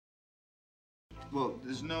Well,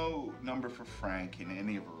 there's no number for Frank in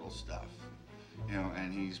any of Earl's stuff,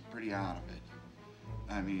 and he's pretty out of it.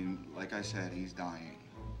 I mean, like I said, he's dying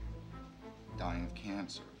of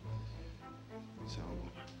cancer. So.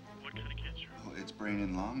 What kind of cancer? Well, it's brain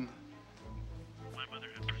and lung. My mother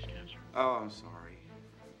had breast cancer. Oh, I'm sorry.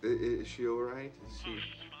 Is she all right? Oh, she's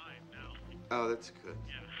fine now. Oh, that's good.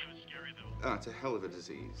 Yeah, it was scary though. Oh, it's a hell of a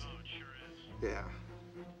disease. Oh, it sure is. Yeah.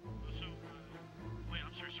 So, wait,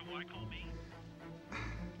 I'm sorry, so why call me?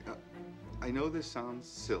 I know this sounds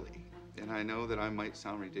silly, and I know that I might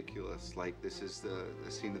sound ridiculous, like this is the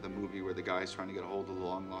scene of the movie where the guy's trying to get a hold of the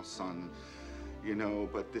long-lost son,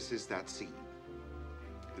 but this is that scene.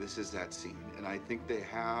 This is that scene, and I think they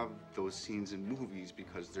have those scenes in movies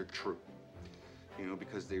because they're true,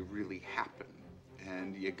 because they really happen,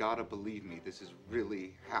 and you gotta believe me, this is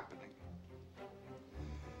really happening.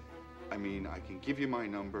 I mean, I can give you my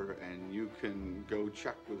number, and you can go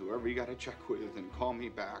check with whoever you gotta check with and call me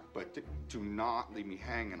back, but do not leave me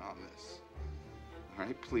hanging on this. All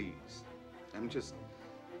right, please.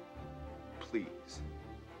 Please.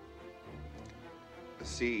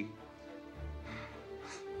 See,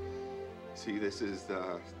 this is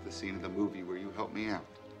the scene of the movie where you help me out.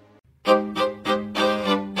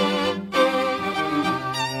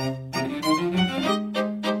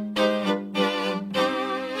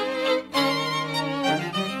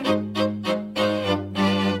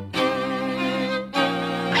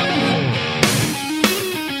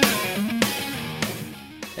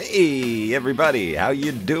 Hey everybody, how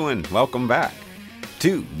you doing? Welcome back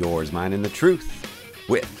to Yours, Mine, and the Truth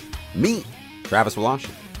with me, Travis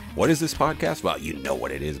Woloshyn. What is this podcast? Well, you know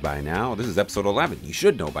what it is by now. This is episode 11. You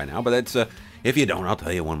should know by now, but if you don't, I'll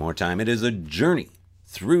tell you one more time. It is a journey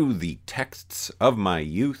through the texts of my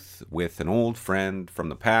youth with an old friend from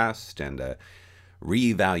the past and a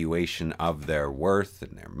reevaluation of their worth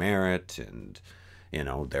and their merit and,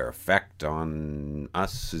 their effect on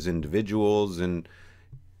us as individuals and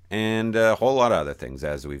a whole lot of other things,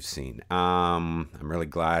 as we've seen. I'm really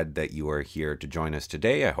glad that you are here to join us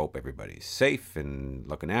today. I hope everybody's safe and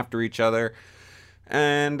looking after each other.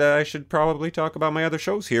 And I should probably talk about my other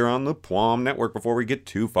shows here on the Plum Network before we get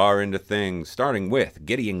too far into things, starting with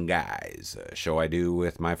Gideon Guys, a show I do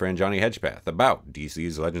with my friend Johnny Hedgepeth about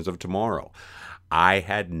DC's Legends of Tomorrow. I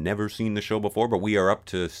had never seen the show before, but we are up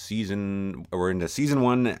to we're into season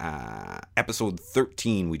 1, episode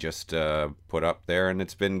 13 we just put up there, and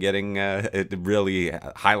it's been getting it really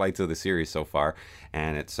highlights of the series so far,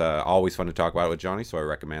 and it's always fun to talk about it with Johnny, so I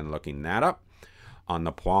recommend looking that up on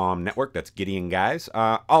the Plum Network. That's Gideon Guys.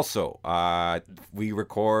 Also, we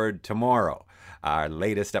record tomorrow our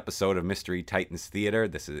latest episode of Mystery Titans Theater.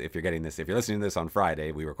 This is if you're listening to this on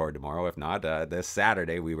Friday, we record tomorrow. If not, this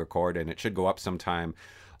Saturday we record, and it should go up sometime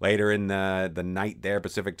later in the night there,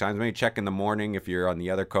 Pacific time. Maybe check in the morning if you're on the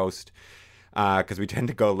other coast, because we tend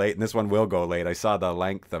to go late, and this one will go late. I saw the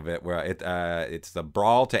length of it, where it's the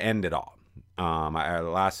Brawl to End It All.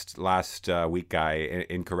 Last week I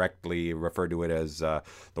incorrectly referred to it as the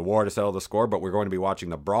War to Settle the Score, but we're going to be watching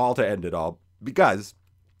the Brawl to End It All because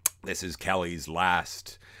this is Kelly's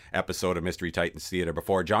last episode of Mystery Titans Theater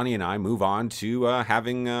before Johnny and I move on to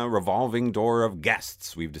having a revolving door of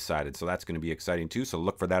guests, we've decided. So that's going to be exciting too. So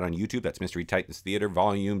look for that on YouTube. That's Mystery Titans Theater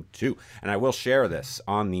Volume 2. And I will share this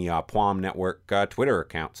on the Plum Network Twitter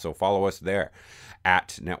account. So follow us there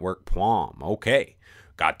at Network Plum. Okay,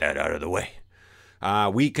 got that out of the way.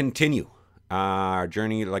 We continue our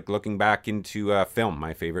journey, like looking back into film,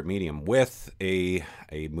 my favorite medium, with a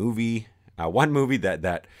movie, one movie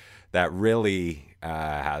that really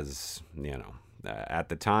has, at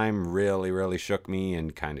the time really shook me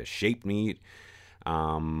and kind of shaped me,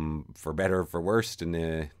 for better or for worse,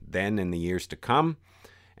 then in the years to come.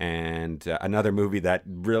 And another movie that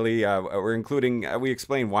really we're including, we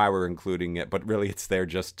explain why we're including it, but really it's there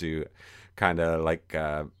just to kind of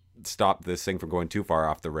stop this thing from going too far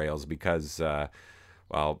off the rails, because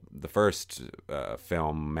the first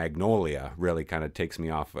film, Magnolia, really kind of takes me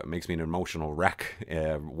off. It makes me an emotional wreck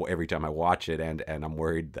every time I watch it, and I'm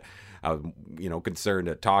worried, concerned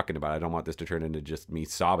at talking about it. I don't want this to turn into just me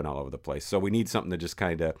sobbing all over the place. So we need something to just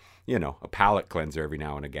kind of, a palate cleanser every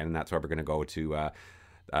now and again, and that's why we're going to go to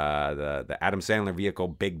the Adam Sandler vehicle,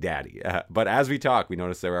 Big Daddy. But as we talk, we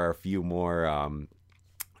notice there are a few more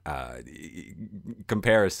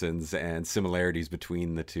comparisons and similarities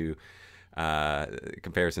between the two.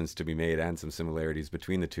 Comparisons to be made and some similarities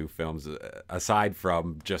between the two films, aside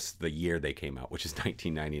from just the year they came out, which is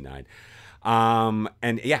 1999.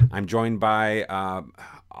 I'm joined by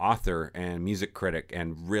author and music critic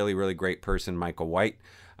and really great person, Michael White.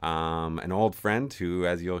 an old friend who,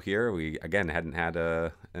 as you'll hear, we again hadn't had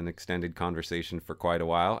an extended conversation for quite a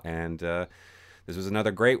while, and this was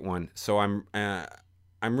another great one. So I'm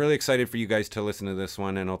really excited for you guys to listen to this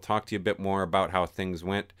one, and I'll talk to you a bit more about how things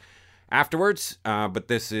went afterwards. But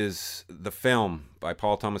this is the film by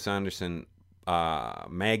Paul Thomas Anderson,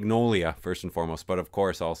 Magnolia, first and foremost, but of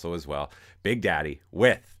course also as well Big Daddy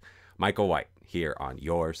with Michael White here on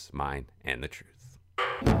Yours, Mine, and the Truth.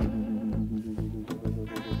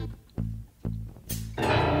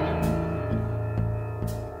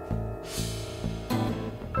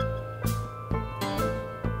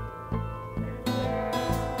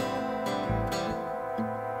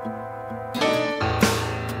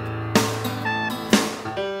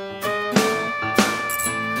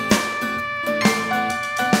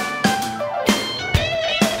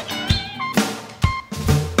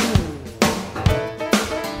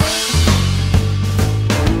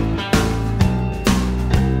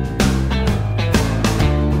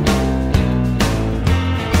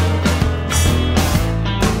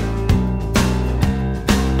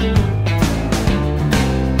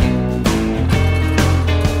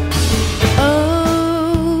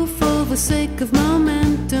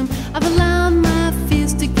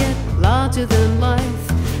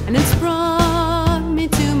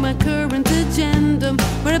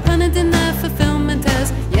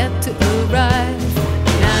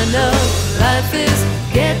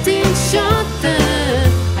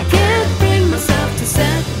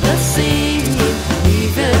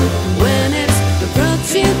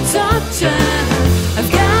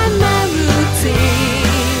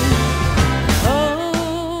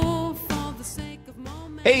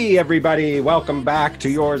 Hey everybody, welcome back to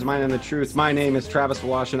Yours, Mine, and the Truth. My name is Travis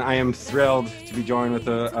Washington. I am thrilled to be joined with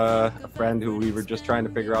a friend who we were just trying to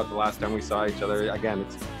figure out the last time we saw each other. Again,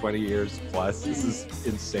 it's 20 years plus. This is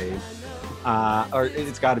insane. Or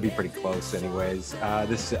it's got to be pretty close anyways.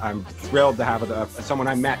 I'm thrilled to have someone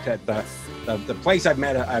I met at the place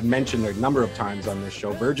I've mentioned a number of times on this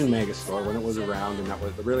show, Virgin Megastore, when it was around, and that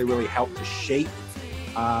was really helped to shape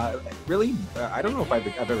I don't know if I've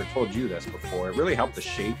ever told you this before. It really helped to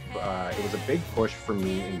shape. It was a big push for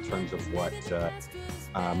me in terms of what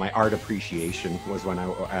my art appreciation was when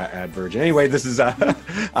I at Virgin. Anyway, this is an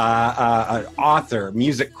author,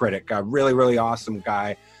 music critic, a really awesome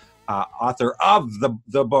guy, author of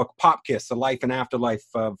the book Pop Kiss: The Life and Afterlife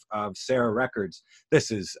of Sarah Records.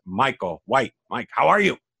 This is Michael White. Mike, how are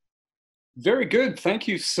you? Very good. Thank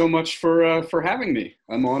you so much for having me.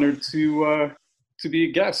 I'm honored to be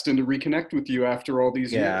a guest and to reconnect with you after all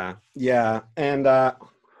these years. Yeah. And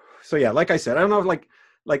so yeah, like I said, I don't know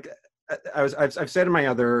if I've said in my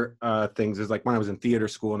other things is like when I was in theater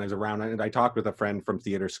school and I was around, and I talked with a friend from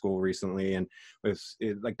theater school recently, and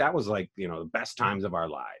that was like, you know, the best times of our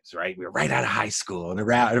lives, right? We were right out of high school and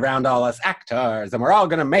around all us actors, and we're all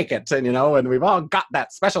gonna make it, and you know, and we've all got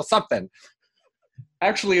that special something.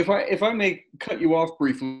 Actually, if I may cut you off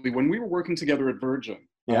briefly, when we were working together at Virgin,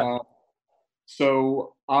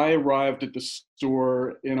 so I arrived at the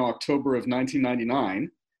store in October of 1999.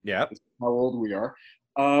 Yeah. How old we are.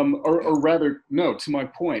 Or rather, no, to my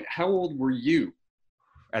point, how old were you?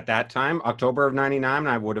 At that time, October of 99,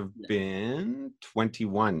 I would have been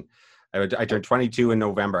 21. I turned 22 in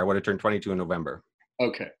November. I would have turned 22 in November.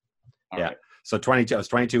 Okay. All right. So 22, I was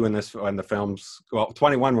 22 when the films, well,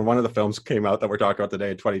 21 when one of the films came out that we're talking about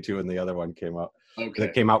today, and 22 when the other one came out. Okay.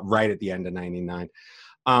 It came out right at the end of 99.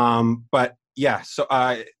 But yeah, so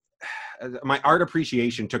my art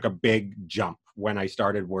appreciation took a big jump when I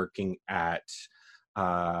started working at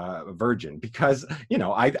Virgin, because, you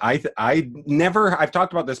know, I've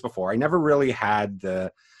talked about this before. I never really had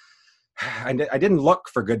I didn't look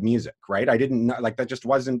for good music, right? I didn't like that, just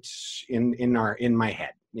wasn't in my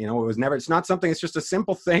head. You know, it's not something, it's just a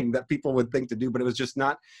simple thing that people would think to do, but it was just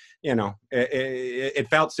not, you know, it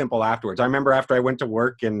felt simple afterwards. I remember after I went to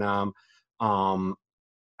work in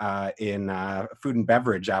food and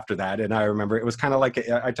beverage after that, and I remember it was kind of like,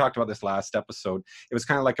 I talked about this last episode, it was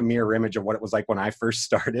kind of like a mirror image of what it was like when I first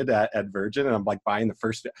started at Virgin. And I'm like buying I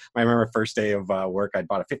remember first day of work, I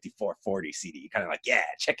bought a 5440 CD, kind of like, yeah,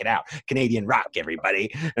 check it out, Canadian rock,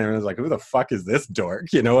 everybody. And I was like, who the fuck is this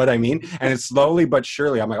dork, you know what I mean? And it's slowly but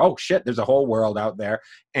surely I'm like, oh shit, there's a whole world out there.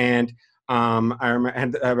 And I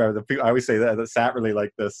remember I always say that Sat really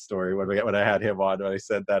liked this story when I had him on, when I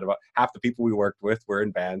said that about half the people we worked with were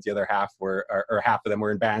in bands, the other half or half of them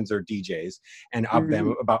were in bands or DJs, and of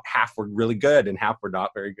them about half were really good and half were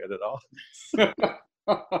not very good at all.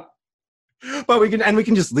 But we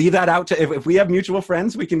can just leave that out to, if we have mutual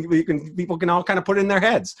friends, people can all kind of put it in their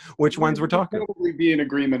heads which ones we're talking. Probably be in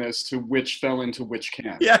agreement as to which fell into which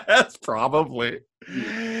camp. Yes, probably.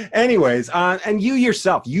 Anyways, and you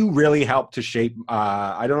yourself, you really helped to shape,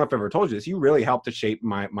 I don't know if I ever told you this, you really helped to shape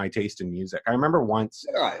my taste in music. I remember once,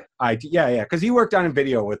 yeah, because you worked on a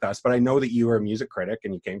video with us, but I know that you were a music critic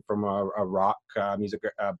and you came from a rock music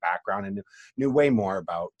background and knew way more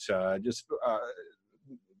about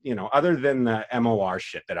other than the MOR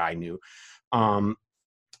shit that I knew.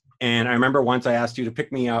 And I remember once I asked you to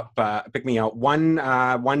pick me out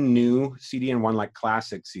one new CD and one like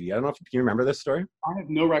classic CD. I don't know if you remember this story. I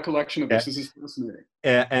have no recollection of this. This is fascinating.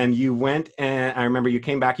 And you went, and I remember you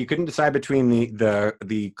came back. You couldn't decide between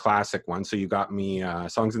the classic one, so you got me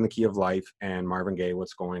 "Songs in the Key of Life" and Marvin Gaye,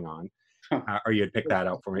 "What's Going On," or you had picked that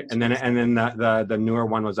out for me. And then the newer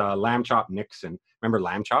one was Lamb Chop Nixon. Remember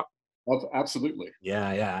Lamb Chop? Oh, absolutely.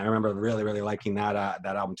 Yeah. I remember really, really liking that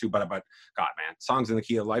album too. But God, man, "Songs in the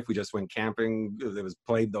Key of Life," we just went camping. It was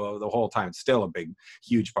played the whole time. It's still a big,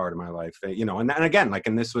 huge part of my life. And again, like,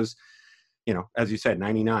 and this was, as you said,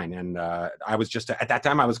 99. And I was just, at that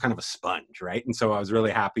time, I was kind of a sponge, right? And so I was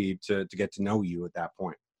really happy to get to know you at that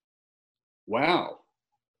point. Wow.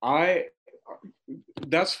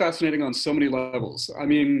 That's fascinating on so many levels. I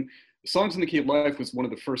mean, "Songs in the Key of Life" was one of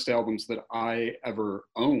the first albums that I ever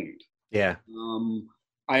owned. Yeah.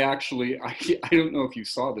 I don't know if you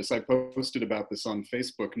saw this. I posted about this on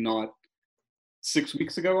Facebook not 6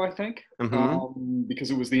 weeks ago, I think,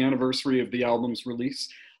 because it was the anniversary of the album's release.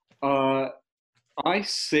 I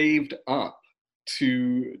saved up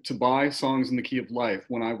to buy "Songs in the Key of Life"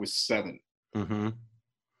 when I was 7.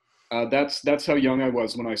 That's how young I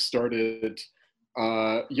was when I started.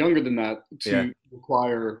 Younger than that to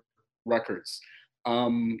acquire records.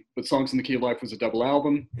 But "Songs in the Key of Life" was a double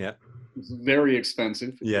album. Yeah. It was very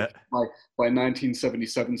expensive. Yeah. By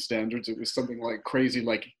 1977 standards, it was something like crazy,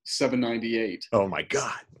 like $7.98. Oh my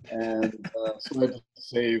God. And so I had to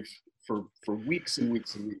save for weeks and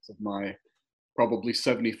weeks and weeks of my probably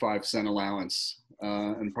 75-cent allowance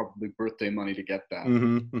and probably birthday money to get that.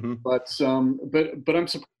 But I'm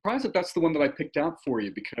surprised that that's the one that I picked out for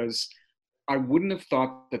you, because I wouldn't have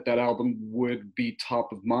thought that album would be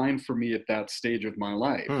top of mind for me at that stage of my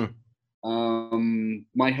life.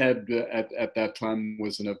 My head at that time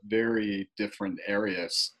was in a very different area.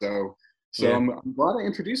 So I'm glad I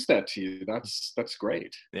introduced that to you. That's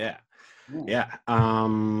great. Yeah.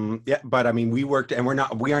 But I mean, we worked, and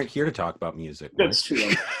we aren't here to talk about music. That's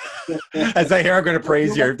true. As I hear, I'm going to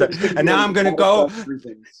praise your, and now I'm going to go.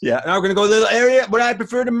 Yeah, now I'm going to go to the little area what I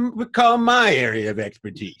prefer to call my area of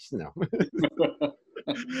expertise. So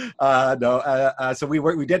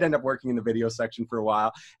we did end up working in the video section for a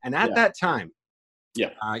while, and at that time,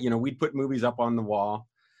 we'd put movies up on the wall,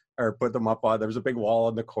 or put them up on. There was a big wall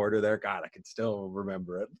in the corner there. God, I can still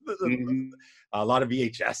remember it. A lot of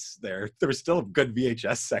VHS there. There was still a good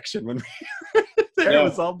VHS section when we there. It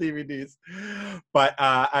was all DVDs. But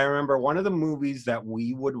I remember one of the movies that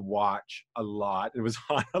we would watch a lot, it was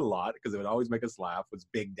on a lot because it would always make us laugh, was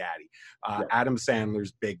Big Daddy. Adam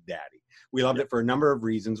Sandler's Big Daddy. We loved it for a number of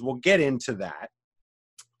reasons. We'll get into that.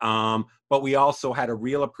 But we also had a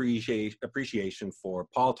real appreciation for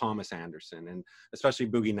Paul Thomas Anderson, and especially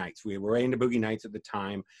Boogie Nights. We were into Boogie Nights at the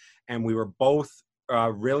time, and we were both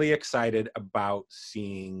really excited about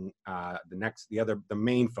seeing the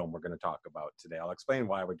main film we're going to talk about today. I'll explain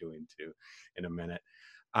why we're doing two in a minute.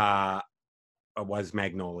 Was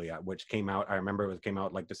Magnolia, which came out, I remember came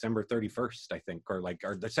out like December 31st, I think, or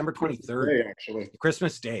December 23rd. Actually.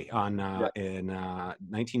 Christmas Day in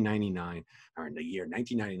 1999, or in the year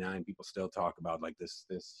 1999. People still talk about like this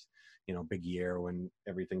big year when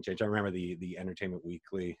everything changed. I remember the Entertainment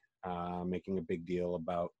Weekly making a big deal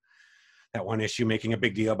about that one issue, making a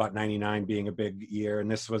big deal about 99 being a big year, and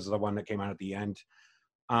this was the one that came out at the end.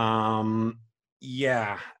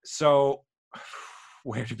 So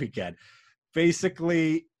where to begin?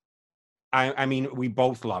 Basically, I mean, we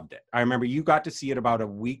both loved it. I remember you got to see it about a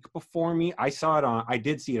week before me. I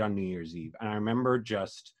did see it on New Year's Eve. And I remember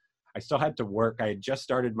I still had to work. I had just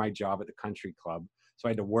started my job at the country club. So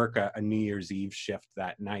I had to work a New Year's Eve shift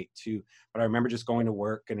that night too. But I remember just going to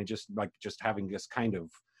work and it just having this kind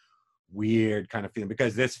of weird kind of feeling,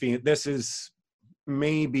 because this is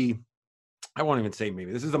maybe, I won't even say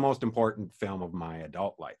maybe, this is the most important film of my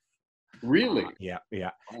adult life. Really? Yeah.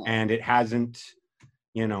 And it hasn't,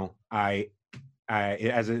 it's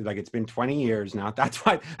been 20 years now. That's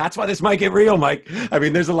why this might get real, Mike. I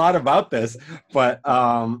mean, there's a lot about this, but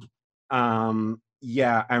I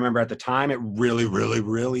remember at the time it really, really,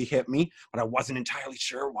 really hit me, but I wasn't entirely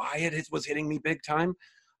sure why it was hitting me big time.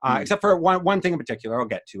 Except for one thing in particular. I'll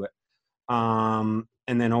get to it. And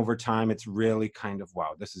then over time, it's really kind of,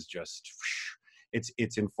 wow, this is just,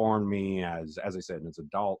 it's informed me as I said, as an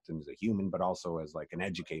adult and as a human, but also as like an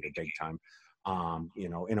educator big time. You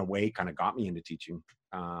know, in a way kind of got me into teaching,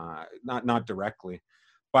 not directly,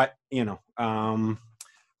 but you know,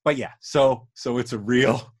 but yeah, so it's a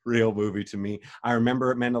real movie to me. I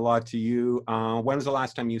remember it meant a lot to you. When was the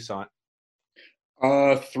last time you saw it?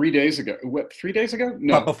 3 days ago. What, 3 days ago? But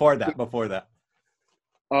No. before that.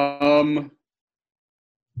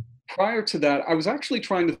 Prior to that, I was actually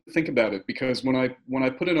trying to think about it, because when I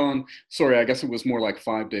put it on, sorry, I guess it was more like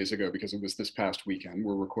 5 days ago, because it was this past weekend.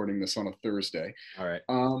 We're recording this on a Thursday. All right.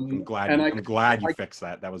 I'm I'm glad you fixed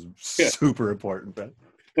that. That was super important, Ben.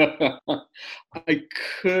 I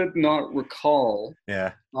could not recall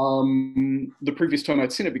Yeah. the previous time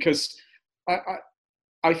I'd seen it, because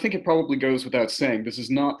I think it probably goes without saying, this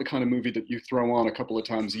is not the kind of movie that you throw on a couple of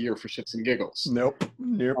times a year for shits and giggles. Nope.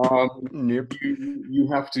 Nope. You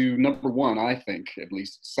have to, number one, I think, at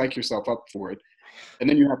least, psych yourself up for it, and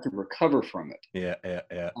then you have to recover from it. Yeah.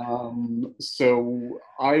 So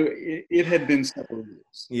it had been several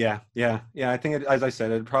years. Yeah. I think as I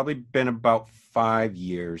said, it had probably been about 5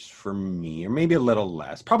 years for me, or maybe a little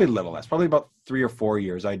less. Probably about 3 or 4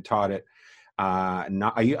 years. I'd taught it.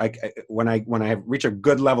 When I reach a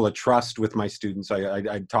good level of trust with my students,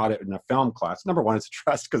 I taught it in a film class. Number one, it's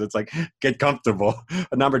trust, because it's like, get comfortable.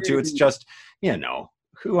 And number two, it's just, you know,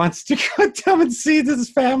 who wants to come and see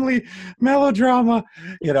this family melodrama?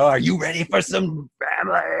 You know, are you ready for some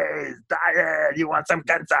families tired? You want some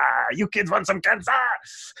cancer? You kids want some cancer?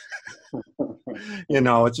 You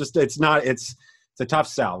know, it's a tough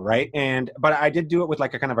sell, right? But I did do it with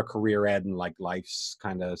like a kind of a career ed and like life's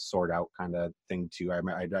kind of sort out kind of thing too. I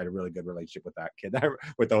had a really good relationship with that kid,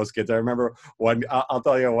 with those kids. I remember one. I'll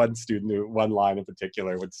tell you one student who, one line in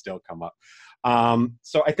particular would still come up.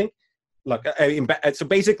 So I think, look, so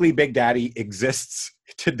basically Big Daddy exists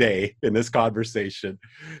today in this conversation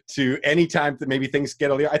to any time that maybe things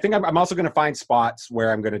get a little, I think I'm also going to find spots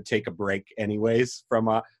where I'm going to take a break anyways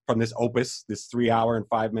from this opus, this 3 hour and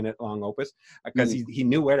 5 minute long opus, because he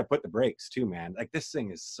knew where to put the breaks too, man. Like, this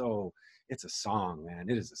thing is it's a song, man.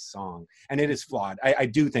 It is a song, and it is flawed. I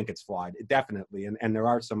do think it's flawed, definitely, and there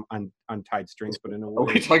are some untied strings, but in a way.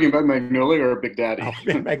 Are we talking about Magnolia or Big Daddy? Oh,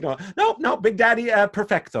 Magnolia. No, Big Daddy,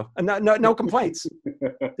 perfecto. No complaints.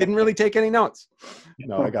 Didn't really take any notes.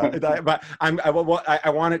 No, I got it. But I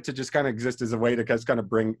want it to just kind of exist as a way to just kind of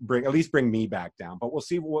bring at least bring me back down. But we'll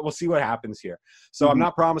see what happens here. So I'm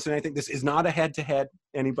not promising anything. This is not a head-to-head,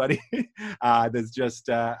 anybody. There's just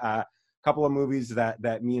couple of movies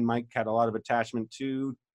that me and Mike had a lot of attachment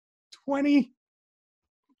to 21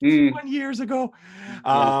 years ago.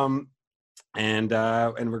 And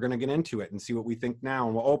we're going to get into it and see what we think now.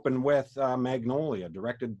 And we'll open with Magnolia,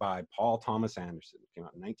 directed by Paul Thomas Anderson. It came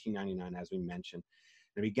out in 1999, as we mentioned.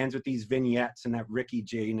 And it begins with these vignettes and that Ricky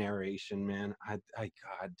Jay narration, man.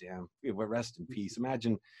 God damn, rest in peace.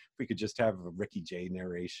 Imagine if we could just have a Ricky Jay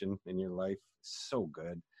narration in your life. So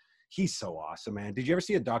good. He's so awesome, man. Did you ever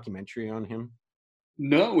see a documentary on him?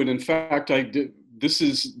 No, and in fact, I did. This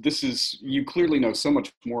is. You clearly know so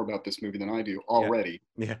much more about this movie than I do already.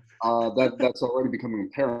 Yeah. That's already becoming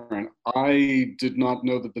apparent. I did not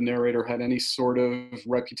know that the narrator had any sort of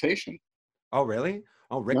reputation. Oh, really?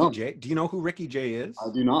 Oh, Ricky Jay. Do you know who Ricky Jay is?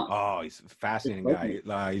 I do not. Oh, he's a fascinating guy.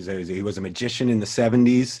 He was a magician in the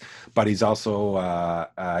 70s, but he's also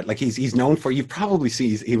like he's known for, you've probably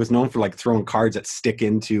seen, he was known for like throwing cards that stick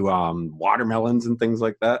into watermelons and things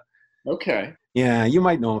like that. Okay. Yeah, you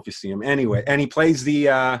might know him if you see him. Anyway, and he plays the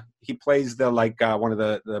like one of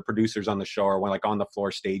the producers on the show, or one like on the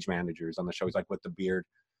floor stage managers on the show. He's like with the beard.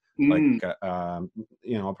 Like I'll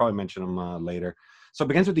probably mention him later. So it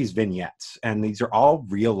begins with these vignettes, and these are all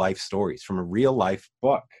real life stories from a real life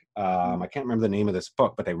book. I can't remember the name of this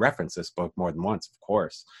book, but they reference this book more than once, of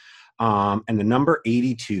course. And the number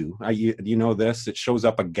 82, you know this, it shows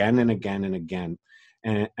up again and again and again.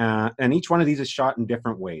 And each one of these is shot in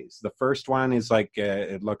different ways. The first one is like,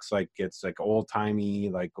 it looks like it's like old timey,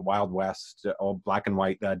 like Wild West, old black and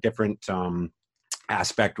white, different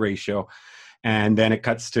aspect ratio. And then it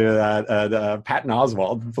cuts to Patton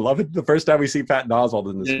Oswalt. Beloved, the first time we see Patton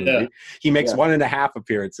Oswalt in this movie, he makes 1.5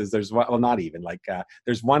 appearances. There's not even like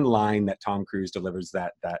there's one line that Tom Cruise delivers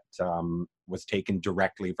that was taken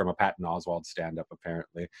directly from a Patton Oswalt stand-up,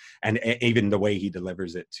 apparently, and even the way he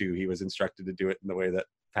delivers it too. He was instructed to do it in the way that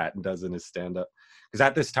Patton does in his stand-up, because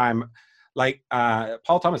at this time, like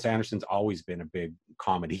Paul Thomas Anderson's always been a big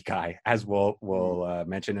comedy guy, as we'll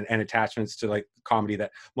mention, and attachments to like comedy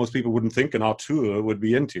that most people wouldn't think an auteur would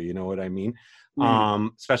be into. You know what I mean?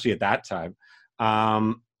 Especially at that time.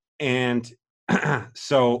 And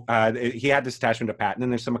So he had this attachment to Patton,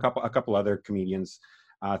 and there's a couple other comedians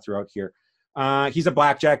throughout here. He's a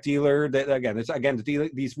blackjack dealer.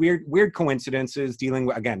 These weird coincidences. Dealing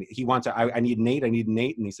with, again, he wants I need an 8, and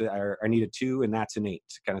he said I need a 2, and that's an 8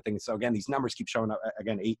 kind of thing. So again, these numbers keep showing up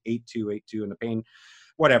again, 8, 8, 2, 8, 2, and the pain,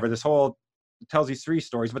 whatever. This whole tells these 3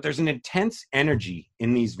 stories, but there's an intense energy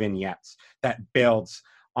in these vignettes that builds.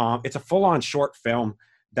 It's a full-on short film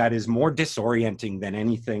that is more disorienting than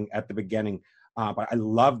anything at the beginning. But I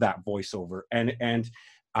love that voiceover, and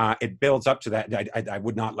it builds up to that. I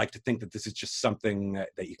would not like to think that this is just something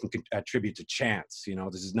that you can attribute to chance. You know,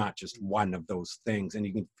 this is not just one of those things, and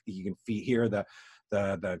you can hear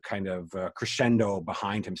the kind of crescendo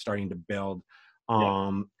behind him starting to build,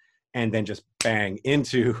 and then just bang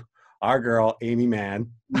into our girl Amy Mann.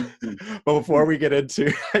 But before we get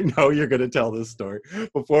into, I know you're going to tell this story.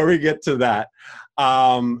 Before we get to that,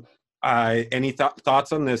 any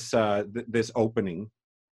thoughts on this this opening?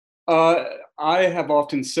 I have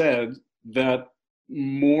often said that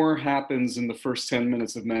more happens in the first 10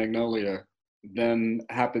 minutes of Magnolia than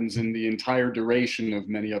happens in the entire duration of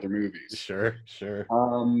many other movies. Sure.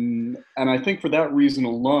 And I think for that reason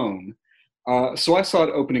alone, so I saw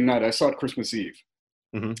it opening night. I saw it Christmas Eve.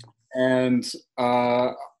 Mm-hmm. And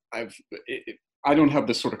I don't have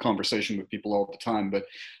this sort of conversation with people all the time, but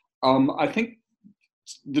I think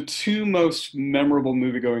the 2 most memorable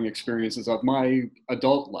movie-going experiences of my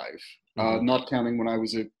adult life, not counting when I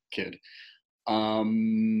was a kid,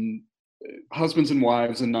 Husbands and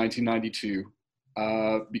Wives in 1992,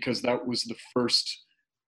 because that was the first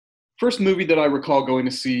movie that I recall going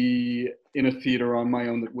to see in a theater on my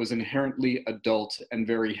own that was inherently adult and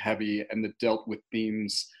very heavy, and that dealt with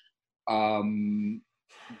themes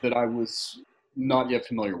that I was not yet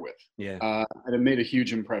familiar with. And it made a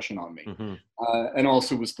huge impression on me. And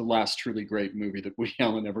also was the last truly great movie that Woody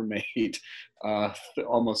Allen ever made,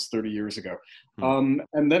 almost 30 years ago.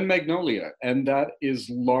 And then Magnolia, and that is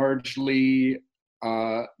largely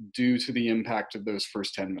due to the impact of those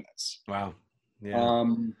first 10 minutes. Wow. Yeah.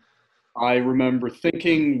 I remember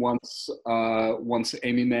thinking once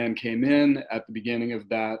Amy Mann came in at the beginning of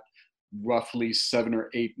that roughly 7 or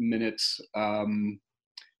 8 minutes,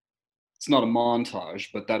 it's not a montage,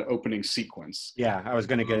 but that opening sequence. Yeah, I was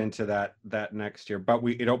going to get into that next year, but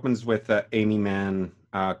it opens with Amy Mann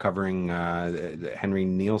covering Henry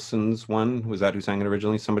Nielsen's one. Was that who sang it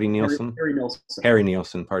originally? Somebody Nielsen? Harry Nielsen. Harry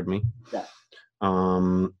Nielsen, pardon me.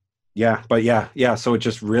 Yeah. So it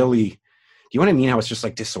just really, do you know what I mean? How it's just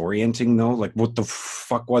like disorienting though? Like, what the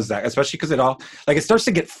fuck was that? Especially because it starts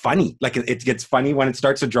to get funny. Like it gets funny when it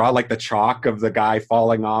starts to draw like the chalk of the guy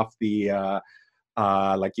falling off the,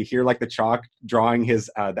 like you hear like the chalk drawing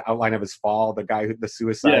his the outline of his fall, the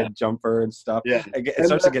suicide jumper and stuff. Yeah, it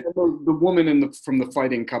starts to get the woman from the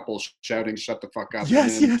fighting couple shouting "Shut the fuck up!"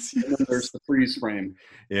 Yes. And then there's the freeze frame.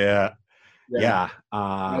 Yeah.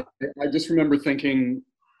 I just remember thinking,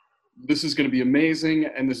 this is going to be amazing,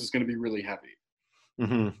 and this is going to be really heavy.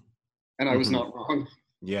 And I was not wrong.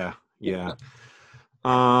 Yeah.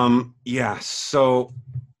 So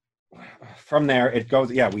from there it goes.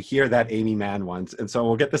 We hear that Amy Mann once, and so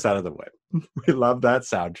we'll get this out of the way. We love that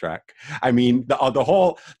soundtrack. I mean, the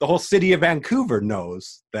whole city of Vancouver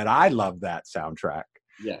knows that I love that soundtrack.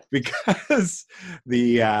 Yeah, because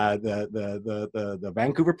the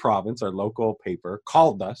Vancouver province, our local paper,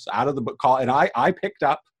 called us out of the call, and I picked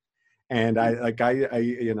up, and I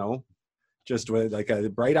just with like a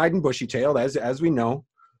bright-eyed and bushy-tailed, as we know.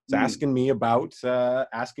 Asking me about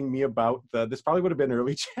this probably would have been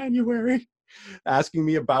early January, asking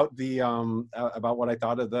me about the about what I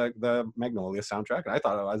thought of the Magnolia soundtrack. And I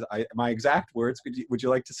thought it was my exact words. Would you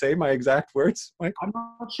like to say my exact words, Mike? I'm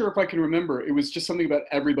not sure if I can remember. It was just something about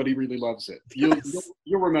everybody really loves it.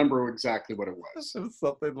 You'll remember exactly what it was. It was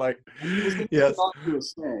something like, yes,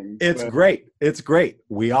 it's great. It's great.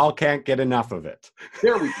 We all can't get enough of it.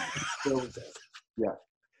 There we go. Yeah.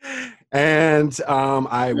 And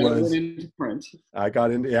I was into print. I got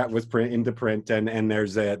into it was into print, and there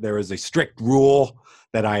was a strict rule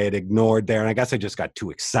that I had ignored there, and I guess I just got too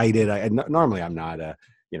excited. Normally I'm not a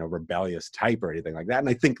rebellious type or anything like that, and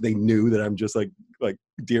I think they knew that I'm just like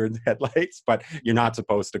deer in the headlights. But you're not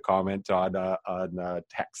supposed to comment on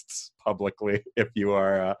texts publicly if you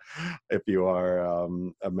are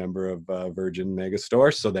a member of Virgin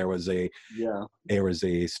Megastore. So there was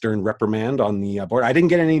a stern reprimand on the board. I didn't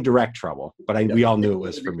get any direct trouble, but we all knew it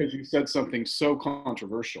was for me because you said something so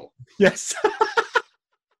controversial. Yes.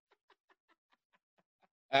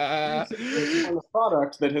 It's a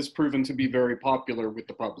product that has proven to be very popular with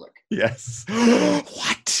the public. Yes.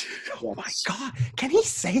 What? Oh my God! Can he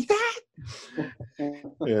say that?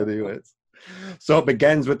 Anyways, So it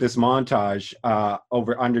begins with this montage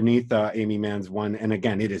over underneath Amy Mann's one, and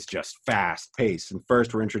again, it is just fast paced. And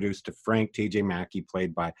first, we're introduced to Frank T.J. Mackey,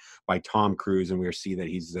 played by Tom Cruise, and we see that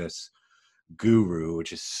he's this guru,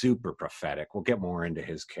 which is super prophetic. We'll get more into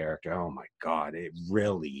his character. Oh my God, it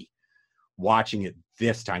really, watching it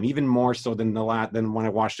this time, even more so than than when I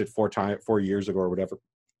watched it 4 years ago or whatever.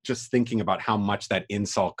 Just thinking about how much that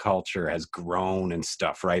incel culture has grown and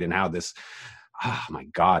stuff, right? And how this, oh my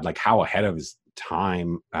God, like how ahead of his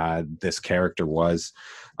time this character was.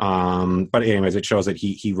 But anyways, it shows that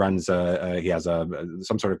he runs he has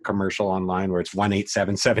some sort of commercial online where it's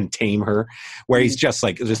 1877 Tame Her, where he's just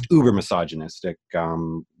uber misogynistic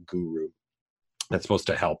guru that's supposed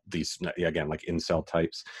to help these, again, like incel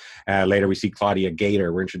types. Later we see Claudia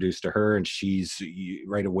Gator. We're introduced to her, and she's,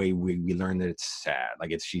 right away we learn that it's sad,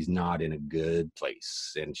 like she's not in a good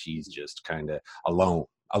place, and she's just kind of alone.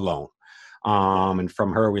 And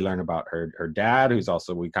from her we learn about her dad, who's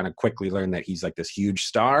also, we kind of quickly learn that he's like this huge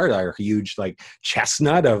star, or huge like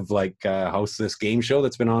chestnut of hosts this game show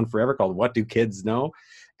that's been on forever called What Do Kids Know,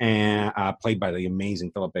 and played by the amazing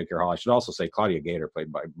Philip Baker Hall. I should also say Claudia Gator,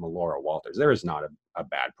 played by Melora Walters. There is not a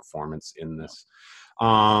bad performance in this.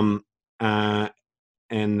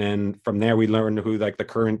 And then from there we learn who the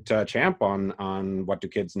current champ on What Do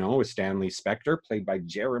Kids Know is Stanley Spector, played by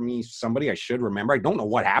Jeremy somebody I should remember. I don't know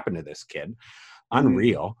what happened to this kid.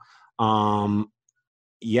 Unreal.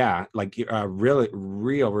 Yeah, really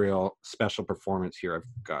real special performance here.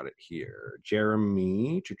 I've got it here.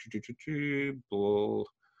 Jeremy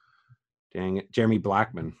Jeremy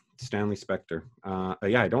Blackman, Stanley Spector.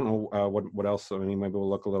 Yeah, I don't know what else. I mean, maybe we'll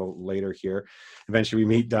look a little later here. Eventually, we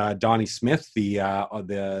meet Donnie Smith, the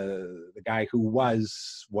guy who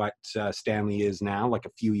was what Stanley is now, like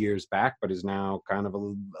a few years back, but is now kind of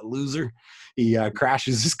a loser. He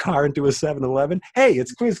crashes his car into a 7-Eleven. Hey,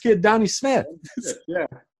 it's Quiz Kid Donnie Smith. Yeah.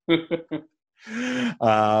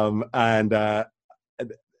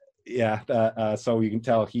 So you can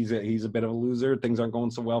tell he's a bit of a loser. Things aren't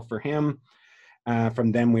going so well for him.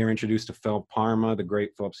 From them, we are introduced to Phil Parma, the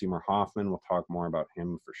great Philip Seymour Hoffman. We'll talk more about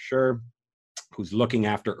him for sure. Who's looking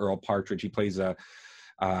after Earl Partridge. He plays a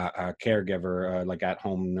caregiver, like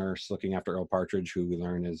at-home nurse, looking after Earl Partridge, who we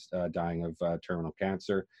learn is dying of terminal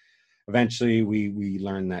cancer. Eventually, we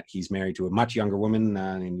learn that he's married to a much younger woman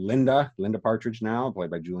named Linda Partridge, now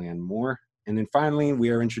played by Julianne Moore. And then finally, we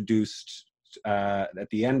are introduced at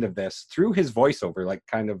the end of this through his voiceover, like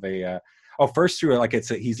kind of first through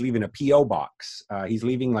he's leaving a PO box. He's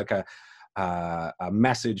leaving like a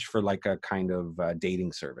message for like a kind of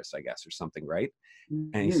dating service, I guess, or something, right?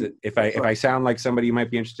 And he said, if I sound like somebody you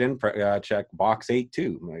might be interested in, check box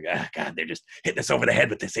 82. I'm like, God, they're just hitting us over the head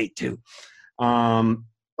with this 82.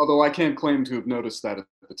 Although I can't claim to have noticed that at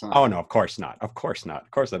the time. Oh no, of course not. Of course not. Of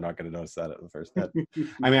course I'm not going to notice that at the first hit.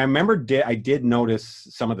 I mean, I remember I did notice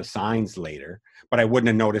some of the signs later, but I wouldn't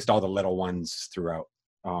have noticed all the little ones throughout.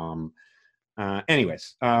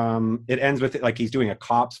 Anyways, it ends with like he's doing a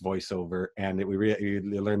cop's voiceover, and we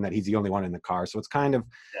learn that he's the only one in the car. So it's kind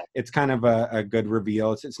of a good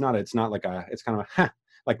reveal. It's kind of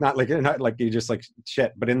not like you just like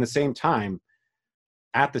shit, but at the same time,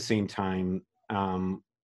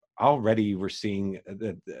 already we're seeing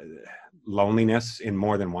the loneliness in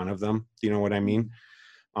more than one of them. Do you know what I mean?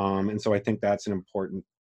 And so I think that's an important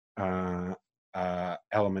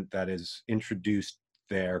element that is introduced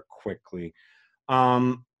there quickly.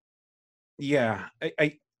 I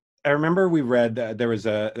remember we read there was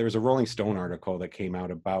a Rolling Stone article that came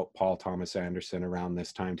out about Paul Thomas Anderson around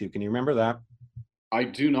this time too. Can you remember that? I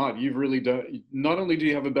do not. You've really done. Not only do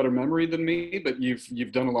you have a better memory than me, but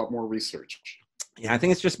you've done a lot more research. Yeah, I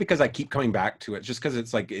think it's just because I keep coming back to it, just because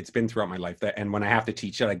it's like it's been throughout my life and when I have to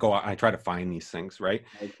teach it, I go out and I try to find these things, right?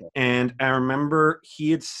 Okay. And I remember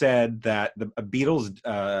he had said that the Beatles,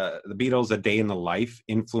 A Day in the Life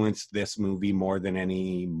influenced this movie more than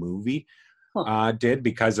any movie did,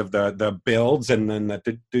 because of the builds and then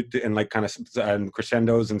and like kind of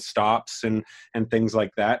crescendos and stops and things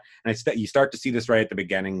like that. And you start to see this right at the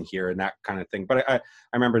beginning here and that kind of thing. But I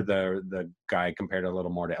remember the guy compared it a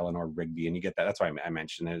little more to Eleanor Rigby, and you get that. That's why I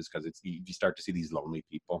mentioned it, is because you start to see these lonely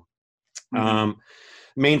people. Mm-hmm.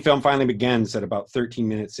 Main film finally begins at about 13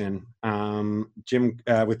 minutes in,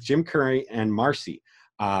 with Jim Carrey and Marcy.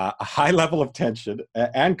 A high level of tension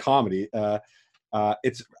and comedy.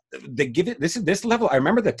 They give it this level. I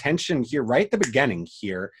remember the tension here right at the beginning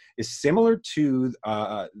here is similar to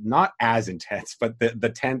not as intense, but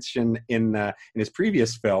the tension in his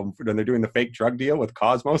previous film when they're doing the fake drug deal with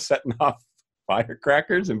Cosmo setting off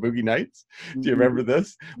firecrackers and Boogie Nights. Do you remember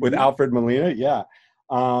this with Alfred Molina? Yeah.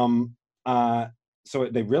 so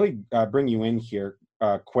they really bring you in here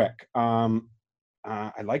quick. I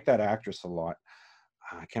like that actress a lot.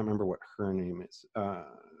 I can't remember what her name is.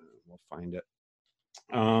 We'll find it.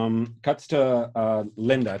 Cuts to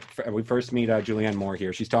Linda. We first meet Julianne Moore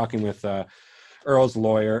here. She's talking with Earl's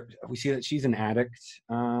lawyer. We see that she's an addict,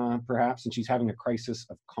 perhaps, and she's having a crisis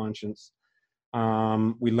of conscience.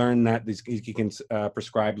 We learn that he can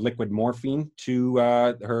prescribe liquid morphine to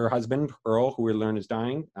her husband, Earl, who we learn is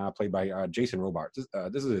dying, played by Jason Robards.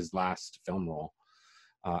 This is his last film role.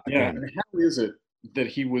 And how is it that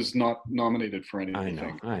he was not nominated for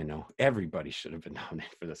anything? I know. Everybody should have been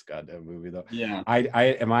nominated for this goddamn movie, though. Yeah.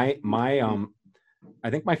 I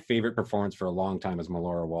think my favorite performance for a long time is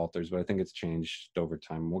Melora Walters, but I think it's changed over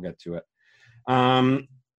time. We'll get to it.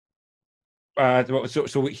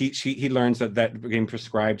 So he learns that being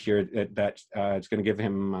prescribed here that it's going to give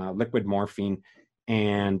him liquid morphine,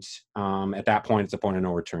 and at that point it's a point of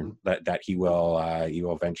no return that he will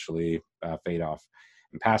eventually fade off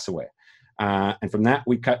and pass away. And from that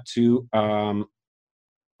we cut to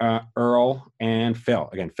Earl and Phil.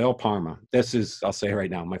 Again, Phil Parma. This is, I'll say right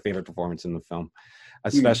now, my favorite performance in the film,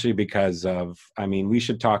 especially because of,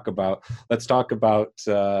 let's talk about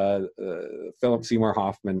Philip Seymour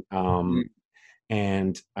Hoffman,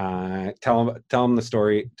 and tell him the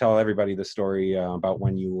story, tell everybody the story about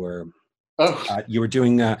when you were you're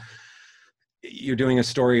doing a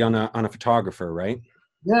story on a photographer, right?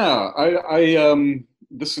 Yeah,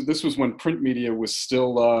 this was when print media was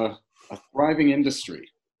still a thriving industry.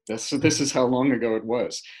 This is how long ago it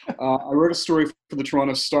was. I wrote a story for the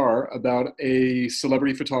Toronto Star about a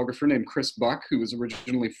celebrity photographer named Chris Buck, who was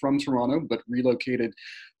originally from Toronto but relocated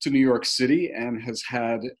to New York City and has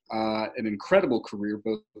had an incredible career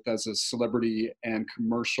both as a celebrity and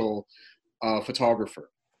commercial photographer.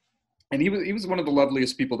 And he was one of the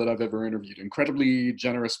loveliest people that I've ever interviewed, incredibly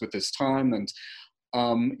generous with his time. And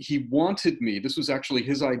he wanted me, this was actually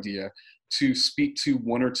his idea, to speak to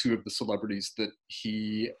one or two of the celebrities that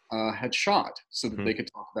he had shot so that they could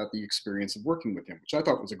talk about the experience of working with him, which I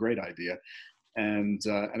thought was a great idea and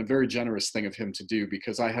a very generous thing of him to do,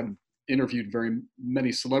 because I hadn't interviewed very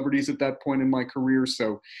many celebrities at that point in my career.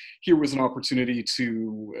 So here was an opportunity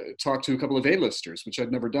to talk to a couple of A-listers, which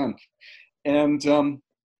I'd never done. And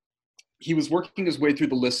he was working his way through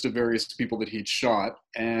the list of various people that he'd shot,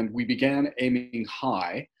 and we began aiming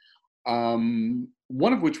high.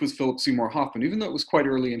 One of which was Philip Seymour Hoffman. Even though it was quite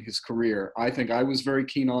early in his career, I think I was very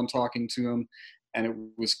keen on talking to him, and it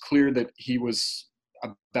was clear that he was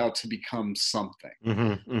about to become something.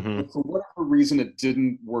 But for whatever reason, it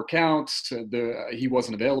didn't work out. He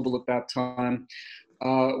wasn't available at that time.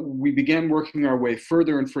 We began working our way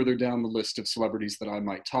further and further down the list of celebrities that I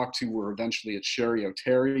might talk to. We're eventually at Sherry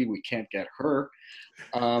O'Terry. We can't get her.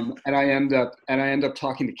 And I end up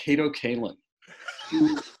talking to Kato Kalin,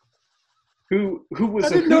 who was I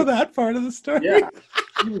didn't know that part of the story. Yeah,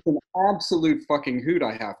 he was an absolute fucking hoot,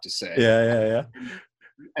 I have to say. Yeah.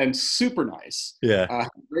 And super nice. Yeah. Had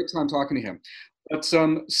a great time talking to him. But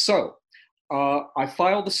I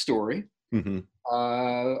filed the story.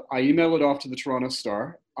 I email it off to the Toronto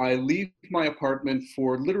Star. I leave my apartment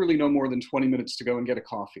for literally no more than 20 minutes to go and get a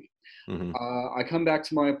coffee. I come back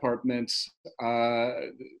to my apartment. I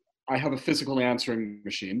have a physical answering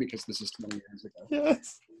machine because this is 20 years ago.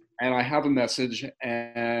 Yes. And I have a message,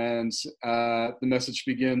 and the message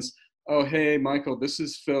begins, "Oh, hey, Michael, this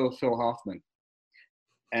is Phil Hoffman."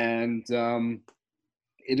 And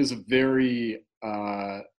it is a very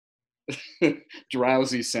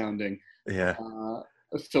drowsy sounding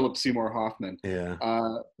Philip Seymour Hoffman,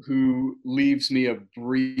 who leaves me a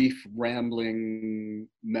brief, rambling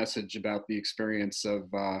message about the experience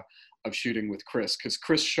of shooting with Chris, because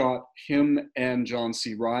Chris shot him and John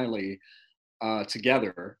C. Reilly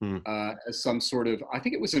together as some sort of, I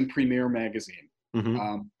think it was in Premiere magazine,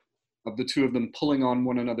 of the two of them pulling on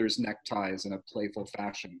one another's neckties in a playful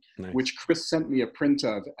fashion, which Chris sent me a print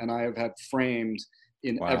of, and I have had framed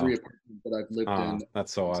in every apartment that I've lived in.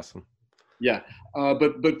 That's so awesome. Yeah,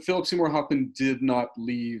 but Philip Seymour Hoffman did not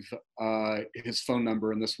leave his phone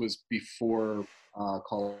number, and this was before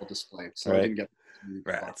call display, so I didn't get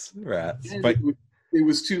rats. But it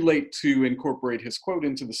was too late to incorporate his quote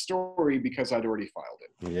into the story because I'd already filed it.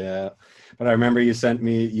 Yeah, but I remember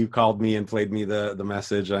you called me and played me the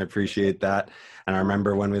message. I appreciate that. And I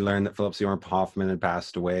remember when we learned that Philip Seymour Hoffman had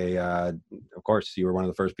passed away, of course, you were one of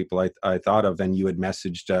the first people I thought of, and you had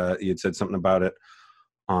messaged, you had said something about it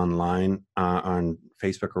online on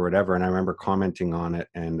Facebook or whatever, and I remember commenting on it,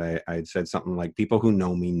 and I had said something like, people who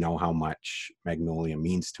know me know how much Magnolia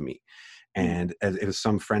means to me. And it was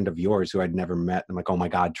some friend of yours who I'd never met. I'm like, oh my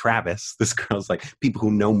God, Travis, this girl's like, people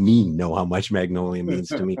who know me know how much Magnolia means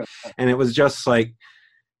to me. And it was just like,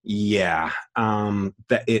 yeah,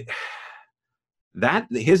 that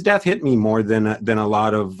his death hit me more than a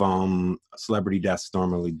lot of celebrity deaths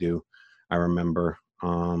normally do. I remember,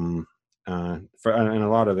 and a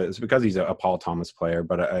lot of it is because he's a Paul Thomas player,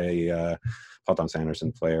 but a Paul Thomas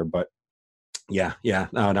Anderson player. But yeah. No,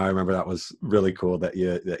 I remember that was really cool that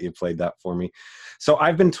you played that for me. So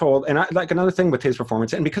I've been told, and like another thing with his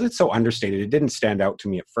performance, and because it's so understated, it didn't stand out to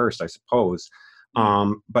me at first, I suppose.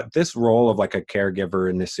 But this role of like a caregiver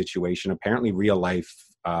in this situation, apparently real life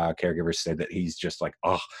caregivers said that he's just like,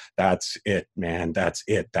 oh, that's it, man. That's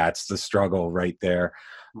it. That's the struggle right there.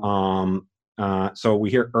 So we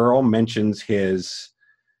hear Earl mentions his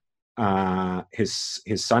son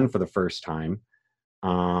for the first time.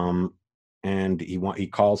 And he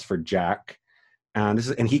calls for Jack.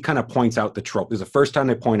 And he kind of points out the trope. This is the first time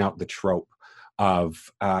they point out the trope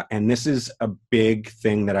of, and this is a big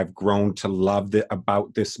thing that I've grown to love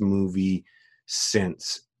about this movie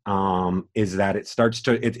since, is that it's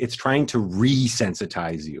trying to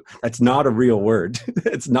resensitize you. That's not a real word.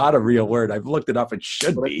 It's not a real word. I've looked it up. It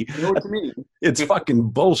should be. You know what you mean. It's fucking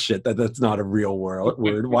bullshit that's not a real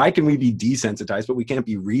word. Why can we be desensitized, but we can't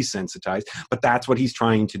be resensitized? But that's what he's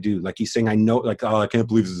trying to do. Like he's saying, I know, like, oh, I can't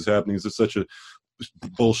believe this is happening. This is such a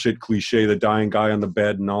bullshit cliche, the dying guy on the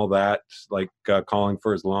bed and all that, like calling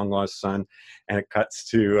for his long lost son. And it cuts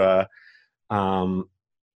to the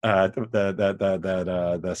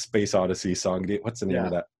Space Odyssey song. What's the name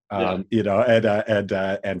of that? You know,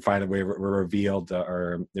 and finally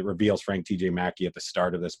it reveals Frank T.J. Mackey at the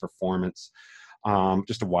start of this performance.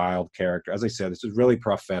 Just a wild character. As I said, this is really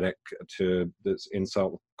prophetic to this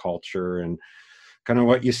incel culture and kind of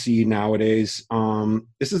what you see nowadays.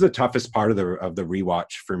 This is the toughest part of the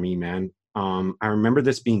rewatch for me, man. I remember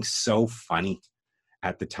this being so funny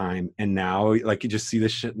at the time, and now like you just see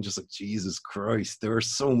this shit and just like, Jesus Christ, there are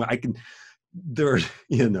so much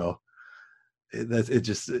you know, this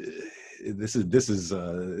is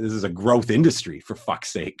a growth industry, for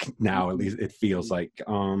fuck's sake. Now at least it feels like.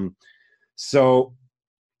 So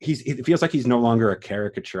it feels like he's no longer a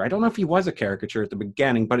caricature. I don't know if he was a caricature at the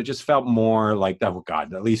beginning, but it just felt more like, oh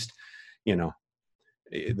God, at least, you know,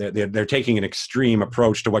 they're taking an extreme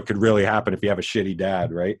approach to what could really happen if you have a shitty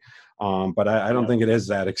dad, right? But I don't think it is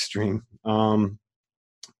that extreme. So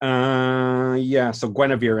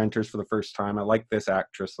Guinevere enters for the first time. I like this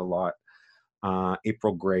actress a lot.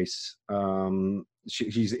 April Grace.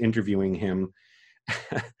 She's interviewing him.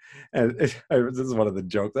 And this is one of the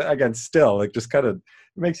jokes. Again, still, like, just kind of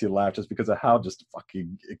makes you laugh just because of how just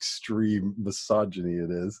fucking extreme misogyny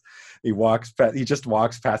it is. He just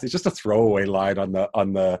walks past. It's just a throwaway line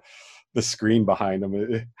on the screen behind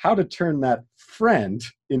him. How to turn that friend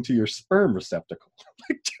into your sperm receptacle.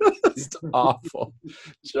 Like, just awful.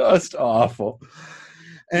 Just awful.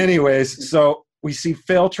 Anyways, so we see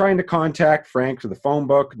Phil trying to contact Frank through the phone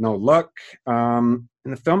book. No luck.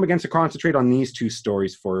 And the film begins to concentrate on these two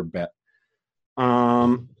stories for a bit.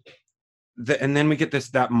 And then we get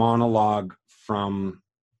that monologue from,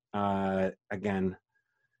 again,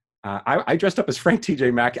 I dressed up as Frank T.J.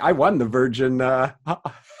 Mackey. I won the Virgin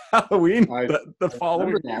Halloween the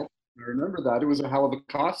following year. I remember that. It was a hell of a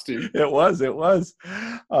costume. It was.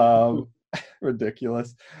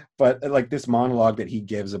 Ridiculous. But like this monologue that he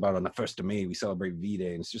gives about on the 1st of May, we celebrate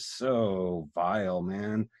V-Day, and it's just so vile,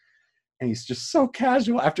 man. And he's just so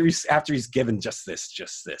casual after he's given just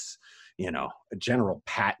this, you know, a General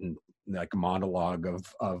Patton like monologue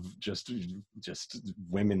of just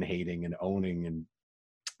women hating and owning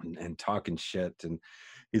and talking shit. And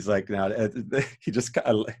he's like, now he just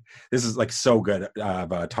this is like so good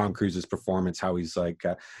of Tom Cruise's performance, how he's like,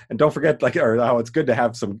 and don't forget, like, or how it's good to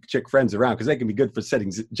have some chick friends around because they can be good for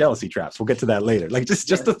setting jealousy traps. We'll get to that later. Like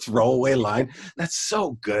just a throwaway line. That's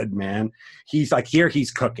so good, man. He's like, here he's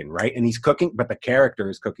cooking, right? And he's cooking, but the character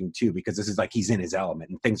is cooking too, because this is like he's in his element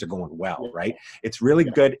and things are going well, right? It's really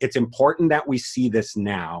good. It's important that we see this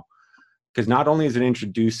now, because not only is it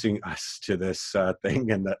introducing us to this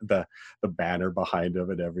thing and the banner behind him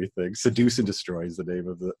and everything. Seduce and Destroy is the name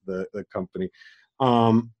of the company.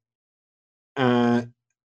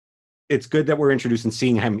 It's good that we're introduced and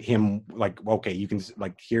seeing him like, okay, you can,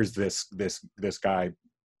 like, here's this guy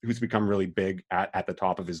who's become really big at the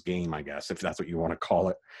top of his game, I guess, if that's what you want to call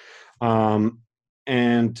it.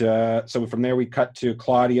 So from there we cut to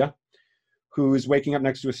Claudia, who's waking up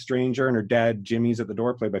next to a stranger, and her dad, Jimmy's at the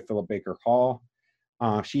door, played by Philip Baker Hall.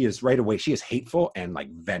 She is hateful and like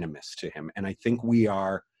venomous to him. And I think we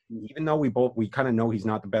are even though we kind of know he's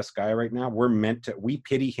not the best guy right now, we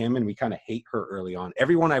pity him and we kind of hate her early on.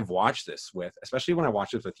 Everyone I've watched this with, especially when I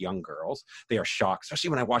watch this with young girls, they are shocked, especially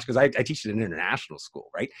when I watch, because I teach at an international school,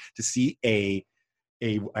 right? To see a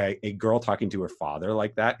girl talking to her father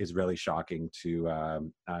like that is really shocking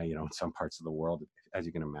to, in some parts of the world, as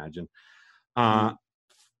you can imagine.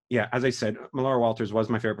 Yeah, as I said, Melora Walters was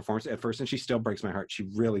my favorite performance at first, and she still breaks my heart. She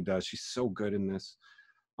really does. She's so good in this.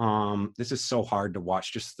 This is so hard to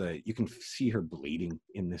watch. You can see her bleeding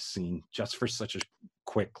in this scene just for such a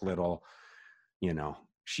quick little,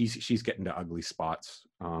 she's getting to ugly spots.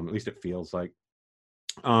 At least it feels like.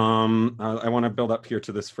 I want to build up here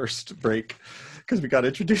to this first break because we got to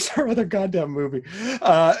introduce our other goddamn movie.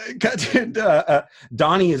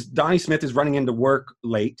 Donnie Smith is running into work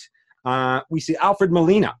late. We see Alfred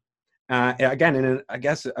Molina again in I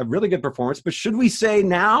guess a really good performance. But should we say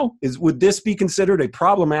now would this be considered a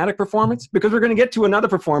problematic performance? Because we're going to get to another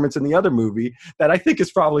performance in the other movie that I think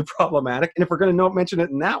is probably problematic. And if we're going to mention it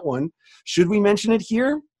in that one, should we mention it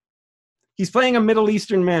here? He's playing a Middle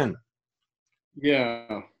Eastern man.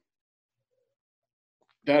 Yeah.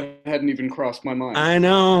 That hadn't even crossed my mind. I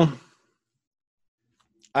know.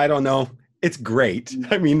 I don't know. It's great.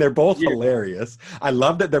 I mean, they're both hilarious. I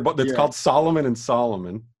love that they're both, it's called Solomon and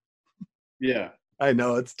Solomon. Yeah. I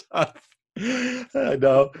know, it's tough. I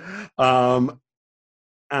know.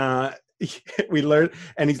 He's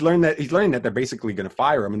learning that they're basically going to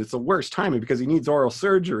fire him, and it's the worst timing because he needs oral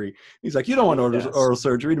surgery. He's like, you don't want oral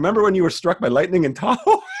surgery. Remember when you were struck by lightning in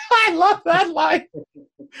Tahoe? I love that line.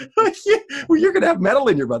 Well, you're going to have metal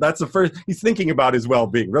in your butt. That's the first. He's thinking about his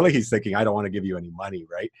well-being. Really, he's thinking, I don't want to give you any money,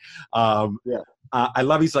 right? I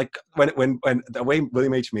love. He's like when the way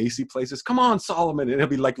William H. Macy plays this. Come on, Solomon, and he'll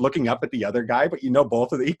be like looking up at the other guy, but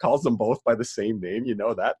both of them. He calls them both by the same name. You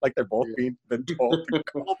know that, like they're both been told to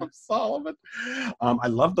call them Solomon. I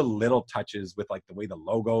love the little touches with like the way the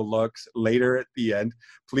logo looks later at the end.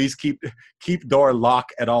 Please keep door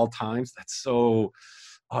lock at all times. That's so.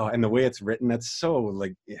 And the way it's written, that's so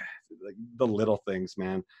like the little things,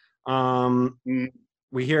 man.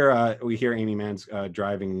 We hear Amy Mann's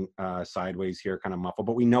driving sideways here, kind of muffled,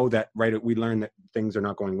 but we know that, right? We learn that things are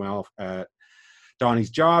not going well at Donnie's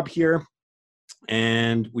job here,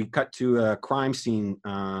 and we cut to a crime scene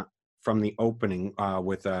from the opening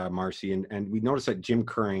with Marcy, and we notice that Jim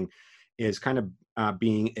Curring is kind of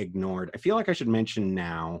being ignored. I feel like I should mention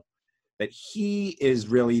now that he is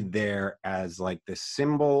really there as like the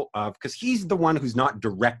symbol of, because he's the one who's not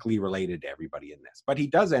directly related to everybody in this, but he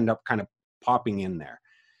does end up kind of popping in there,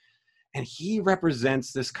 and he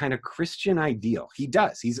represents this kind of Christian ideal. He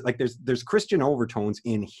does. He's like, there's Christian overtones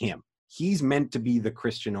in him. He's meant to be the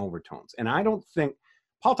Christian overtones, and I don't think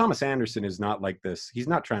Paul Thomas Anderson is not like this. He's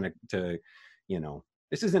not trying to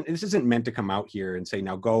this isn't meant to come out here and say,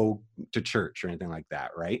 now go to church or anything like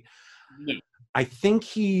that, right? No. I think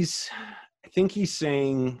he's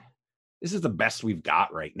saying this is the best we've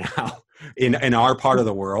got right now in our part of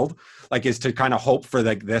the world, like, is to kind of hope for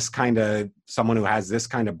like this kind of someone who has this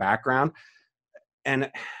kind of background. And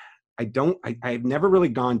I've never really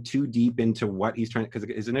gone too deep into what he's trying, because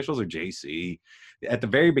his initials are JC. At the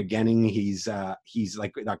very beginning, he's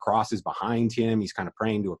like, that cross is behind him. He's kind of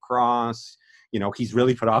praying to a cross. He's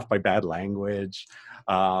really put off by bad language.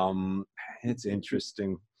 It's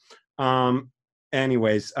interesting.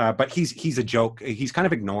 Anyways, but he's a joke. He's kind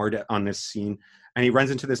of ignored on this scene, and he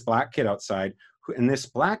runs into this black kid outside. And this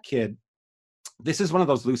black kid, this is one of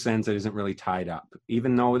those loose ends that isn't really tied up,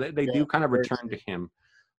 even though they do kind of return to him.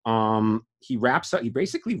 He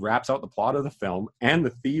basically wraps out the plot of the film and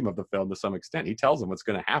the theme of the film to some extent. He tells them what's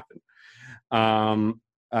going to happen.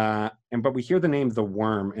 But we hear the name The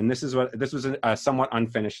Worm, and this was a somewhat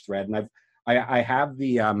unfinished thread, and I have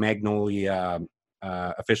the Magnolia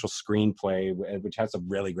official screenplay, which has a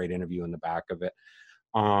really great interview in the back of it.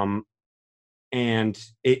 And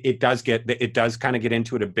it does kind of get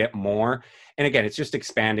into it a bit more. And again, it's just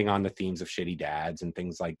expanding on the themes of shitty dads and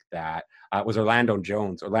things like that. It was Orlando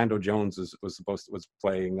Jones. Orlando Jones was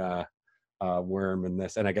playing Worm in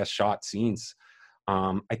this, and I guess shot scenes.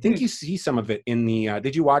 I think you see some of it in the.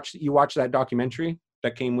 Did you watch that documentary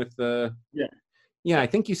that came with the? Yeah. Yeah, I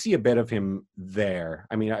think you see a bit of him there.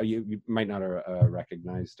 I mean, you might not have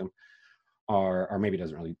recognized him, or maybe it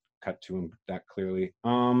doesn't really cut to him that clearly.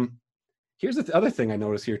 Here's the other thing I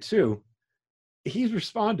notice here too. He's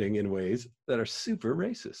responding in ways that are super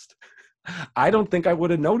racist. I don't think I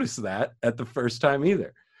would have noticed that at the first time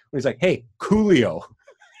either. When he's like, "Hey, Coolio,"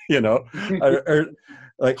 or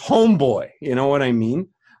like homeboy. You know what I mean?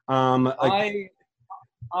 I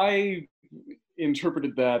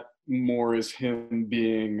interpreted that more as him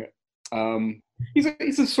being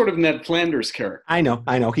He's a sort of Ned Flanders character. I know,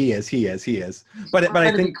 he is. But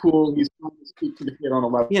I think cool. He's trying to speak to the kid on a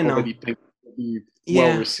level that he thinks will be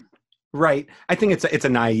well received. Right. I think it's a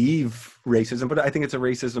naive racism, but I think it's a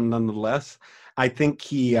racism nonetheless. I think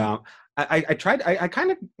he I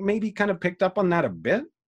kind of picked up on that a bit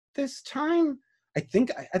this time. I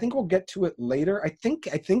think we'll get to it later. I think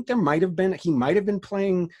he might have been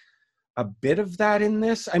playing a bit of that in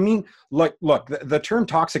this. I mean, look, the term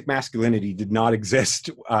toxic masculinity did not exist,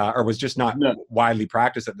 or was just not widely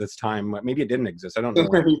practiced at this time. Maybe it didn't exist. I don't know.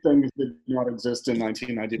 Many things did not exist in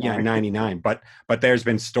 1999. Yeah, 99. But there's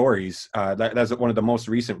been stories. That's one of the most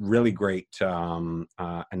recent, really great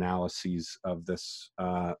analyses of this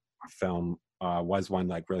film. Was one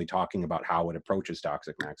like really talking about how it approaches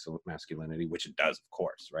toxic masculinity, which it does, of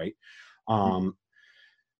course, right?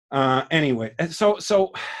 Anyway,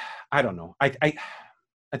 so I don't know. I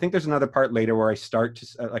think there's another part later where I start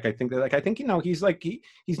to I think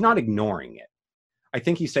he's not ignoring it. I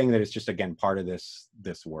think he's saying that it's just, again, part of this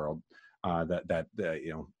world, that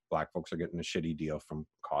black folks are getting a shitty deal from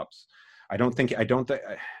cops. I don't think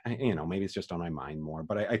maybe it's just on my mind more,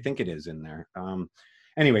 but I think it is in there.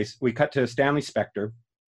 Anyways, we cut to Stanley Spector,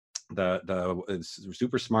 the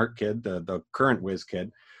super smart kid, the current whiz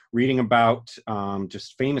kid, reading about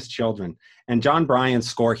just famous children. And John Bryan's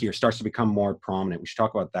score here starts to become more prominent. We should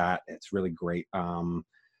talk about that. It's really great.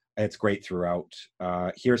 It's great throughout.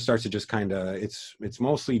 Here it starts to just kind of, it's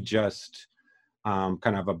mostly just kind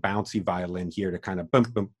of a bouncy violin here to kind of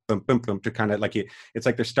bump, bump, bump, bump, bump, to kind of like it's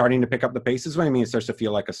like they're starting to pick up the pace. This is what I mean. It starts to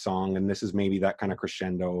feel like a song. And this is maybe that kind of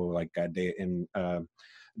crescendo, like a day in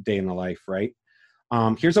the life, right?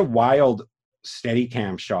 Here's a wild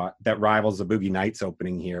Steadicam shot that rivals the Boogie Nights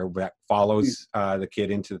opening here, that follows the kid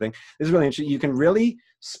into the thing. This is really interesting. You can really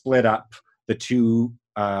split up the two,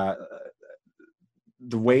 the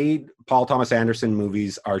way Paul Thomas Anderson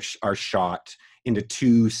movies are shot into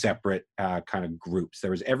two separate kind of groups.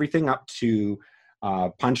 There was everything up to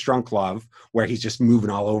Punch Drunk Love, where he's just moving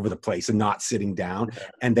all over the place and not sitting down,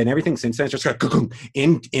 and then everything since then is just like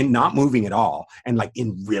in not moving at all, and like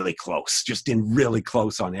in really close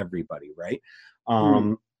on everybody, right?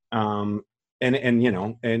 I don't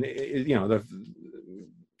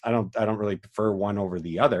really prefer one over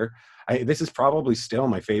the other. This is probably still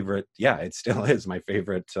my favorite. Yeah, it still is my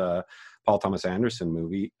favorite Paul Thomas Anderson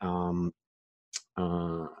movie.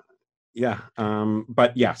 But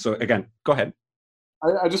yeah. So again, go ahead.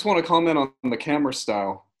 I just want to comment on the camera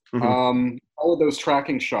style. Mm-hmm. All of those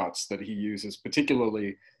tracking shots that he uses,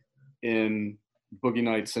 particularly in Boogie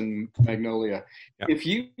Nights and Magnolia. Yeah. If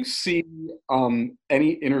you see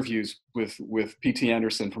any interviews with P.T.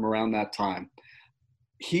 Anderson from around that time,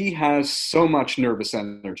 he has so much nervous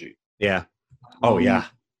energy. Yeah. Oh, yeah.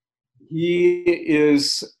 He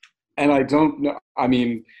is, and I don't know, I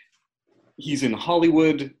mean, he's in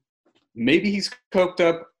Hollywood. Maybe he's coked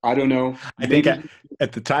up. I don't know. I think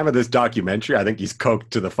at the time of this documentary, I think he's coked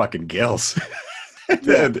to the fucking gills.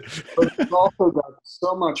 Yeah. But he's also got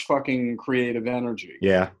so much fucking creative energy.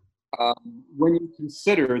 Yeah. When you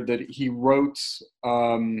consider that he wrote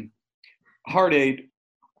Heart 8,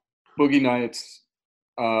 Boogie Nights,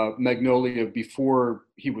 Magnolia before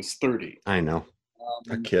he was 30. I know.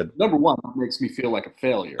 A kid. Number one, that makes me feel like a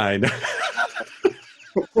failure. I know.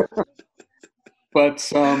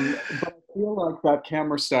 But I feel like that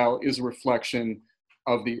camera style is a reflection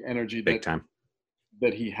of the energy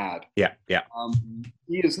that he had. Yeah, yeah.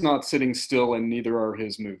 He is not sitting still, and neither are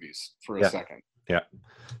his movies for a second. Yeah,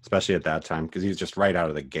 especially at that time, because he's just right out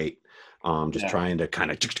of the gate, trying to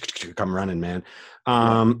kind of come running, man.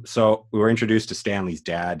 So we were introduced to Stanley's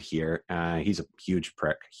dad here. He's a huge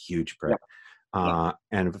prick. Yeah.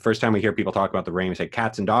 And the first time we hear people talk about the rain, we say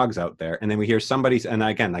cats and dogs out there. And then we hear somebody's, and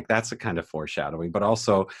again, like that's a kind of foreshadowing, but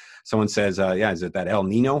also someone says, is it that El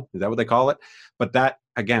Nino? Is that what they call it? But that,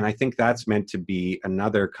 again, I think that's meant to be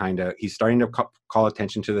another kind of, he's starting to call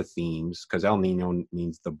attention to the themes, because El Nino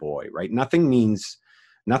means the boy, right? Nothing is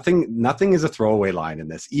a throwaway line in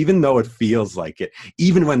this, even though it feels like it.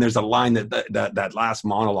 Even when there's a line that last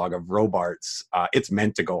monologue of Robart's, it's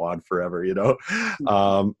meant to go on forever, you know?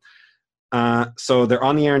 So they're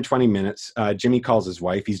on the air in 20 minutes. Jimmy calls his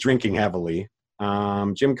wife. He's drinking heavily.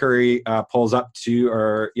 Jim Curry pulls up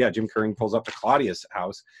to Claudia's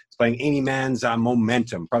house. It's playing Amy Mann's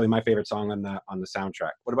Momentum, probably my favorite song on the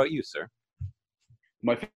soundtrack. What about you, sir?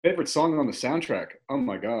 My favorite song on the soundtrack? Oh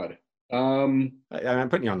my God. I'm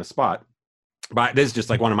putting you on the spot, but this is just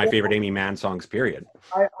like one of my favorite Amy Mann songs, period.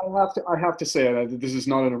 I have to say, this is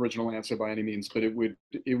not an original answer by any means, but it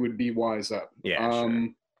would be Wise Up. Yeah, sure.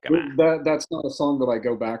 Come on. That's not a song that I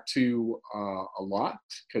go back to a lot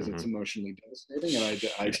because it's emotionally devastating, and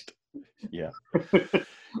I Yeah.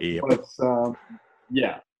 Yep. but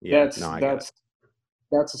yeah, Yeah.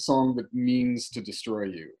 that's a song that means to destroy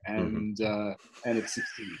you, and it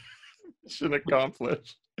succeeds. Mission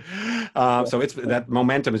accomplished. So it's that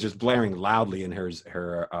momentum is just blaring loudly in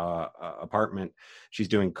her apartment. She's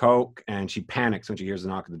doing coke, and she panics when she hears a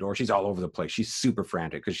knock at the door. She's all over the place. She's super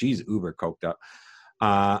frantic because she's uber coked up.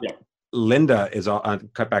 Linda is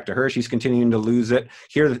cut back to her. She's continuing to lose it.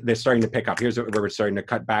 Here they're starting to pick up. Here's where we're starting to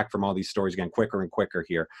cut back from all these stories again, quicker and quicker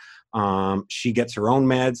here. She gets her own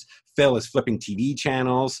meds. Phil is flipping TV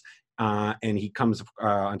channels, and he comes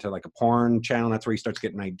onto like a porn channel. That's where he starts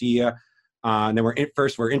getting an idea. And then we're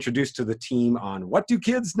introduced to the team on What Do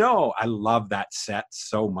Kids Know? I love that set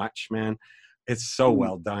so much, man. It's so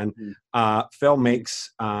well done. Phil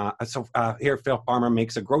makes Phil Farmer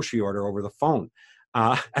makes a grocery order over the phone.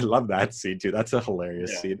 I love that scene too. That's a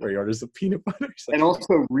hilarious scene where he orders the peanut butter. And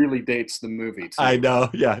also really dates the movie too. I know,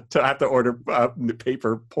 yeah. To have to order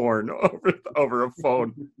paper porn over a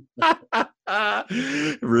phone.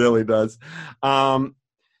 It really does.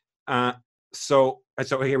 So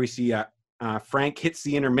here we see Frank hits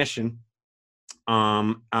the intermission,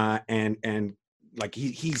 and like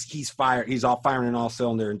he's fired. He's all firing in all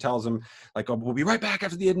cylinder and tells him like, "Oh, we'll be right back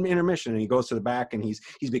after the intermission." And he goes to the back, and he's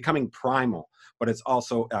becoming primal, but it's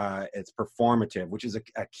also it's performative, which is a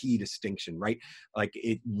key distinction, right? Like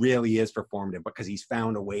it really is performative because he's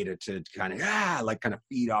found a way to kind of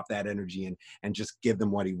feed off that energy and just give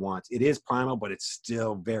them what he wants. It is primal, but it's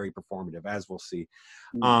still very performative, as we'll see.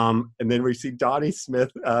 And then we see Donnie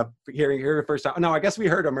Smith hearing the first time. No, I guess we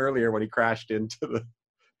heard him earlier when he crashed into the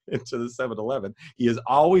 7-Eleven. He is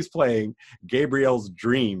always playing Gabriel's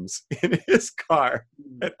Dreams in his car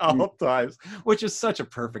at all times, which is such a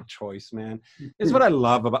perfect choice, man. It's what I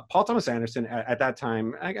love about Paul Thomas Anderson at that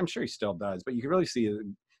time. I'm sure he still does, but you can really see a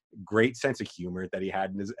great sense of humor that he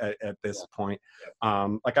had at this point.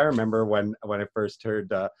 Like I remember when I first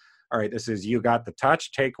heard all right, this is You Got the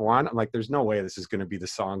Touch, take one. I'm like, there's no way this is going to be the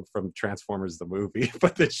song from Transformers the movie,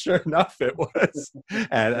 but then sure enough it was.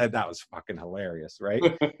 And that was fucking hilarious, right?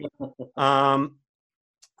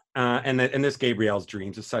 And this Gabriel's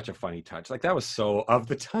Dreams is such a funny touch. Like that was so of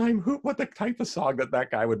the time. What the type of song that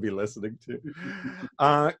guy would be listening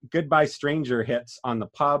to? Goodbye Stranger hits on the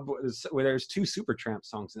pub where there's 2 Supertramp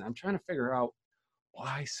songs, and I'm trying to figure out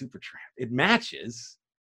why Supertramp. It matches,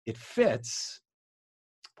 it fits.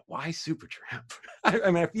 Why Supertramp?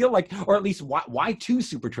 I mean, I feel like, or at least why 2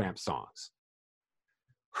 Supertramp songs?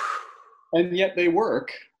 And yet they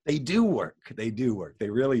work. They do work. They do work. They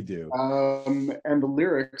really do. And the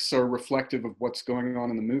lyrics are reflective of what's going on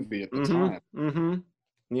in the movie at the time.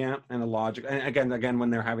 Yeah, and the logic. And again, when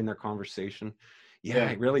they're having their conversation,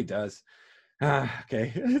 it really does.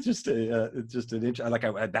 Okay, it's just an inch. Like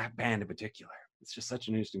that band in particular. It's just such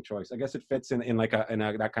an interesting choice. I guess it fits in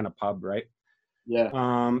that kind of pub, right? Yeah.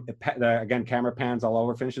 Again, camera pans all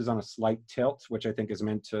over, finishes on a slight tilt, which I think is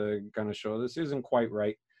meant to kind of show this isn't quite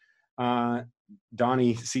right.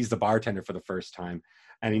 Donnie sees the bartender for the first time,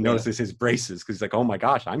 and he notices his braces because he's like, "Oh my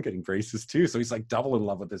gosh, I'm getting braces too." So he's like double in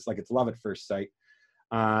love with this, like it's love at first sight.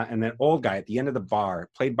 And then old guy at the end of the bar,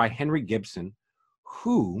 played by Henry Gibson,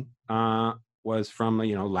 who was from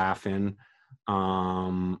Laugh-In.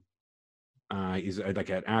 He's like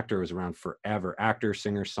an actor, was around forever. Actor,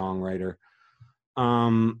 singer, songwriter.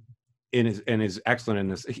 Is excellent in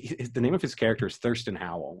this. The name of his character is Thurston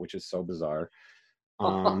Howell, which is so bizarre.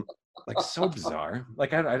 Like so bizarre.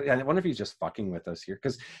 Like I wonder if he's just fucking with us here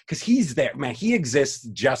because he's there, man. He exists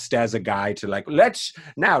just as a guy to like let's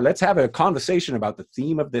have a conversation about the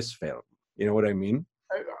theme of this film. You know what I mean?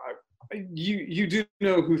 You do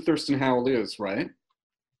know who Thurston Howell is, right?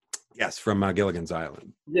 Yes, from Gilligan's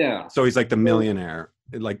Island. Yeah. So he's like the millionaire,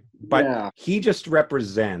 but he just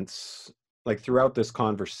represents. Like throughout this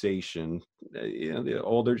conversation, the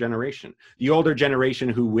older generation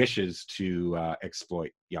who wishes to exploit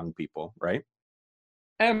young people, right?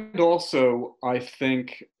 And also, I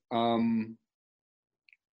think an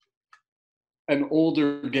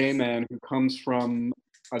older gay man who comes from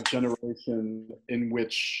a generation in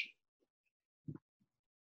which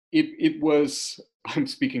it was. I'm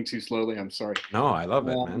speaking too slowly. I'm sorry. No, I love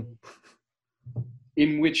it, man.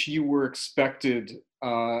 In which you were expected.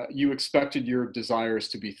 You expected your desires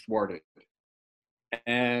to be thwarted,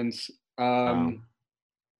 and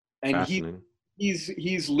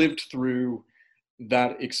he's lived through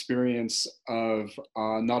that experience of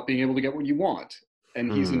not being able to get what you want,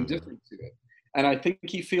 and he's indifferent to it. And I think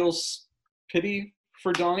he feels pity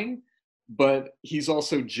for Donnie, but he's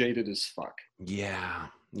also jaded as fuck. Yeah,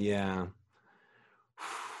 Yeah.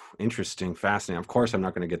 Interesting, fascinating. Of course, I'm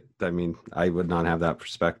not going to get. I mean, I would not have that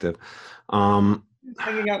perspective. He's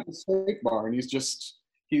hanging out in the steak bar, and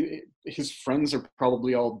his friends are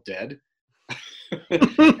probably all dead. He's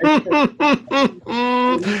making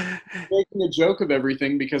a joke of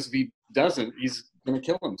everything because if he doesn't, he's going to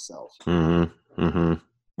kill himself.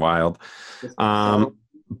 Wild.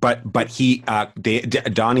 But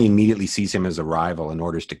Donnie immediately sees him as a rival and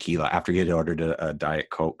orders tequila after he had ordered a Diet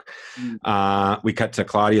Coke. We cut to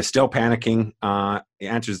Claudia still panicking. He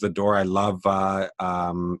answers the door. I love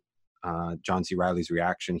John C. Reilly's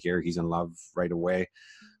reaction here. He's in love right away.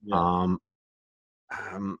 Yeah.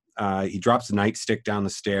 He drops the nightstick down the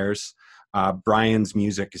stairs. Brian's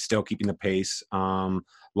music is still keeping the pace.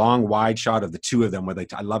 Long wide shot of the two of them where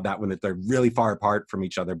I love that when they're really far apart from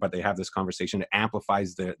each other, but they have this conversation. It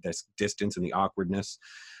amplifies this distance and the awkwardness.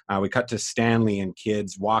 We cut to Stanley and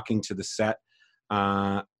kids walking to the set.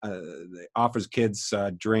 Offers kids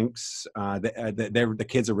drinks. The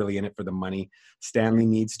kids are really in it for the money. Stanley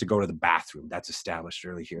needs to go to the bathroom. That's established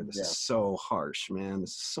early here. This is so harsh, man.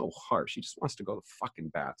 This is so harsh. He just wants to go to the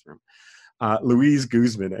fucking bathroom. Luis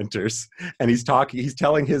Guzman enters and he's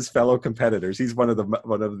telling his fellow competitors. He's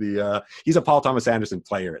he's a Paul Thomas Anderson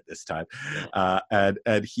player at this time. And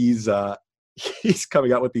he's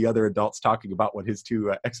coming out with the other adults talking about what his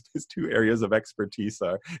two areas of expertise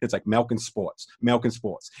are. It's like milk and sports,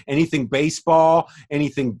 anything baseball,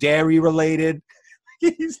 anything dairy related.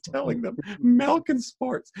 He's telling them milk and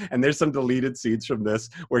sports. And there's some deleted scenes from this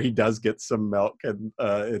where he does get some milk, and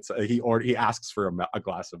he asks for a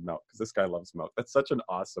glass of milk because this guy loves milk. That's such an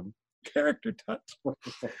awesome character touch.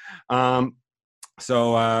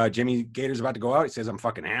 So Jimmy Gator's about to go out. He says, "I'm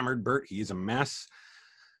fucking hammered, Bert. He's a mess."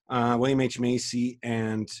 William H. Macy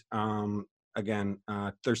and again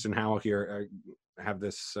Thurston Howell here have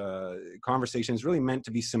this conversation. Is really meant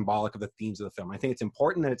to be symbolic of the themes of the film. I think it's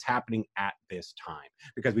important that it's happening at this time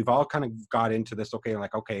because we've all kind of got into this. Okay,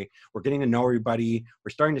 we're getting to know everybody.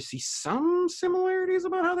 We're starting to see some similarities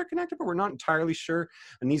about how they're connected, but we're not entirely sure.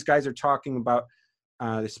 And these guys are talking about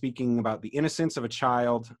speaking about the innocence of a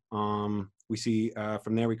child. We see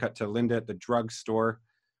from there we cut to Linda at the drugstore.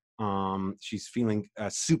 She's feeling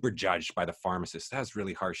super judged by the pharmacist. That's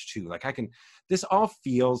really harsh too. This all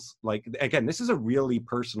feels like, again, this is a really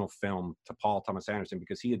personal film to Paul Thomas Anderson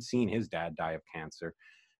because he had seen his dad die of cancer,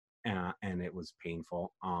 and it was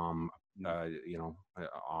painful. Awful.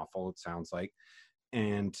 It sounds like,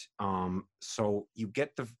 and so you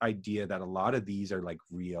get the idea that a lot of these are like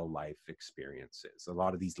real life experiences. A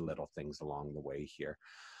lot of these little things along the way here.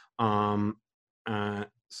 So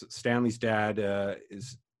Stanley's dad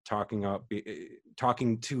is talking to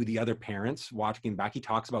the other parents watching back. He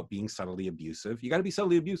talks about being subtly abusive. You got to be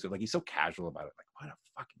subtly abusive. Like, he's so casual about it. Like, what a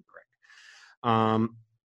fucking prick.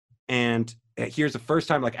 And here's the first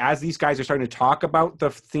time, like, as these guys are starting to talk about the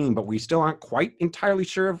theme, but we still aren't quite entirely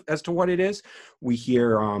sure as to what it is. We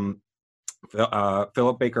hear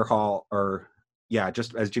Philip Baker Hall,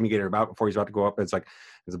 just as Jimmy Gator before he's about to go up, it's like,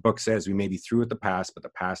 as the book says, we may be through with the past, but the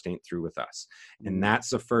past ain't through with us. And that's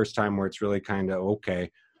the first time where it's really kind of,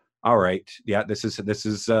 okay, all right, yeah, this is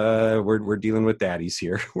we're dealing with daddies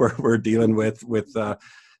here. We're dealing with the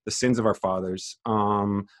sins of our fathers.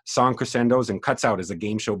 Song crescendos and cuts out as the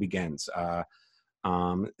game show begins.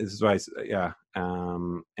 This is why,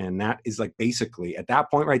 and that is like basically at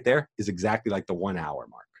that point right there is exactly like the 1 hour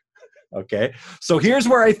mark. Okay, so here's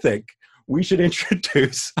where I think we should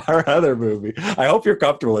introduce our other movie. I hope you're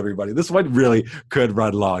comfortable, everybody. This one really could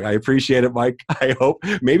run long. I appreciate it, Mike. I hope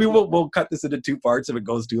maybe we'll cut this into 2 parts if it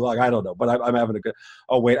goes too long. I don't know, but I'm having a good.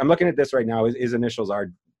 Oh wait, I'm looking at this right now. His initials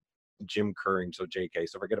are Jim Curring, so JK.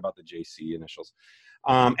 So forget about the JC initials.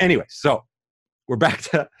 Anyway, so we're back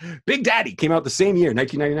to Big Daddy. Came out the same year,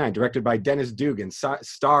 1999, directed by Dennis Dugan,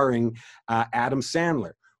 starring Adam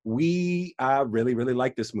Sandler. We really, really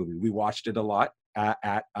like this movie. We watched it a lot.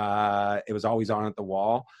 It was always on at the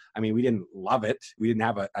wall. I mean, we didn't love it. We didn't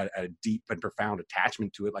have a deep and profound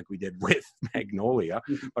attachment to it like we did with Magnolia.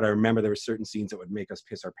 But I remember there were certain scenes that would make us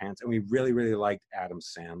piss our pants. And we really, really liked Adam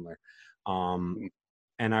Sandler.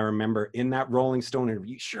 And I remember in that Rolling Stone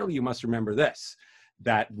interview, surely you must remember this,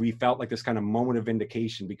 that we felt like this kind of moment of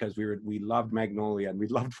vindication because we loved Magnolia and we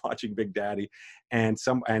loved watching Big Daddy. And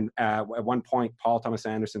at one point, Paul Thomas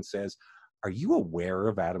Anderson says, "Are you aware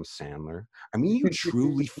of Adam Sandler? I mean, are you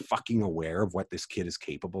truly fucking aware of what this kid is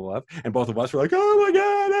capable of?" And both of us were like, "Oh my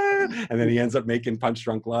God." And then he ends up making Punch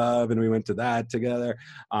Drunk Love, and we went to that together.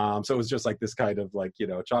 So it was just like this kind of like,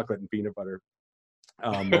 chocolate and peanut butter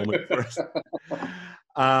moment for us.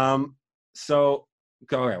 So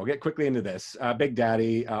Okay, we'll get quickly into this. Big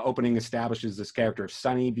Daddy opening establishes this character of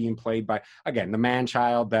Sonny being played by, again, the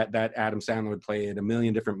man-child that Adam Sandler would play in a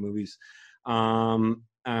million different movies.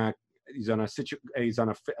 He's on a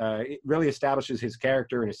it really establishes his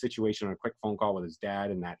character in a situation on a quick phone call with his dad,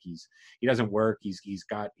 and that he doesn't work. He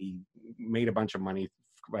made a bunch of money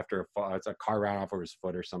after it's a car ran off over his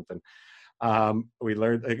foot or something. We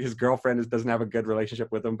learned his girlfriend doesn't have a good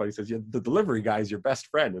relationship with him, but he says, yeah, the delivery guy is your best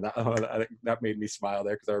friend. And that made me smile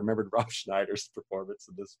there because I remembered Rob Schneider's performance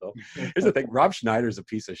in this film. Here's the thing. Rob Schneider's a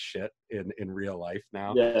piece of shit in real life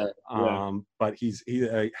now. Yeah. But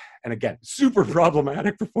and again, super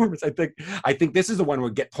problematic performance. I think this is the one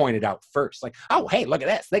would get pointed out first. Like, oh, hey, look at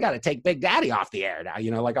this. They got to take Big Daddy off the air now,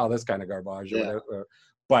 like all this kind of garbage. Yeah.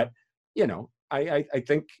 But, I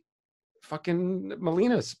think fucking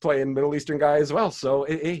Molina's playing Middle Eastern guy as well. So,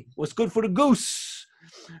 hey, what's good for the goose?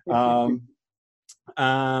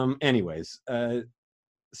 Anyways,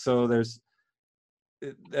 so there's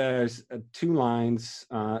 2 lines.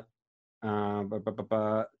 He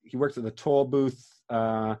works at the toll booth,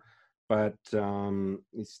 but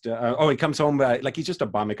he comes home like he's just a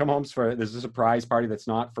bum. He comes home there's a surprise party that's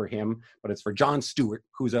not for him, but it's for Jon Stewart,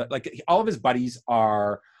 who's all of his buddies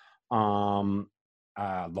are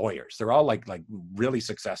lawyers. They're all like really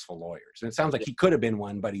successful lawyers, and it sounds like he could have been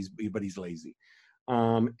one, but he's lazy.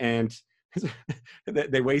 And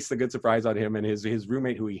they waste the good surprise on him and his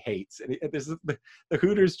roommate who he hates. And this is the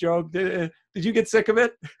Hooters joke. Did you get sick of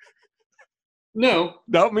it? No,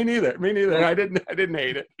 me neither. I didn't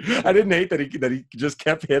hate it. I didn't hate that he just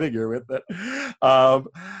kept hitting her with it.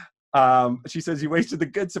 She says, you wasted the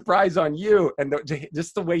good surprise on you. And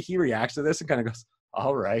just the way he reacts to this and kind of goes,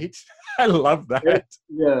 all right. I love that.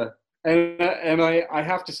 Yeah. And I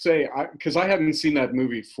have to say, because I haven't seen that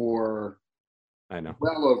movie for, I know,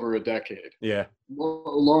 well over a decade. Yeah.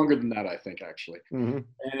 Longer than that, I think, actually.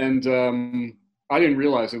 Mm-hmm. And I didn't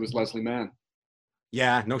realize it was Leslie Mann.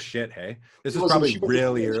 Yeah, no shit, hey. This was probably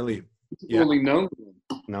really early. Really known.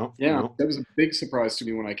 No. Yeah, no. That was a big surprise to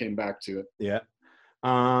me when I came back to it. Yeah.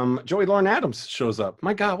 Joey Lauren Adams shows up.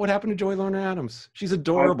 My God, what happened to Joey Lauren Adams? She's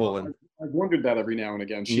adorable. I've wondered that every now and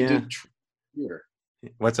again. She did disappear.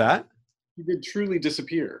 What's that? She did truly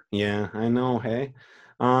disappear. Yeah, I know, hey.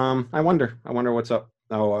 I wonder what's up.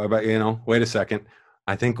 Oh, but wait a second.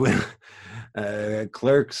 I think when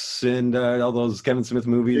Clerks and all those Kevin Smith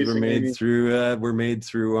movies were made through the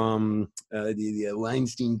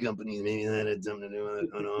Weinstein Company. Maybe that had something to do with it.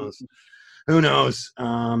 Who knows?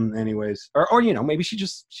 Anyways, or maybe she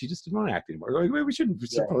just didn't want to act anymore. Like, maybe we shouldn't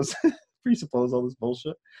presuppose all this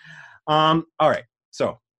bullshit. All right.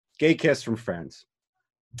 So, gay kiss from Friends.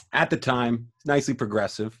 At the time, nicely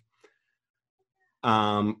progressive.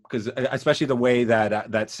 Because especially the way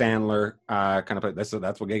that Sandler kind of put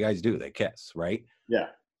that's what gay guys do. They kiss, right? Yeah.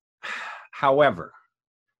 However,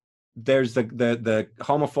 there's the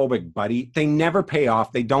homophobic buddy. They never pay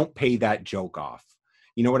off. They don't pay that joke off.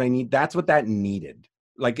 You know what I need? That's what that needed.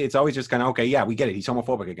 Like, it's always just kind of, okay, yeah, we get it. He's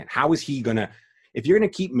homophobic again. How is he gonna? If you're gonna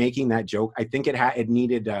keep making that joke, I think it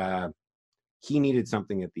needed. He needed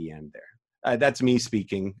something at the end there. That's me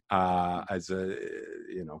speaking as a,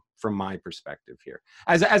 from my perspective here,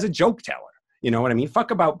 as a joke teller. You know what I mean?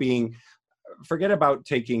 Forget about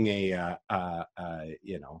taking a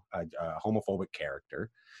homophobic character,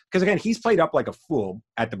 because again, he's played up like a fool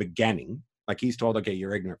at the beginning. Like, he's told, okay,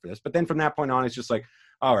 you're ignorant for this, but then from that point on, it's just like,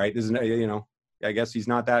 all right, this is, I guess he's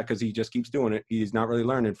not that because he just keeps doing it. He's not really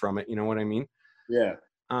learning from it. You know what I mean? Yeah.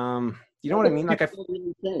 You know what I mean? Like,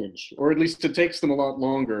 really change, or at least it takes them a lot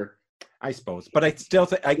longer. I suppose, but I still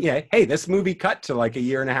think, hey, this movie cut to like a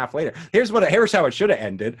year and a half later. Here's how it should have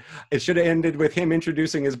ended. It should have ended with him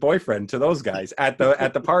introducing his boyfriend to those guys at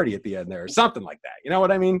the party at the end there, or something like that. You know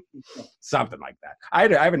what I mean? Something like that. I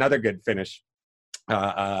have another good finish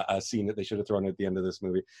scene that they should have thrown at the end of this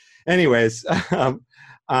movie. Anyways,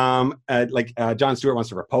 Jon Stewart wants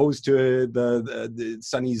to propose to the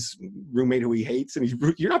Sonny's roommate who he hates, and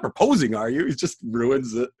you're not proposing, are you? He just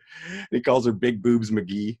ruins it. He calls her Big Boobs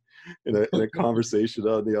McGee in a conversation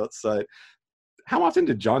on the outside. How often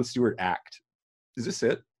did Jon Stewart act? Is this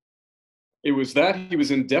it? It was that he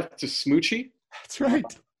was in Death to Smoochie. That's right.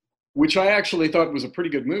 Which I actually thought was a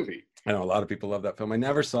pretty good movie. I know a lot of people love that film. I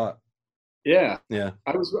never saw it. Yeah. Yeah.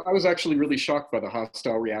 I was actually really shocked by the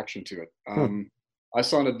hostile reaction to it. I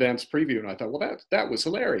saw an advanced preview and I thought, well, that was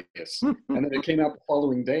hilarious. And then it came out the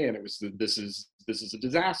following day and it was this is a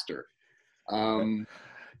disaster.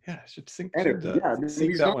 Yeah, I should sync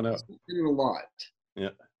that one up. A lot. Yeah.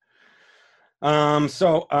 Not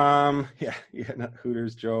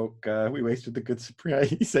Hooters joke. We wasted the good surprise.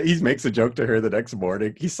 He makes a joke to her the next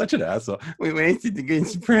morning. He's such an asshole. We wasted the good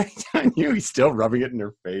surprise on you. He's still rubbing it in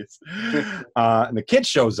her face. And the kid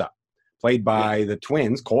shows up, played by the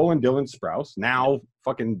twins, Cole and Dylan Sprouse. Now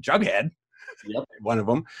fucking Jughead, Yep. one of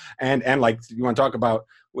them. And like, you want to talk about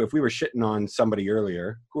if we were shitting on somebody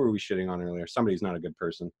earlier? Who were we shitting on earlier? Somebody's not a good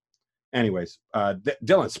person. Anyways, Dylan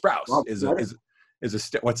Sprouse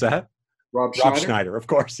what's that? Rob Schneider, of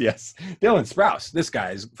course, yes. Dylan Sprouse, this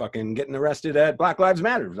guy's fucking getting arrested at Black Lives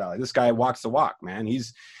Matter rally. This guy walks the walk, man.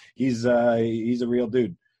 He's a real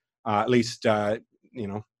dude. At least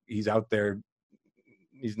he's out there.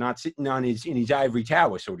 He's not sitting in his ivory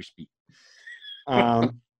tower, so to speak. I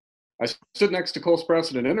stood next to Cole Sprouse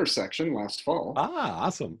at an intersection last fall.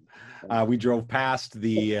 Awesome. We drove past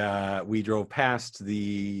the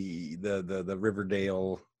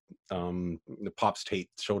Riverdale, the Pop's Tate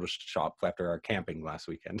shoulder shop after our camping last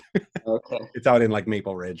weekend. Okay. It's out in like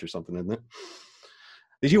Maple Ridge or something, isn't it?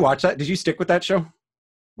 Did you watch that? Did you stick with that show?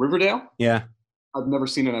 Riverdale? Yeah. I've never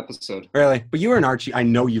seen an episode. Really? But you were an Archie. I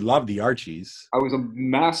know you love the Archies. I was a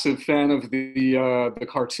massive fan of the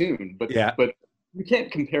cartoon, but you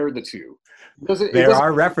can't compare the two. There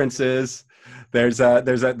are references. There's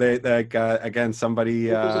again somebody.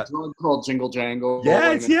 There's a drug called Jingle Jangle.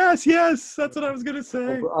 Yes. That's what I was gonna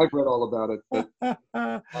say. I've read all about it. But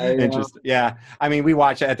Interesting. Yeah. I mean, we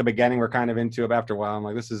watch it at the beginning. We're kind of into it. But after a while, I'm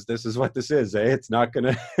like, this is what this is. Eh? It's not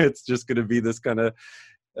gonna. It's just gonna be this kind of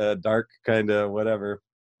dark kind of whatever.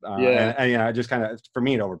 And I just kind of, for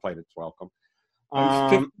me, it overplayed its welcome. I'm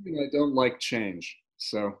 50 and I don't like change,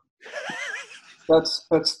 so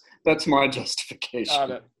that's my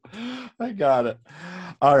justification. I got it.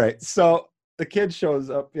 All right. So the kid shows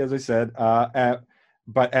up, as I said,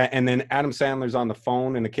 and then Adam Sandler's on the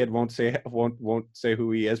phone, and the kid won't say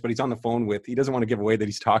who he is, but he's on the phone with. He doesn't want to give away that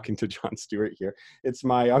he's talking to Jon Stewart here. It's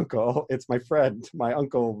my uncle. It's my friend, my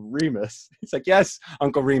Uncle Remus. He's like, yes,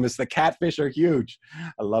 Uncle Remus. The catfish are huge.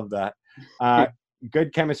 I love that.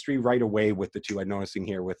 Good chemistry right away with the two. I'm noticing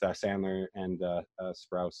here with Sandler and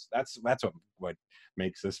Sprouse. That's what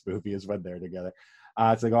makes this movie is when they're together.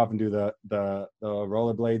 So they go off and do the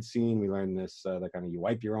rollerblade scene. We learn this, the kind of you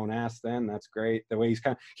wipe your own ass then. That's great. The way he's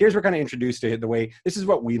we're kind of introduced to it. The way, this is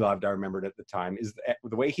what we loved, I remembered at the time, is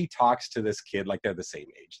the way he talks to this kid like they're the same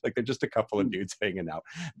age. Like they're just a couple of dudes hanging out.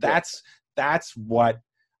 That's what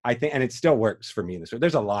I think, and it still works for me in this.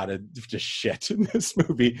 There's a lot of just shit in this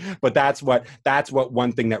movie, but that's what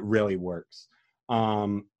one thing that really works. At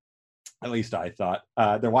least I thought.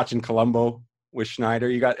 They're watching Columbo with Schneider.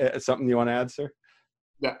 You got something you want to add, sir?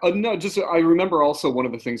 Yeah, no, just I remember also one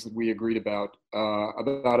of the things that we agreed about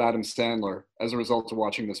Adam Sandler as a result of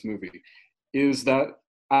watching this movie is that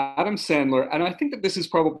Adam Sandler, and I think that this is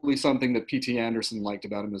probably something that P.T. Anderson liked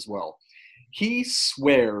about him as well, he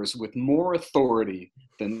swears with more authority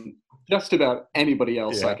than just about anybody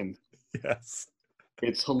else I can. Yes.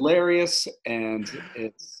 It's hilarious, and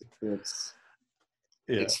it's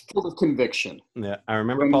full of conviction. Yeah, I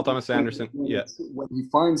remember Paul Thomas Anderson. When he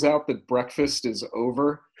finds out that breakfast is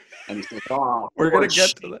over, and he's like, "Oh, we're gonna get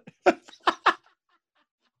to that."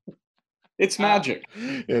 It's magic.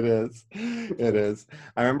 It is.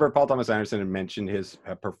 I remember Paul Thomas Anderson had mentioned his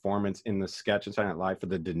performance in the sketch in Saturday Night Live for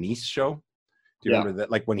the Denise show. Do you remember that?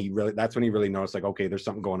 Like that's when he really noticed, like, okay, there's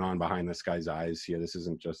something going on behind this guy's eyes here. This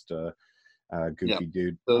isn't just a goofy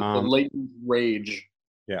dude. The latent rage.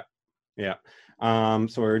 Yeah.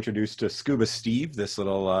 So we're introduced to Scuba Steve, this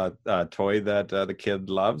little toy that the kid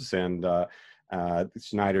loves, and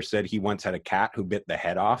Schneider said he once had a cat who bit the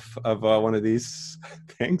head off of one of these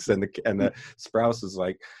things, and the Sprouse is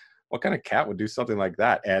like, what kind of cat would do something like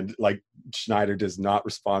that? And like Schneider does not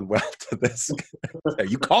respond well to this. Are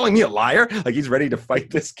you calling me a liar? Like he's ready to fight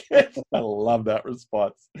this kid. I love that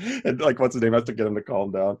response. And like, what's his name? Has to get him to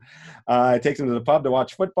calm down. It takes him to the pub to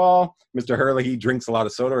watch football. Mr. Hurley, he drinks a lot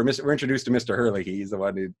of soda. We're introduced to Mr. Hurley. He's the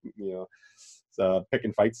one who,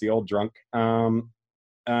 picking fights, the old drunk.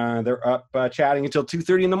 They're up chatting until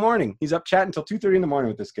 2:30 in the morning. He's up chatting until 2:30 in the morning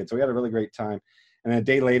with this kid. So we had a really great time. And a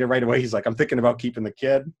day later, right away, he's like, I'm thinking about keeping the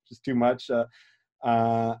kid. Just too much.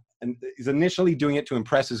 And he's initially doing it to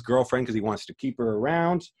impress his girlfriend because he wants to keep her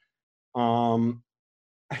around.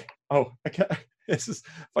 This is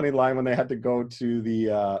a funny line when they had to go to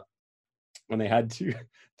the they had to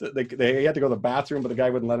go to the bathroom, but the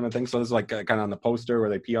guy wouldn't let him in. So this is like kind of on the poster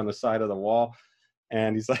where they pee on the side of the wall.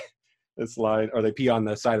 And he's like, this line, or they pee on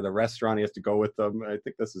the side of the restaurant. He has to go with them. I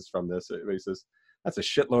think this is from this. He says, that's a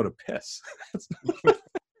shitload of piss.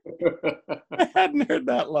 I hadn't heard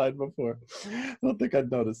that line before. I don't think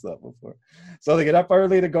I'd noticed that before. So they get up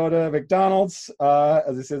early to go to McDonald's.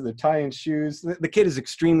 As I said, they're tying shoes. The kid is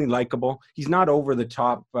extremely likable. He's not over the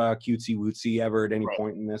top cutesy wootsy ever at any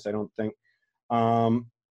point in this, I don't think.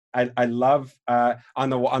 I love on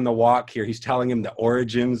the walk here, he's telling him the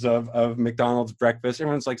origins of McDonald's breakfast.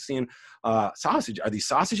 Everyone's like seeing sausage. Are these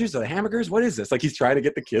sausages? Are they hamburgers? What is this? Like he's trying to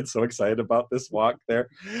get the kids so excited about this walk there.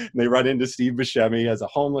 And they run into Steve Buscemi as a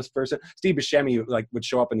homeless person. Steve Buscemi like would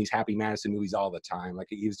show up in these Happy Madison movies all the time. Like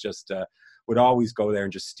he was just would always go there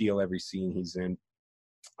and just steal every scene he's in.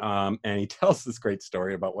 And he tells this great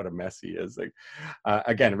story about what a mess he is. Like,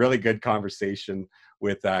 again, really good conversation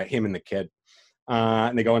with him and the kid.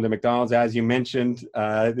 And they go into McDonald's, as you mentioned.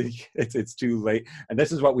 It's too late, and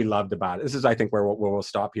this is what we loved about it. This is, I think, where we'll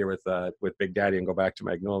stop here with Big Daddy and go back to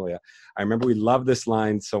Magnolia. I remember we loved this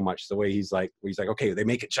line so much. The way he's like, okay, they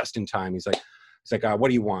make it just in time. He's like, what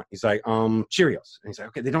do you want? He's like, Cheerios. And he's like,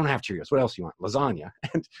 okay, they don't have Cheerios. What else do you want? Lasagna.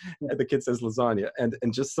 And the kid says lasagna, and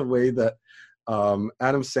just the way that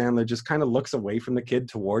Adam Sandler just kind of looks away from the kid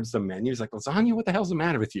towards the menu. He's like, lasagna? What the hell's the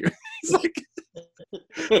matter with you? He's like,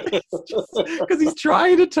 because he's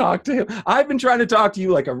trying to talk to him. I've been trying to talk to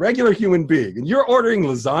you like a regular human being, and you're ordering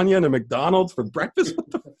lasagna in a McDonald's for breakfast? What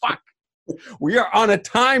the fuck? We are on a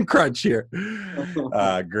time crunch here.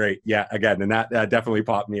 Great. Yeah, again, and that definitely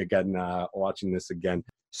popped me again watching this again.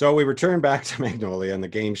 So we return back to Magnolia and the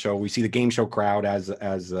game show. We see the game show crowd as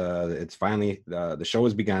it's finally, the show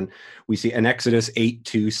has begun. We see an Exodus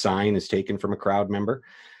 8-2 sign is taken from a crowd member.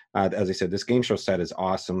 As I said, this game show set is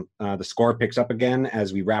awesome. The score picks up again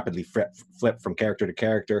as we rapidly flip from character to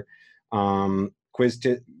character.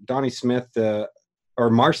 Donnie Smith, or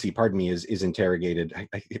Marcy, pardon me, is interrogated.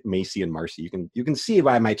 Macy and Marcy. You can see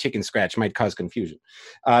why my chicken scratch might cause confusion.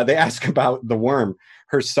 They ask about the worm,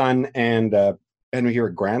 her son, and we hear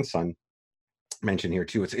a grandson mentioned here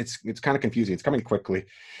too. It's kind of confusing. It's coming quickly.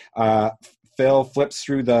 Phil flips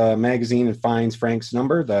through the magazine and finds Frank's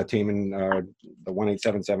number, the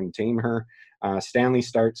 1877 Tame Her. Stanley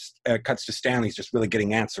cuts to Stanley's just really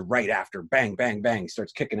getting answer right after. Bang, bang, bang. He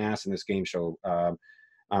starts kicking ass in this game show.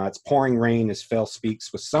 It's pouring rain as Phil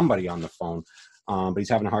speaks with somebody on the phone, but he's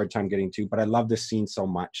having a hard time getting to. But I love this scene so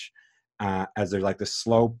much as there's like this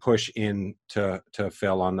slow push in to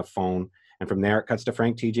Phil on the phone. And from there, it cuts to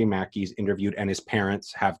Frank T.J. Mackey's interviewed, and his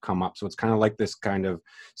parents have come up. So it's kind of like this kind of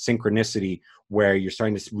synchronicity where you're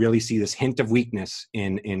starting to really see this hint of weakness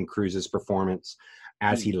in Cruz's performance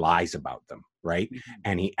as he lies about them, right?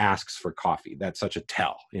 And he asks for coffee. That's such a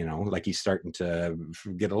tell, like he's starting to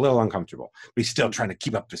get a little uncomfortable. But he's still trying to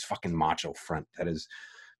keep up this fucking macho front that is...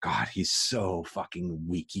 God, he's so fucking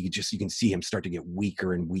weak. You can see him start to get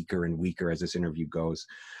weaker and weaker and weaker as this interview goes.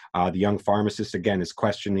 The young pharmacist, again, is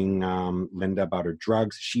questioning Linda about her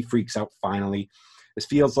drugs. She freaks out finally. This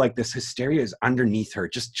feels like this hysteria is underneath her,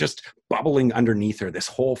 just bubbling underneath her, this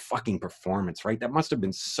whole fucking performance, right? That must have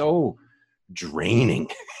been so draining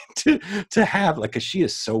to have, like, because she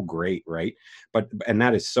is so great, right? And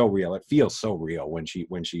that is so real. It feels so real when she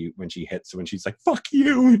hits, when she's like, fuck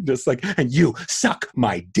you, just like, and you suck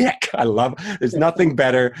my dick. I love, there's nothing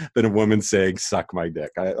better than a woman saying suck my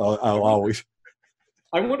dick. I'll always.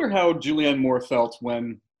 I wonder how Julianne Moore felt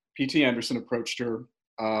when P.T. Anderson approached her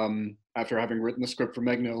after having written the script for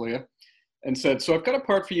Magnolia and said, so I've got a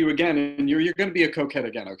part for you again, and you're going to be a cokehead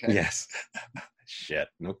again, okay? Yes. Shit,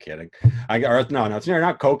 no kidding. No, it's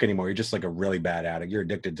not coke anymore. You're just like a really bad addict. You're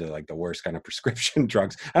addicted to like the worst kind of prescription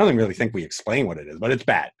drugs. I don't even really think we explain what it is, but it's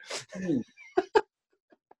bad.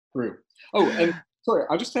 True. Oh, and sorry,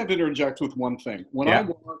 I just had to interject with one thing. When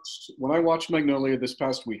I watched Magnolia this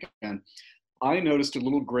past weekend, I noticed a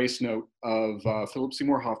little grace note of Philip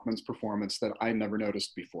Seymour Hoffman's performance that I never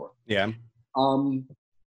noticed before. Yeah.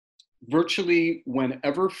 Virtually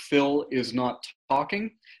whenever Phil is not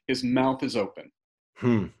talking, his mouth is open.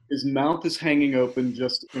 His mouth is hanging open,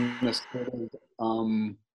 just in a sort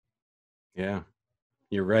of, yeah,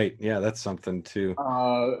 you're right. Yeah, that's something too.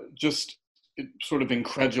 Just sort of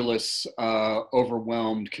incredulous,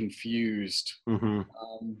 overwhelmed, confused. And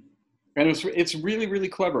it's really, really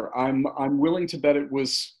clever. I'm willing to bet it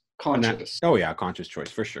was conscious. Conscious choice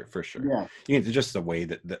for sure. Yeah, just the way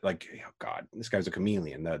that like, oh God, this guy's a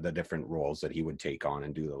chameleon. The different roles that he would take on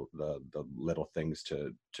and do the little things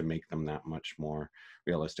to make them that much more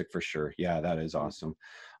realistic for sure. Yeah, that is awesome.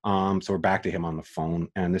 So we're back to him on the phone,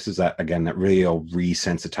 and this is that real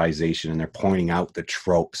resensitization, and they're pointing out the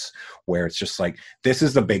tropes where it's just like, this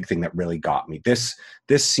is the big thing that really got me. This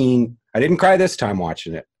scene, I didn't cry this time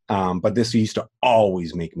watching it, but this used to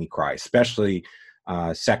always make me cry, especially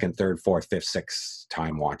second, third, fourth, fifth, sixth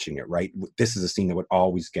time watching it, right? This is a scene that would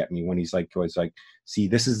always get me when he's like, see,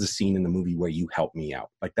 this is the scene in the movie where you help me out.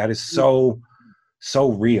 Like, that is so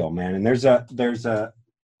real, man. And there's a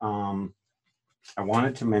I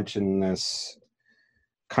wanted to mention this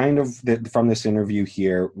kind of from this interview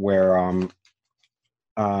here where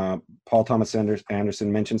Paul Thomas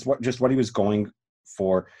Anderson mentions what he was going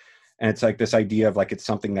for. And it's like this idea of like, it's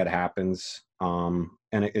something that happens. And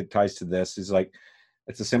it ties to this is like,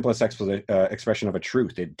 it's the simplest expression of a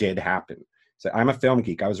truth. It did happen. So I'm a film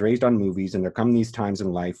geek. I was raised on movies, and there come these times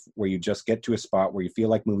in life where you just get to a spot where you feel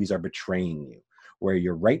like movies are betraying you, where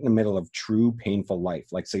you're right in the middle of true painful life.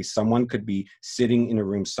 Like, say someone could be sitting in a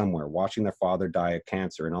room somewhere watching their father die of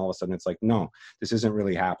cancer, and all of a sudden it's like, no, this isn't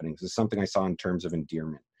really happening. This is something I saw in terms of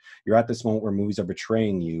endearment. You're at this moment where movies are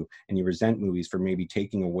betraying you, and you resent movies for maybe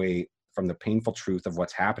taking away from the painful truth of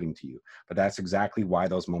what's happening to you. But that's exactly why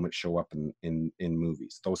those moments show up in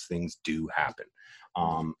movies. Those things do happen.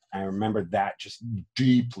 I remember that just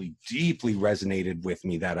deeply resonated with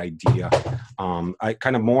me, that idea. I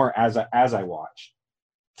kind of more as I watched.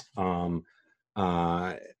 And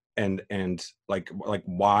like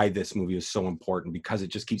why this movie is so important, because it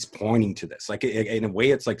just keeps pointing to this. Like, in a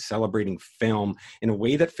way, it's like celebrating film in a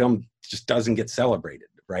way that film just doesn't get celebrated,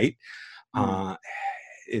 right?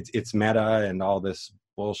 It's meta and all this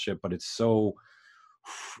bullshit, but it's so,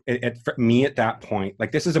 for me at that point,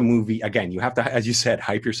 like, this is a movie, again, you have to, as you said,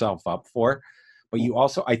 hype yourself up for, but you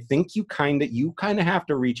also, I think you kind of have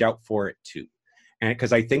to reach out for it too. And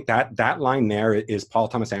because I think that line there is Paul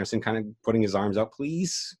Thomas Anderson kind of putting his arms out,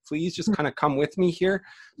 please just kind of come with me here,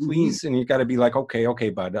 please. And you got to be like, okay,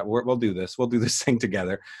 bud, we'll do this thing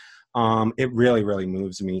together. It really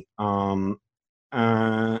moves me.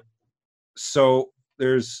 So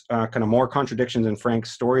there's kind of more contradictions in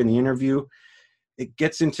Frank's story in the interview. It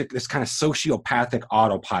gets into this kind of sociopathic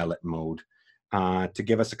autopilot mode to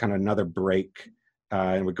give us a kind of another break.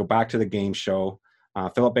 And we go back to the game show.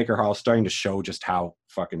 Philip Baker Hall is starting to show just how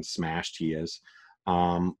fucking smashed he is.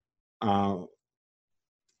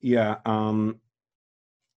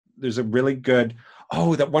 There's a really good,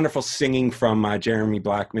 that wonderful singing from Jeremy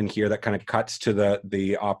Blackman here that kind of cuts to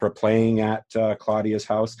the opera playing at Claudia's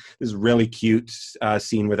house. This is a really cute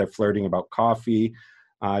scene where they're flirting about coffee.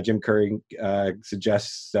 Jim Curry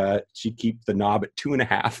suggests she keep the knob at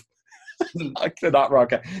 2.5. Like, to not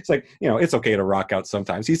rock out. It's like, it's okay to rock out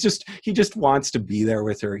sometimes. He just wants to be there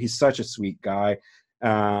with her. He's such a sweet guy.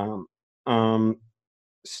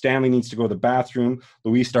 Stanley needs to go to the bathroom.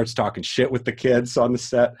 Louise starts talking shit with the kids on the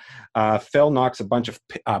set. Phil knocks a bunch of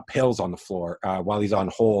pills on the floor while he's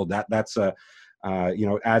on hold. That's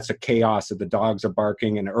adds to chaos that the dogs are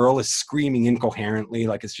barking and Earl is screaming incoherently.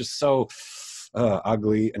 Like, it's just so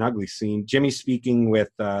ugly, an ugly scene. Jimmy speaking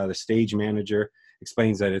with the stage manager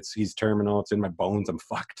explains that he's terminal. It's in my bones. I'm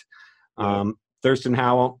fucked. Thurston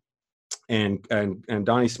Howell and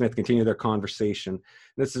Donnie Smith continue their conversation.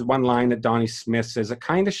 This is one line that Donnie Smith says. It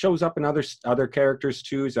kind of shows up in other characters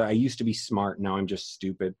too. Is I used to be smart, now I'm just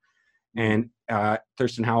stupid. And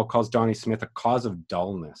Thurston Howell calls Donnie Smith a cause of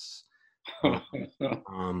dullness.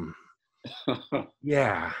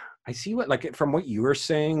 Yeah, I see from what you were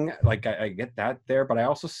saying. Like, I get that there, but I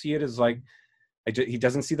also see it as like, he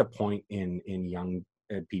doesn't see the point in young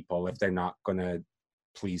people if they're not going to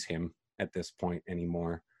please him at this point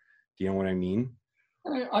anymore. Do you know what I mean?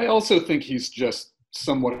 I also think he's just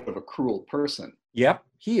somewhat of a cruel person. Yep,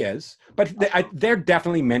 he is. But they're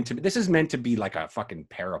definitely meant to be. This is meant to be like a fucking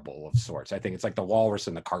parable of sorts. I think it's like the walrus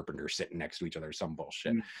and the carpenter sitting next to each other or some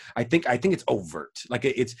bullshit. I think it's overt. Like,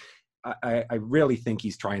 I really think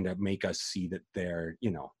he's trying to make us see that they're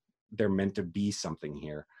meant to be something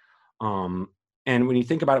here. And when you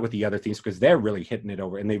think about it with the other themes, because they're really hitting it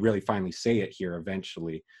over, and they really finally say it here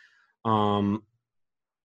eventually.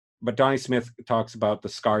 But Donnie Smith talks about the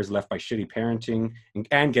scars left by shitty parenting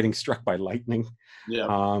and getting struck by lightning.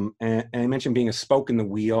 Yeah. And I mentioned being a spoke in the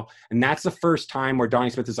wheel. And that's the first time where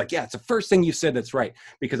Donnie Smith is like, yeah, it's the first thing you said that's right.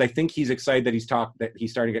 Because I think he's excited that he's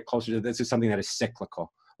starting to get closer to this is something that is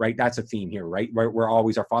cyclical, right? That's a theme here, right?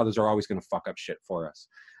 Our fathers are always going to fuck up shit for us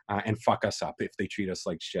and fuck us up if they treat us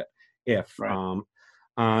like shit. The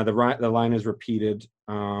line is repeated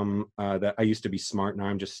that I used to be smart, now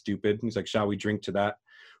I'm just stupid. He's like, shall we drink to that?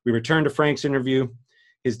 We return to Frank's interview.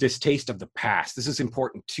 His distaste of the past. This is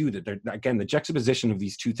important too, that again, the juxtaposition of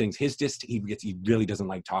these two things. He really doesn't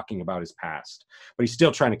like talking about his past, but he's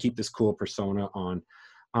still trying to keep this cool persona on.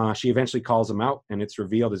 She eventually calls him out, and it's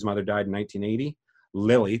revealed his mother died in 1980.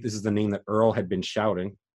 Lily, this is the name that Earl had been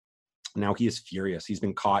shouting. Now he is furious. He's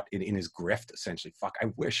been caught in his grift, essentially. Fuck,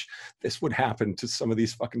 I wish this would happen to some of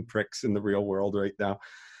these fucking pricks in the real world right now.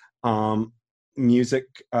 Music,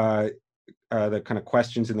 the kind of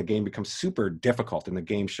questions in the game become super difficult in the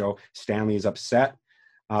game show. Stanley is upset.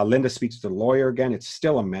 Linda speaks to the lawyer again. It's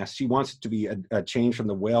still a mess. She wants it to be a change from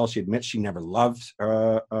the will. She admits she never loved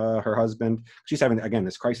her husband. She's having, again,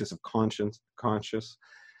 this crisis of conscience.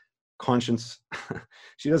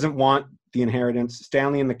 She doesn't want the inheritance.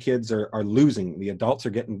 Stanley and the kids are losing. The adults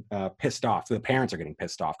are getting pissed off. The parents are getting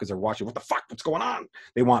pissed off because they're watching. What the fuck? What's going on?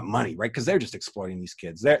 They want money, right? Because they're just exploiting these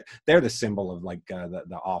kids. They're the symbol of like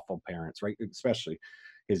the awful parents, right? Especially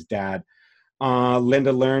his dad.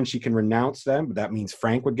 Linda learns she can renounce them, but that means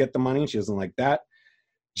Frank would get the money. She doesn't like that.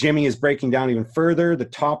 Jimmy is breaking down even further. The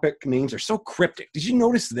topic names are so cryptic. Did you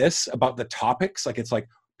notice this about the topics? Like it's like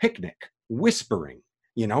picnic, whispering,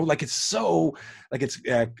 you know, like it's so, like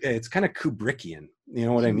it's kind of Kubrickian. You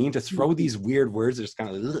know what I mean? To throw these weird words, it's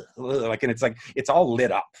kind of like, and it's like, it's all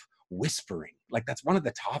lit up. Whispering, like that's one of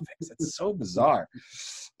the topics. It's so bizarre.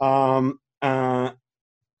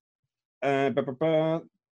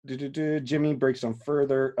 Jimmy breaks down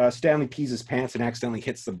further. Stanley pees his pants and accidentally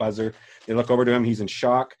hits the buzzer. They look over to him. He's in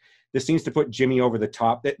shock. This seems to put Jimmy over the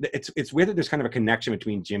top. It's weird that there's kind of a connection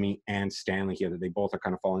between Jimmy and Stanley here, that they both are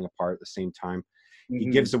kind of falling apart at the same time. He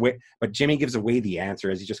gives away, but Jimmy gives away the answer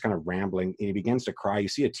as he's just kind of rambling, and he begins to cry. You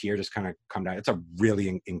see a tear just kind of come down. It's a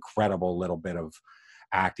really incredible little bit of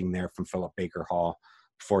acting there from Philip Baker Hall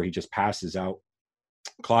before he just passes out.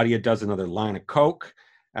 Claudia does another line of coke.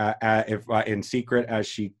 In secret,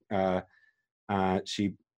 as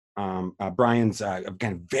Brian's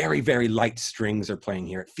again very light strings are playing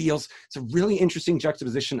here. It's a really interesting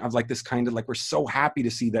juxtaposition of like this kind of like, we're so happy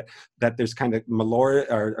to see that there's kind of Malora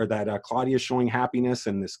or that Claudia is showing happiness,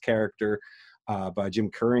 and this character by Jim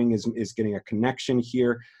Curring is getting a connection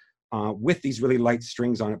here with these really light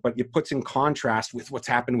strings on it, but it puts in contrast with what's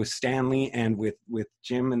happened with Stanley and with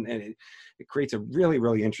Jim, and it creates a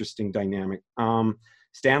really interesting dynamic.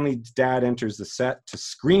 Stanley's dad enters the set to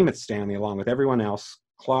scream at Stanley along with everyone else.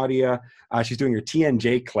 Claudia, she's doing her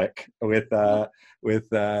TNJ click with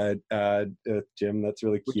Jim. That's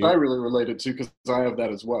really cute. Which I really related to because I have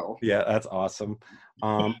that as well. Yeah, that's awesome.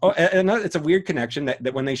 And it's a weird connection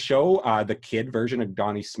that when they show the kid version of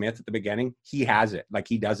Donnie Smith at the beginning, he has it. Like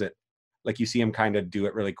he does it. Like you see him kind of do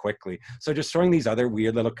it really quickly. So just showing these other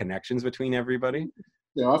weird little connections between everybody.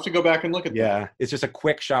 Yeah, I'll have to go back and look at that. Yeah, it's just a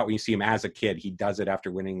quick shot when you see him as a kid. He does it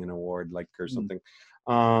after winning an award, like, or something.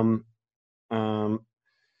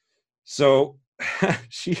 So I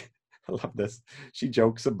love this. She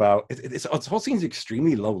jokes about this whole scene's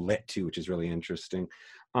extremely low lit too, which is really interesting.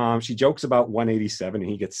 She jokes about 187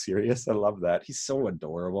 and he gets serious. I love that. He's so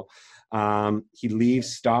adorable. He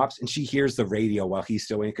leaves, stops, and she hears the radio while he's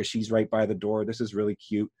still in because she's right by the door. This is really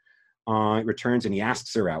cute. It returns and he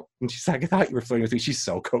asks her out. And she's like, I thought you were flirting with me. She's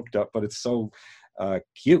so coked up, but it's so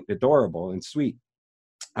cute, adorable, and sweet.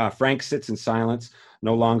 Frank sits in silence,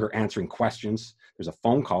 no longer answering questions. There's a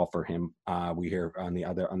phone call for him. We hear on the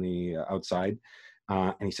outside.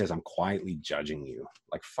 And he says, I'm quietly judging you.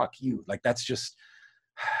 Like, fuck you. Like, that's just,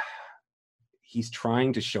 he's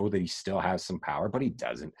trying to show that he still has some power, but he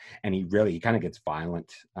doesn't. And he kind of gets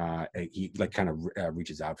violent. He like kind of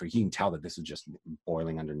reaches out for, he can tell that this is just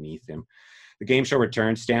boiling underneath him. The game show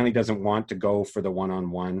returns. Stanley doesn't want to go for the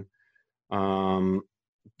one-on-one.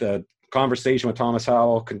 The conversation with Thomas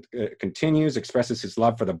Howell continues, expresses his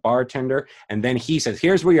love for the bartender, and then he says,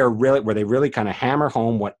 here's where they really kind of hammer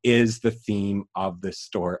home what is the theme of this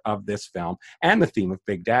story, of this film, and the theme of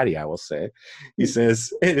Big Daddy, I will say. He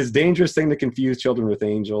says, it is a dangerous thing to confuse children with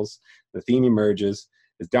angels. The theme emerges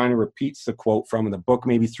as Dinah repeats the quote from the book,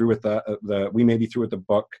 may be through with we may be through with the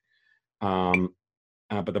book,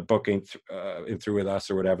 but the book ain't through with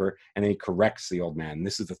us or whatever. And then he corrects the old man.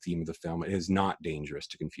 This is the theme of the film. It is not dangerous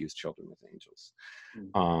to confuse children with angels.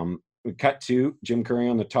 We cut to Jim Curry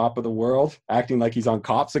on the top of the world, acting like he's on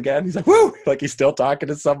Cops again. He's like, woo! Like he's still talking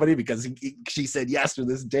to somebody because she said yes for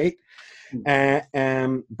this date.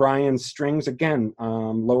 And Brian strings again,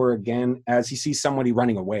 lower again, as he sees somebody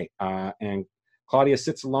running away. And Claudia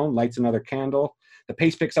sits alone, lights another candle. The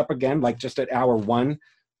pace picks up again, like just at hour 1.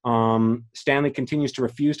 Stanley continues to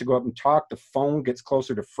refuse to go up and talk. The phone gets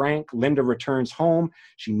closer to Frank. Linda returns home.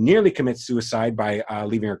 She nearly commits suicide by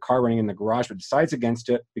leaving her car running in the garage, but decides against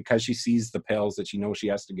it because she sees the pills that she knows she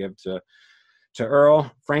has to give to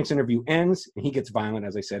Earl. Frank's interview ends, and he gets violent,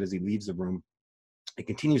 as I said, as he leaves the room. It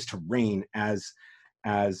continues to rain as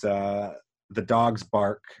the dogs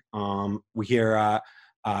bark. We hear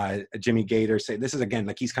Jimmy Gator say, this is again,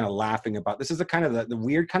 like he's kind of laughing about, this is the kind of the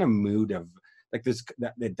weird kind of mood of like this,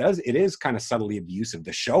 that it is kind of subtly abusive.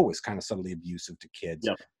 The show is kind of subtly abusive to kids.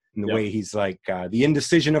 Yep. In the way he's like, the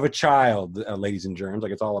indecision of a child, ladies and germs,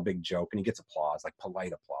 like it's all a big joke, and he gets applause, like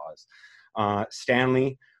polite applause.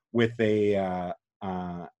 Stanley with a,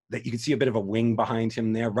 that you can see a bit of a wing behind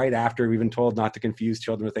him there, right after we've been told not to confuse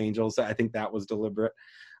children with angels. I think that was deliberate.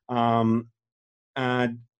 So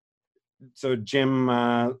Jim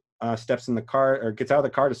steps in the car, or gets out of the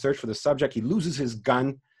car to search for the subject. He loses his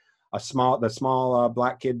gun. The small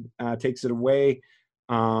black kid takes it away.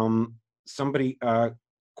 Somebody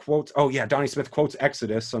quotes, Donnie Smith quotes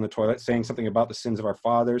Exodus on the toilet, saying something about the sins of our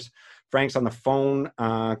fathers. Frank's on the phone,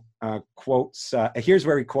 quotes, here's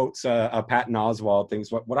where he quotes Patton Oswalt,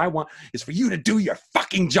 things, what I want is for you to do your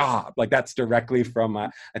fucking job. Like that's directly from, I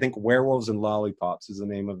think Werewolves and Lollipops is the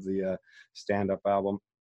name of the stand-up album.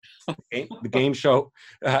 The game show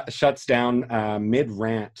shuts down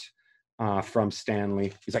mid-rant from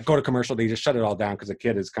Stanley. He's like, go to commercial. They just shut it all down because the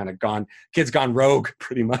kid is kind of gone. Kid's gone rogue,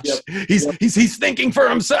 pretty much. Yep. He's thinking for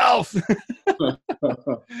himself.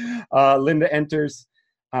 Linda enters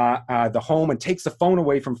the home and takes the phone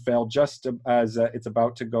away from Phil just as it's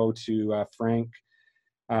about to go to Frank.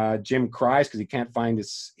 Jim cries because he can't find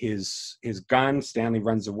his gun. Stanley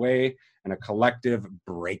runs away, and a collective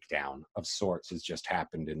breakdown of sorts has just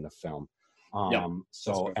happened in the film.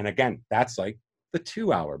 So, and again, that's like the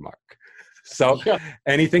 2-hour mark. So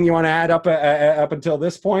anything you want to add up until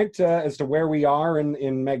this point as to where we are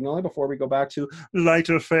in Magnolia before we go back to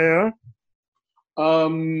lighter fare?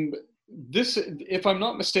 This, if I'm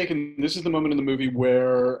not mistaken, this is the moment in the movie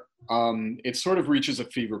where it sort of reaches a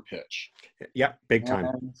fever pitch. Yeah, big time.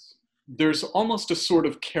 And there's almost a sort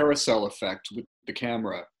of carousel effect with the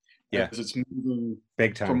camera as it's moving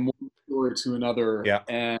big time from one story to another. Yeah.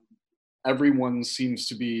 And everyone seems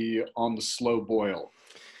to be on the slow boil.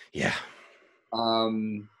 Yeah.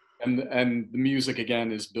 And the music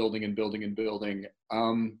again is building and building and building.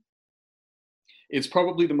 It's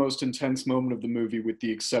probably the most intense moment of the movie, with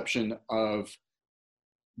the exception of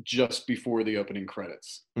just before the opening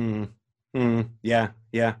credits. Yeah.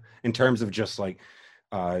 In terms of just like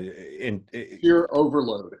pure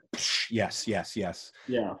overload. Yes. Yeah.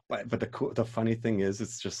 But the funny thing is,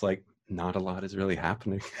 it's just like not a lot is really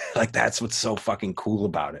happening. Like that's what's so fucking cool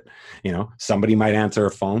about it. You know, somebody might answer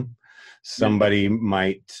a phone. Somebody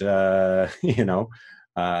might, somebody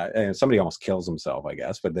almost kills himself, I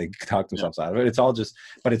guess, but they talk themselves out of it. It's all just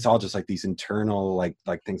like these internal, like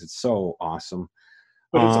things. It's so awesome.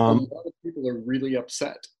 But it's a lot of people are really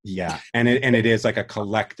upset. Yeah. And it is like a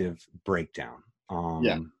collective breakdown.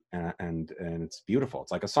 And it's beautiful.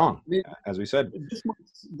 It's like a song, as we said.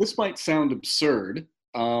 This might sound absurd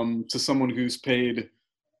to someone who's paid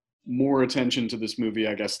more attention to this movie,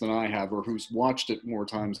 I guess, than I have, or who's watched it more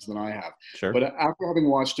times than I have. Sure. But after having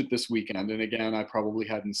watched it this weekend, and again, I probably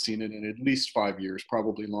hadn't seen it in at least 5 years,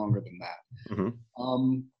 probably longer than that.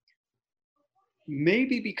 Mm-hmm.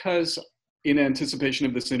 Maybe because in anticipation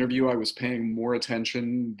of this interview, I was paying more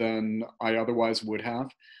attention than I otherwise would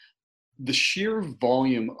have. The sheer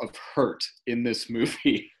volume of hurt in this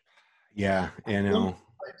movie. Yeah, I know.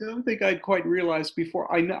 I don't think I'd quite realized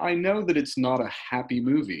before. I know that it's not a happy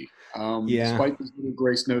movie, despite these little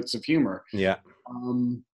grace notes of humor. Yeah.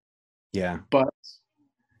 But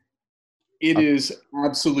it is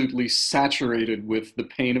absolutely saturated with the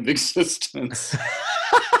pain of existence.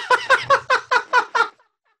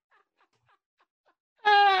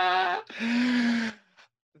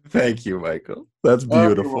 Thank you, Michael. That's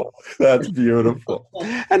beautiful. That's beautiful.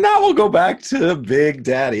 And now we'll go back to Big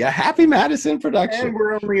Daddy, a Happy Madison production. And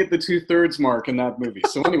we're only at the 2/3 mark in that movie.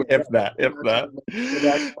 So anyway, if that.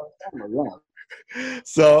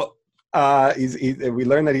 So we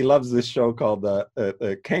learned that he loves this show called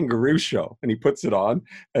the Kangaroo Show, and he puts it on,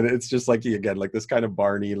 and it's just like like this kind of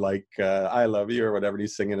Barney, like I love you or whatever. And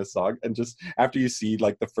he's singing a song, and just after you see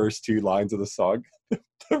like the first 2 lines of the song,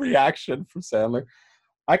 the reaction from Sandler.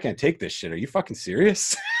 I can't take this shit. Are you fucking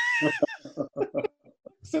serious?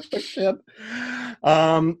 Such a shit.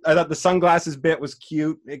 I thought the sunglasses bit was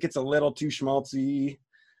cute. It gets a little too schmaltzy.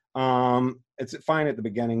 It's fine at the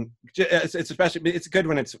beginning. It's especially it's good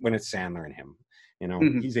when it's Sandler and him. You know,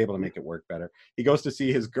 he's able to make it work better. He goes to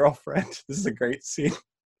see his girlfriend. This is a great scene.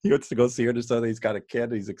 He wants to go see her just so that he's got a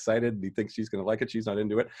kid. He's excited. He thinks she's going to like it. She's not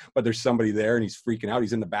into it. But there's somebody there, and he's freaking out.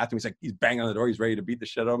 He's in the bathroom. He's banging on the door. He's ready to beat the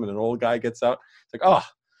shit out of him. And an old guy gets out. It's like, oh,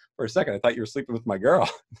 for a second, I thought you were sleeping with my girl.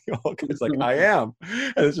 The old guy's like, I am.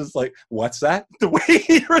 And it's just like, what's that? The way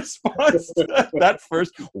he responds to that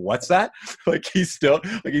first, what's that? Like he's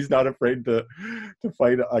not afraid to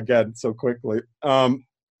fight again so quickly.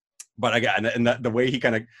 But again, and the way he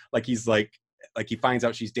kind of like, he's like, like he finds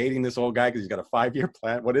out she's dating this old guy because he's got a 5-year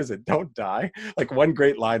plan. What is it? Don't die. Like one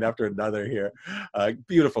great line after another here.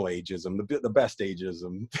 Beautiful ageism, the best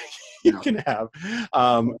ageism you can have.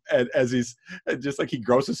 And as he's just like he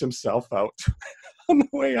grosses himself out on the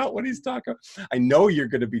way out when he's talking. I know you're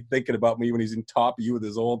going to be thinking about me when he's in top of you with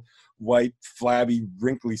his old white, flabby,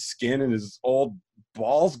 wrinkly skin and his old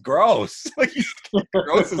balls. Gross. Like he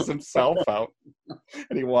grosses himself out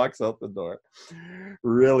and he walks out the door.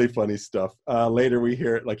 Really funny stuff. Later we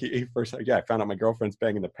hear it like he first, I found out my girlfriend's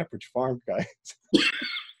banging the Pepperidge Farm guy.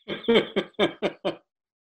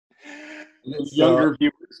 Younger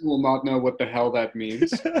viewers will not know what the hell that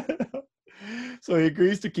means. So he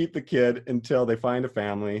agrees to keep the kid until they find a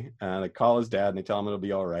family. They call his dad and they tell him it'll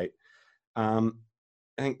be all right. I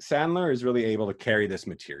think Sandler is really able to carry this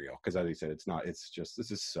material because, as he said,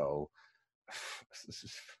 this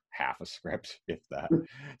is half a script, if that.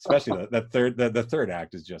 Especially the third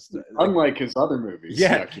act is just unlike his other movies.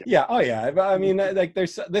 Yeah. Oh yeah. I mean, like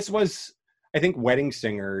this was, I think, Wedding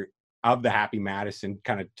Singer of the Happy Madison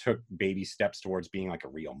kind of took baby steps towards being like a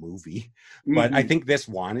real movie. But I think this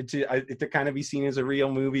wanted to kind of be seen as a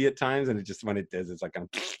real movie at times, and it just, when it does, it's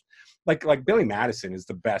like Billy Madison is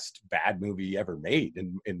the best bad movie ever made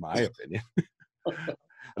in my opinion.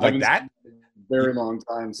 Like that very long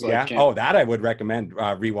time. So yeah. Oh, that I would recommend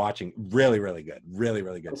rewatching. Really, really good. Really,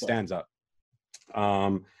 really good. Okay. Stands up.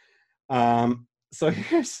 So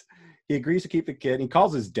he agrees to keep the kid. He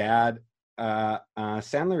calls his dad.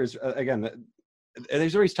 Sandler is again.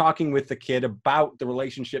 There's always talking with the kid about the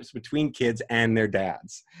relationships between kids and their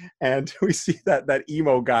dads, and we see that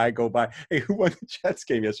emo guy go by. Hey, who won the Jets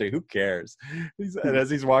game yesterday? Who cares? And as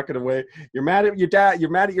he's walking away, you're mad at your dad. You're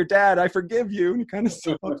mad at your dad. I forgive you. And he kind of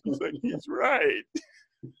stops. He's like, he's right.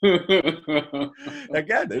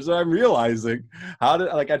 Again, there's what I'm realizing.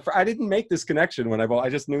 I didn't make this connection when I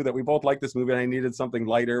just knew that we both liked this movie and I needed something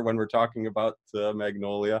lighter when we're talking about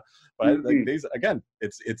Magnolia. But these, again,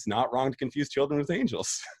 it's not wrong to confuse children with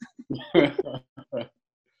angels.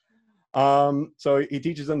 So he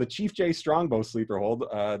teaches them the Chief J Strongbow sleeper hold.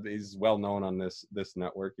 He's well known on this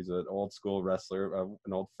network. He's an old school wrestler.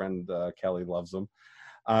 An old friend, Kelly, loves him.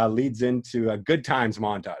 Leads into a good times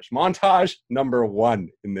montage. Montage number 1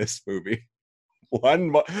 in this movie.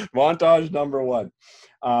 Montage number 1.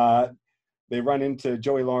 They run into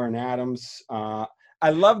Joey Lauren Adams. I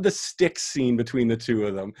love the stick scene between the two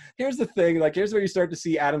of them. Here's the thing, here's where you start to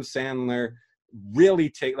see Adam Sandler really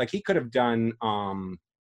take, he could have done,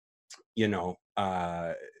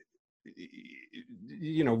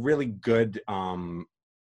 really good.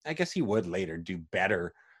 I guess he would later do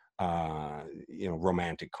better,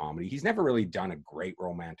 romantic comedy. He's never really done a great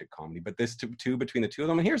romantic comedy, but this two between the two of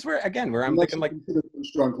them, and here's where I'm thinking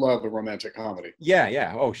Drunk Love, a romantic comedy.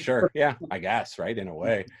 Yeah. Oh, sure. Yeah, I guess, right, in a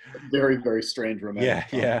way. Very, very strange romantic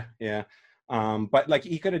comedy. Yeah. But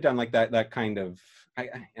he could have done that kind of.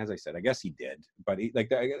 As I said, I guess he did, but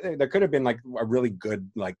there could have been a really good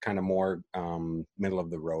kind of more middle of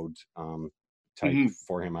the road type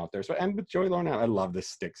for him out there. So, and with Joey Lauren, I love this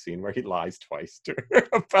stick scene where he lies twice to her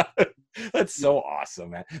about it. That's so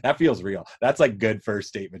awesome, man. That feels real. That's good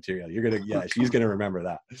first date material. She's gonna remember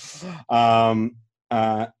that.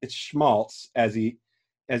 It's schmaltz when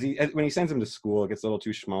he sends him to school. It gets a little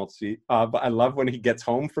too schmaltzy. But I love when he gets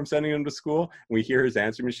home from sending him to school and we hear his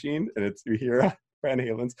answer machine, and we hear Van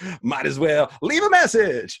Halen's "Might as well leave a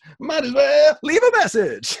message. Might as well leave a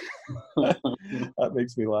message." That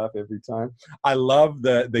makes me laugh every time. I love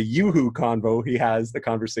the Yoo-hoo convo he has, the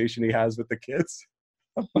conversation he has with the kids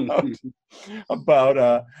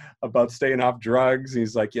about staying off drugs.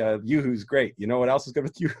 He's like, yeah, Yoo-hoo's great. You know what else is good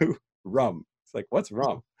with Yoo-hoo? Rum. It's like, what's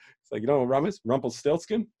rum? It's like, you know what rum is?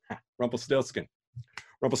 Rumpelstiltskin? Rumpelstiltskin.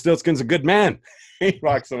 Rumpelstiltskin's a good man. He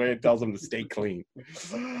walks away and tells him to stay clean.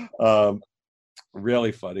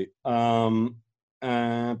 Really funny.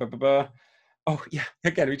 Oh yeah,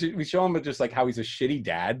 again, we show him just how he's a shitty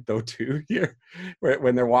dad though too here.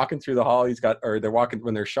 When they're walking through the hall,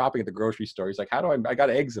 when they're shopping at the grocery store, he's like, I got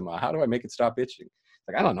eczema. How do I make it stop itching?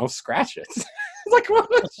 Like, I don't know, scratch it. It's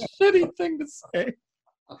what a shitty thing to say.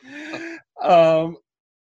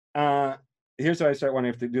 Here's where I start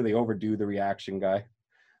wondering if they overdo the reaction guy.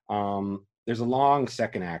 There's a long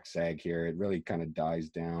second act sag here. It really kind of dies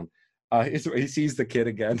down. He sees the kid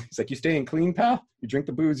again. He's like, "You staying clean, pal? You drink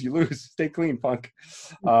the booze, you lose. Stay clean, punk."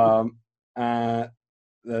 The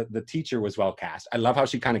teacher was well cast. I love how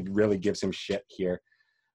she kind of really gives him shit here.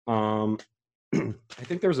 I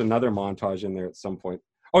think there was another montage in there at some point.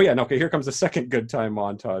 Oh yeah, no, okay, here comes the second good time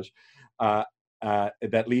montage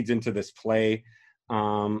that leads into this play.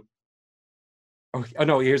 Oh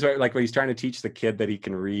no, here's where he's trying to teach the kid that he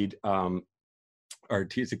can read. or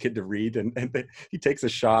teach a kid to read, and he takes a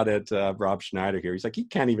shot at Rob Schneider here. He's like, he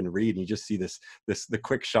can't even read, and you just see the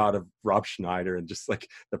quick shot of Rob Schneider and just like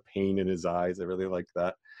the pain in his eyes. I really like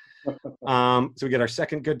that. So we get our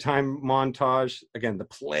second good time montage. Again, the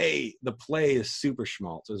play is super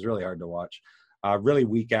schmaltz. It was really hard to watch. Really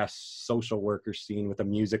weak ass social worker scene with a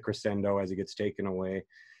music crescendo as he gets taken away.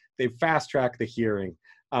 They fast track the hearing.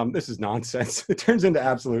 This is nonsense. It turns into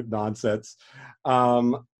absolute nonsense.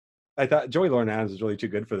 I thought Joey Lauren Adams is really too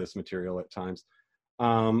good for this material at times.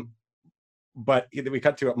 But we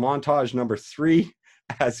cut to montage number 3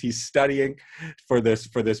 as he's studying for this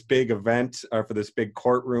big event, or for this big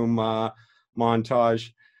courtroom montage,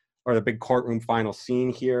 or the big courtroom final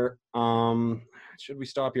scene here. Should we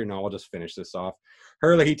stop here? No, we'll just finish this off.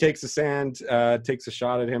 Hurley, he takes a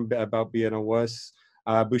shot at him about being a wuss.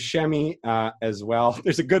 Buscemi as well.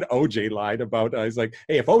 There's a good OJ line about, he's like,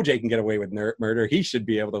 hey, if OJ can get away with murder, he should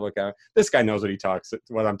be able to look at this guy knows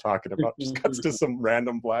what I'm talking about. Just cuts to some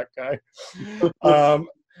random black guy.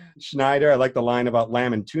 Schneider, I like the line about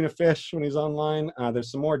lamb and tuna fish when he's online.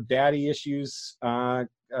 There's some more daddy issues kind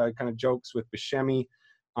of jokes with Buscemi.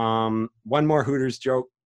 One more Hooters joke.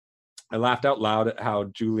 I laughed out loud at how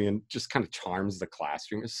Julian just kind of charms the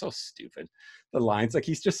classroom. It's so stupid. The lines, like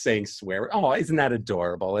he's just saying swear. Oh, isn't that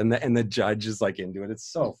adorable? And the judge is like into it.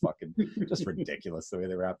 It's so fucking just ridiculous the way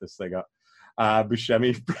they wrap this thing up.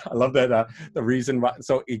 Buscemi, I love that. The reason why,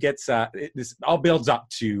 so he gets this all builds up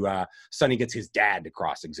to Sonny gets his dad to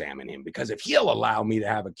cross-examine him, because if he'll allow me to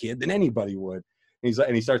have a kid, then anybody would.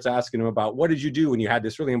 And he starts asking him about, what did you do when you had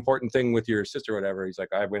this really important thing with your sister or whatever? He's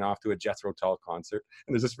like, I went off to a Jethro Tull concert.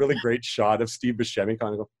 And there's this really great shot of Steve Buscemi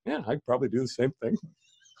kind of go, yeah, I'd probably do the same thing.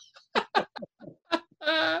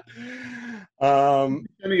 Buscemi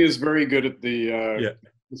is very good at the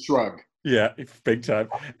shrug. Yeah, big time.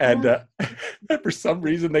 And for some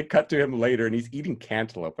reason, they cut to him later, and he's eating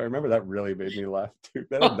cantaloupe. I remember that really made me laugh, too.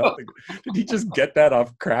 That had nothing. Did he just get that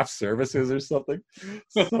off craft services or something?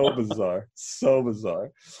 So bizarre. So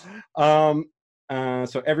bizarre.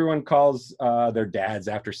 So everyone calls their dads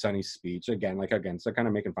after Sonny's speech. Again, so kind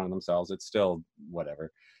of making fun of themselves. It's still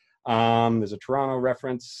whatever. There's a Toronto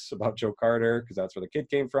reference about Joe Carter, because that's where the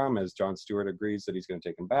kid came from, as Jon Stewart agrees that he's going to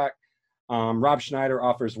take him back. Rob Schneider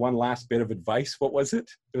offers one last bit of advice. What was it?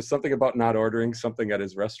 It was something about not ordering something at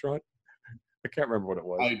his restaurant. I can't remember what it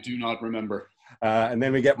was. I do not remember. And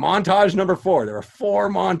then we get montage number 4. There are 4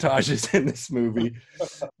 montages in this movie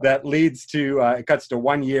that leads to, it cuts to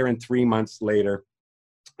 1 year and 3 months later.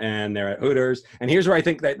 And they're at Hooters. And here's where I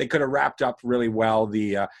think that they could have wrapped up really well.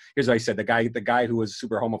 Here's what I said. The guy who was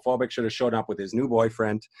super homophobic should have shown up with his new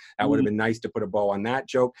boyfriend. That would have been nice to put a bow on that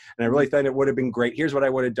joke. And I really thought it would have been great. Here's what I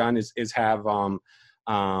would have done is have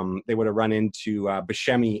they would have run into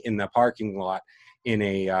Buscemi in the parking lot in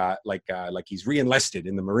a like he's re-enlisted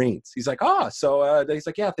in the Marines. He's like, he's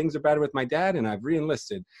like, yeah, things are better with my dad and I've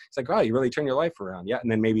re-enlisted. It's like, oh, you really turned your life around. Yeah.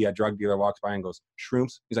 And then maybe a drug dealer walks by and goes,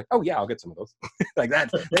 shrooms. He's like, oh yeah, I'll get some of those. Like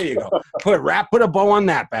that. There you go. Put a bow on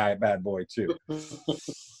that bad boy too.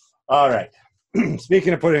 All right.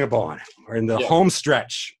 Speaking of putting a bow on it, we're in the home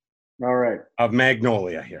stretch. All right. Of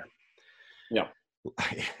Magnolia here. Yeah.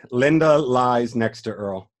 Linda lies next to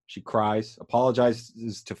Earl. She cries,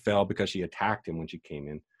 apologizes to Phil because she attacked him when she came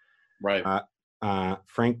in. Right.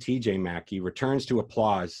 Frank T.J. Mackey returns to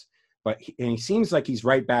applause, but he seems like he's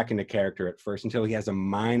right back into character at first until he has a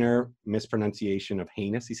minor mispronunciation of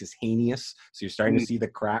heinous. He says heinous, so you're starting to see the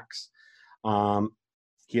cracks.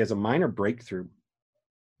 He has a minor breakthrough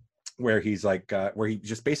where he's like, where he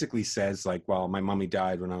just basically says like, well, my mommy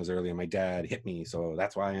died when I was early and my dad hit me, so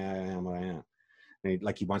that's why I am what I am. And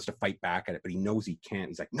he wants to fight back at it, but he knows he can't.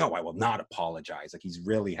 He's like, no, I will not apologize. Like he's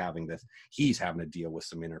really having to deal with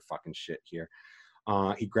some inner fucking shit here.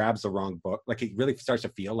 He grabs the wrong book. Like he really starts to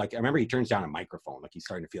feel like, I remember he turns down a microphone. Like he's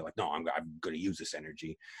starting to feel like, no, I'm going to use this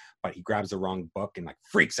energy, but he grabs the wrong book and like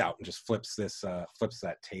freaks out and just flips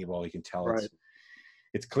that table. You can tell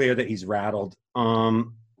it's clear that he's rattled.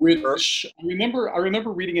 Which I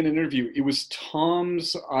remember reading in an interview, it was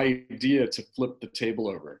Tom's idea to flip the table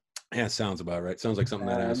over. Yeah, sounds about right. Sounds like something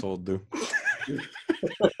that asshole would do.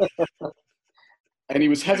 And he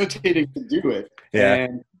was hesitating to do it. Yeah.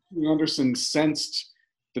 And Anderson sensed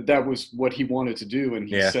that was what he wanted to do. And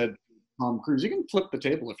he said, Tom Cruise, you can flip the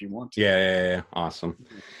table if you want to. Yeah. Awesome.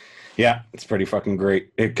 Yeah, it's pretty fucking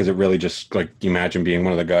great. Because it really just, like, you imagine being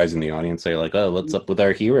one of the guys in the audience say, like, oh, what's up with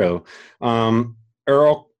our hero?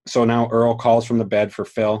 So now Earl calls from the bed for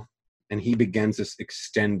Phil. And he begins this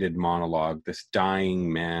extended monologue, this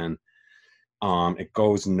dying man. It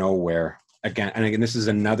goes nowhere. again, this is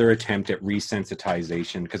another attempt at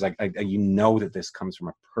resensitization, because I you know that this comes from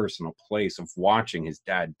a personal place of watching his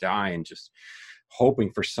dad die and just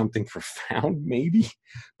hoping for something profound, maybe,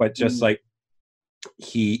 but just like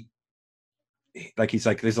he's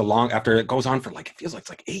like, there's a long, after it goes on for like, it feels like it's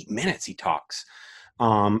like 8 minutes he talks,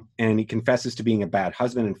 and he confesses to being a bad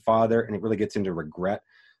husband and father, and it really gets into regret.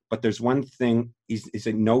 But there's one thing, he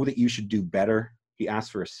said, know that you should do better. He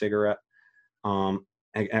asked for a cigarette. And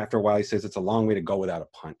after a while, he says it's a long way to go without a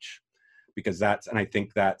punch, because and I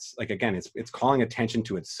think that's like, again, it's calling attention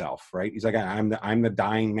to itself, right? He's like, I'm the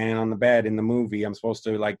dying man on the bed in the movie. I'm supposed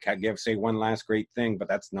to like say one last great thing, but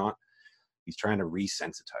that's not. He's trying to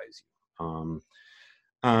resensitize you.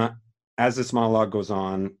 As this monologue goes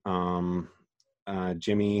on,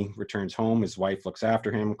 Jimmy returns home. His wife looks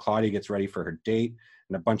after him. Claudia gets ready for her date,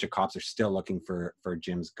 and a bunch of cops are still looking for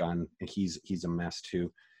Jim's gun, and he's a mess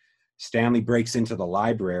too. Stanley breaks into the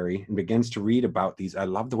library and begins to read about these. I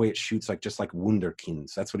love the way it shoots, like just like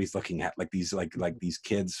wunderkinds. That's what he's looking at, like these like these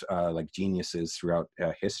kids, like geniuses throughout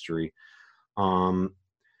history.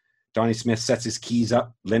 Donnie Smith sets his keys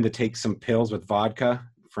up. Linda takes some pills with vodka.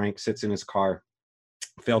 Frank sits in his car.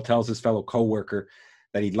 Phil tells his fellow co-worker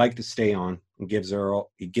that he'd like to stay on, and gives Earl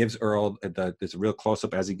there's a real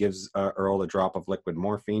close-up as he gives Earl a drop of liquid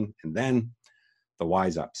morphine, and then the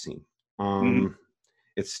wise up scene.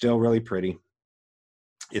 It's still really pretty.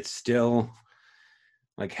 It's still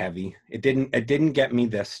like heavy. It didn't get me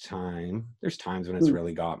this time. There's times when it's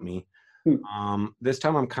really got me. This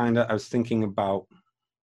time I was thinking about,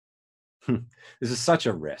 this is such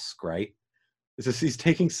a risk, right? He's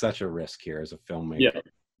taking such a risk here as a filmmaker.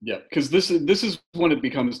 Yeah, because this is when it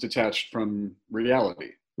becomes detached from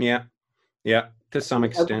reality. Yeah, to some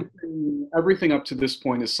extent. Everything up to this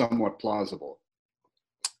point is somewhat plausible,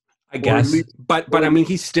 I guess. But I mean,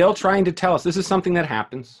 he's still trying to tell us this is something that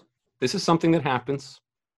happens. This is something that happens.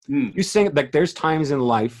 You sing, like, there's times in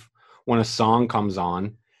life when a song comes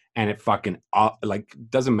on and it fucking like,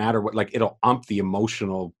 doesn't matter what, like, it'll ump the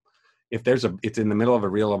emotional. If it's in the middle of a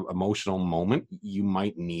real emotional moment, you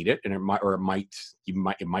might need it, and it might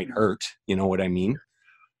hurt. You know what I mean?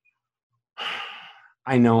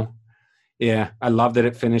 I know. Yeah, I love that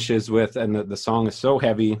it finishes with, and the song is so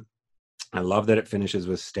heavy. I love that it finishes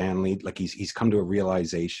with Stanley, like he's come to a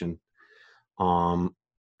realization, and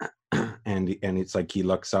it's like he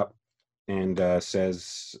looks up and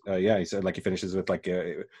says, he said, like, he finishes with like,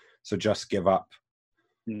 so just give up.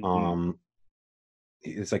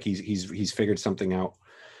 It's like he's figured something out.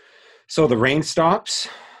 So the rain stops.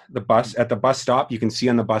 At the bus stop, you can see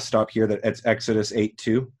on the bus stop here that it's Exodus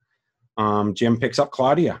 8:2. Jim picks up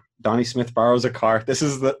Claudia. Donnie Smith borrows a car. This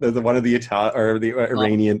is the one of the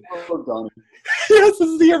Iranian. Yes, this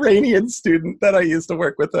is the Iranian student that I used to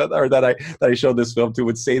work with, or that I showed this film to,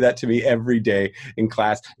 would say that to me every day in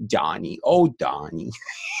class. Donnie, oh Donnie,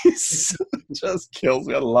 just kills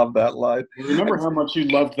me. I love that line. Remember how much you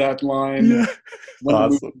loved that line? Yeah. When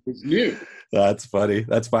awesome. the movie was new. That's funny.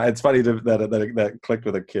 That's fine. It's funny that clicked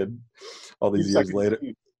with a kid all these years later.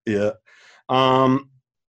 Yeah.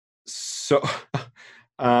 So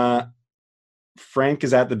Frank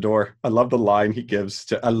is at the door. I love the line he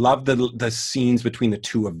gives I love the scenes between the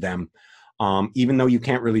two of them. Even though you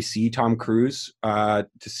can't really see Tom Cruise, to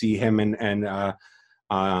see him and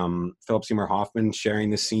Philip Seymour Hoffman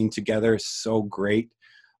sharing the scene together is so great.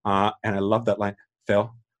 And I love that line.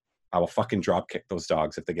 Phil, I will fucking drop kick those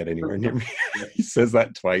dogs if they get anywhere near me. He says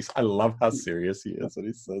that twice. I love how serious he is when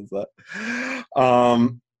he says that.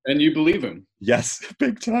 And you believe him. Yes,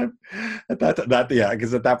 big time.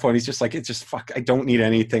 Because at that point he's just like, it's just fuck. I don't need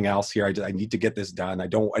anything else here. I need to get this done.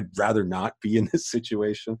 I'd rather not be in this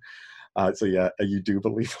situation. So yeah, you do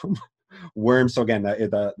believe him. Worm. So again,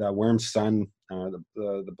 the Worm's son,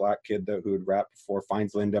 the black kid who had rapped before,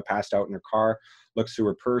 finds Linda passed out in her car, looks through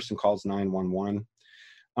her purse and calls 911.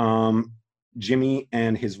 Jimmy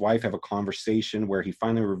and his wife have a conversation where he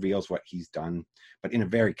finally reveals what he's done, but in a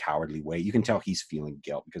very cowardly way. You can tell he's feeling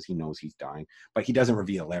guilt because he knows he's dying, but he doesn't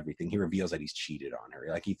reveal everything. He reveals that he's cheated on her.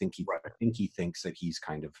 Like, I think he thinks that he's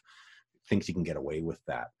kind of thinks he can get away with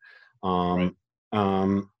that.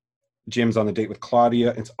 Jim's on the date with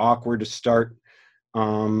Claudia. It's awkward to start.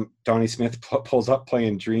 Donnie Smith pulls up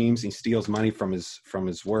playing Dreams. He steals money from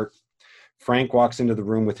his work. Frank walks into the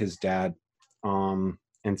room with his dad,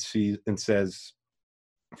 and says,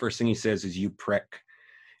 first thing he says is, "You prick."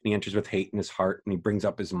 And he enters with hate in his heart, and he brings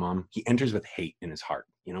up his mom. He enters with hate in his heart.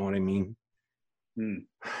 You know what I mean?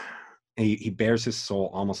 He bears his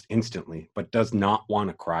soul almost instantly, but does not want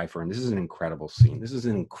to cry for him. This is an incredible scene.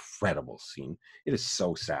 It is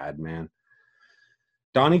so sad, man.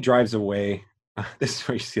 Donnie drives away. This is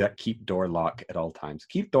where you see that keep door lock at all times.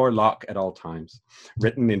 Keep door lock at all times.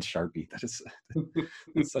 Written in Sharpie. That's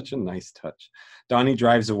such a nice touch. Donnie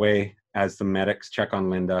drives away as the medics check on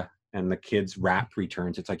Linda and the kid's rap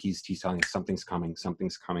returns. It's like he's telling us something's coming.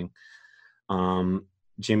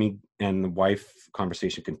 Jimmy and the wife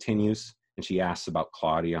conversation continues, and she asks about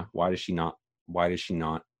Claudia. Why does she not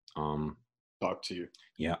talk to you?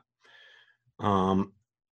 Yeah. So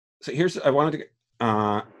here's, I wanted to,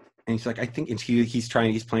 and he's like, I think, and he's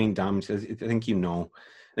playing dumb. He says, I think,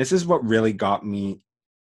 this is what really got me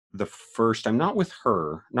the first time, not with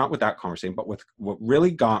her, not with that conversation, but with what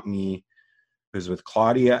really got me was with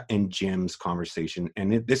Claudia and Jim's conversation.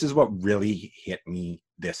 And this is what really hit me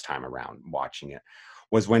this time around watching it,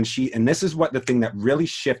 was when and this is what the thing that really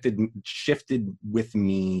shifted with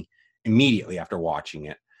me immediately after watching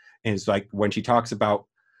it. And it's like when she talks about,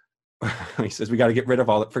 he says, we got to get rid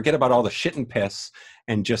of forget about all the shit and piss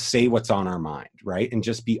and just say what's on our mind, right? And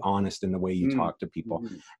just be honest in the way you talk to people.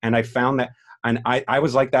 Mm-hmm. And I found that, and I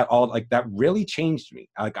was like that that really changed me.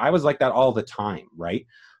 Like I was like that all the time, right?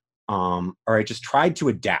 Or I just tried to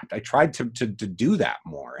adapt. I tried to do that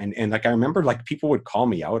more. And like, I remember like people would call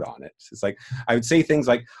me out on it. It's like, I would say things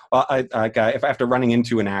like, well, if after running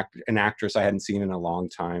into an actress I hadn't seen in a long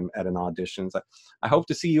time at an audition, it's like, I hope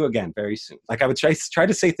to see you again very soon. Like I would try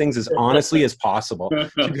to say things as honestly as possible.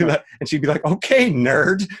 She'd be like, okay,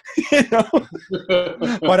 nerd,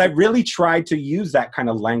 but I really tried to use that kind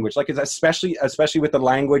of language. Like, it's especially with the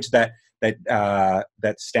language that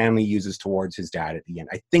Stanley uses towards his dad at the end.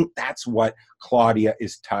 I think that's what Claudia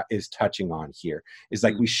is touching on here. Is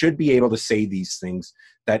like, we should be able to say these things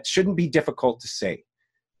that shouldn't be difficult to say,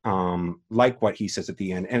 like what he says at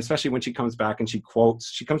the end. And especially when she comes back and she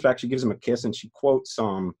gives him a kiss and she quotes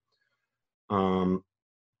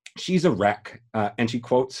She's a Wreck, and she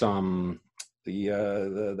quotes the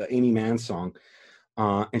Amy Mann song.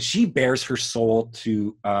 And she bears her soul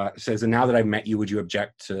to, says, and now that I've met you, would you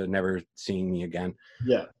object to never seeing me again?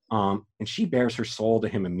 Yeah. And she bears her soul to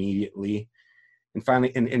him immediately. And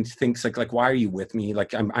finally, and thinks like, why are you with me?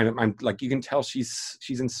 Like, I'm like, you can tell she's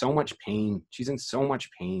in so much pain. She's in so much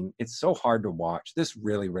pain. It's so hard to watch. This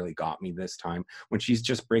really, really got me this time when she's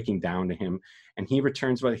just breaking down to him. And he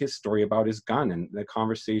returns with his story about his gun, and the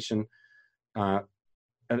conversation, like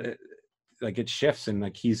it shifts, and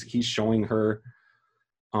like he's showing her,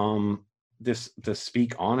 this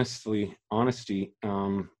speak honesty,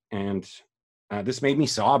 and this made me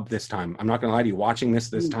sob this time. I'm not gonna lie to you, watching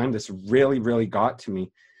this time, this really, really got to me.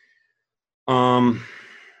 I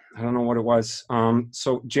don't know what it was.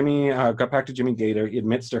 So Jimmy got back to Jimmy Gator. He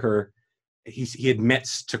admits to her, he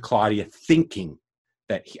admits to Claudia, thinking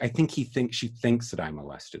that she thinks that I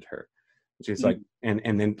molested her. She's like,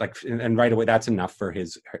 and then like, and right away, that's enough for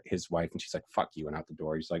his wife. And she's like, fuck you, and out the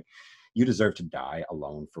door. He's like, you deserve to die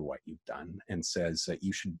alone for what you've done, and says that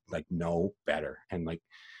you should like know better. And like,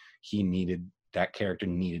 that character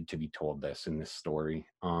needed to be told this in this story.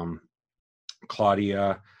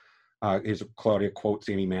 Claudia quotes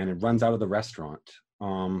Amy Mann and runs out of the restaurant.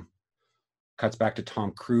 Cuts back to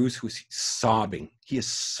Tom Cruise, who's sobbing. He is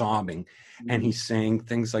sobbing, and he's saying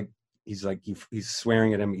things like, he's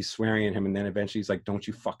swearing at him, and then eventually he's like, don't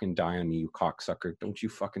you fucking die on me, you cocksucker. Don't you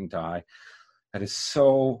fucking die. That is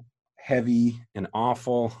so heavy and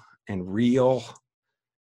awful and real.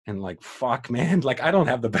 And like, fuck, man, like, I don't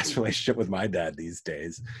have the best relationship with my dad these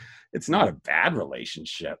days. It's not a bad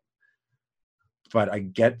relationship, but I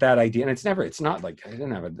get that idea. And it's not like I didn't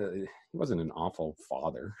have he wasn't an awful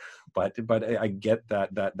father, but I get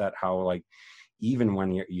that how, like, even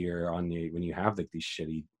when you're on when you have like these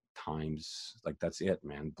shitty times, like, that's it,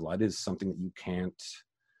 man. Blood is something that you can't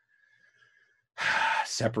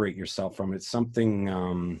separate yourself from. It's something,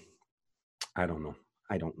 I don't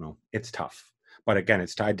know. It's tough. But again,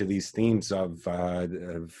 it's tied to these themes of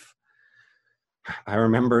I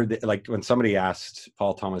remember like when somebody asked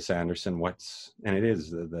Paul Thomas Anderson and it is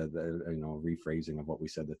the rephrasing of what we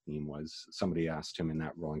said the theme was. Somebody asked him in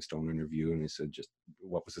that Rolling Stone interview, and he said, just,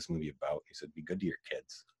 what was this movie about? He said, be good to your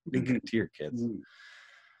kids. Be good to your kids.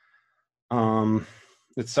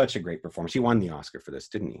 It's such a great performance. He won the Oscar for this,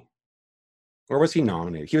 didn't he? Or was he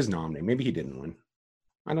nominated? He was nominated. Maybe he didn't win.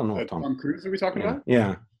 I don't know. Tom Cruise, are we talking about?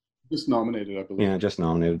 Yeah. Just nominated, I believe. Yeah, just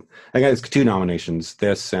nominated. I got 2 nominations,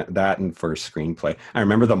 that and for screenplay. I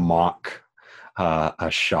remember the mock a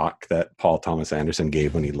shock that Paul Thomas Anderson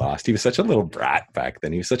gave when he lost. He was such a little brat back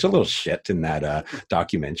then. He was such a little shit in that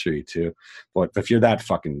documentary too. But if you're that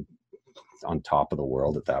fucking on top of the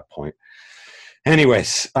world at that point.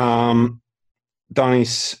 Anyways, Donnie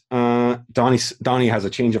has a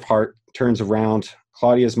change of heart, turns around.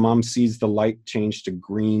 Claudia's mom sees the light change to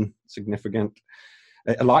green, significant.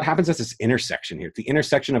 A lot happens at this intersection here. The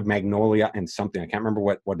intersection of Magnolia and something. I can't remember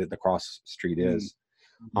what the cross street is.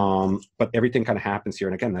 But everything kind of happens here.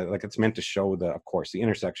 And again, like it's meant to show of course, the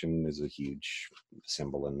intersection is a huge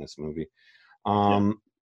symbol in this movie.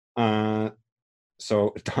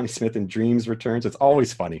 So Donnie Smith in Dreams returns. It's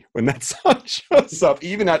always funny when that song shows up,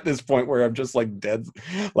 even at this point where I'm just like dead,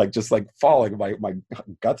 like just like falling. My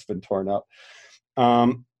gut's been torn up.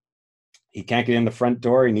 He can't get in the front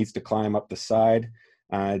door. He needs to climb up the side.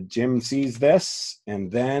 Jim sees this,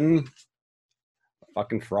 and then a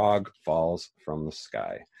fucking frog falls from the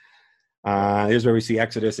sky. Here's where we see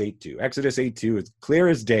Exodus 8:2. Exodus 8:2 is clear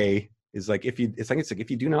as day. Is like if you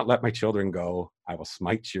do not let my children go, I will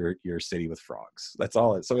smite your city with frogs. That's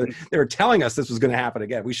all. So they were telling us this was going to happen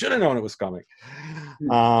again. We should have known it was coming.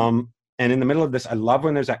 And in the middle of this, I love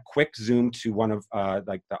when there's that quick zoom to one of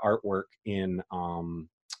like the artwork in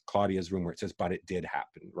Claudia's room where it says, "But it did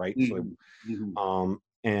happen," right? So,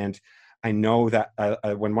 and I know that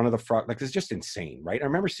when one of the frogs, like, it's just insane, right? I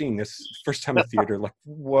remember seeing this first time in theater, like,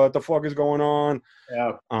 what the fuck is going on?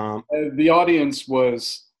 Yeah. The audience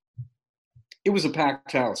it was a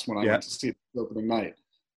packed house when I went to see it the opening night.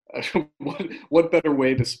 What better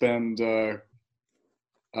way to spend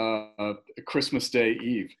Christmas Day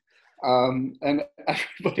Eve? And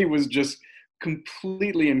everybody was just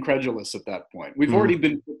completely incredulous at that point. We've already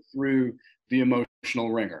been put through the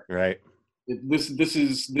emotional ringer. Right. This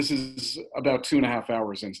is about 2.5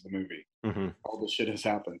 hours into the movie. All this shit has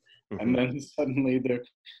happened, and then suddenly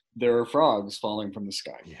there are frogs falling from the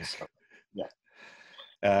sky. Yeah. So,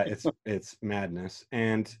 it's madness.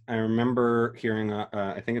 And I remember hearing,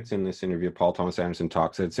 I think it's in this interview, Paul Thomas Anderson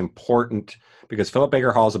talks, that it's important because Philip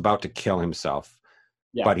Baker Hall is about to kill himself.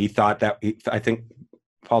 Yeah. But he thought that, I think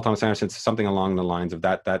Paul Thomas Anderson said something along the lines of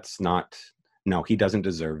he doesn't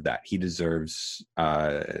deserve that. He deserves,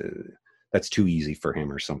 that's too easy for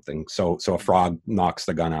him or something. So a frog knocks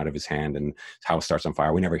the gun out of his hand and his house starts on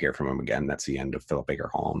fire. We never hear from him again. That's the end of Philip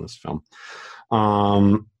Baker Hall in this film.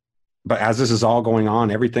 But as this is all going on,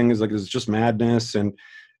 everything is like, it's just madness. And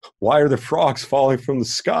why are the frogs falling from the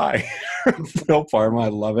sky? Phil Parma, I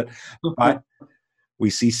love it. But we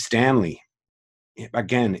see Stanley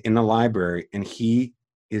again in the library, and he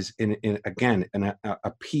is in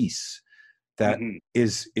a piece that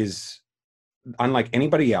is unlike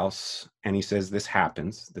anybody else. And he says, this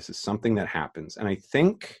happens. This is something that happens. And I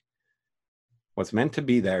think what's meant to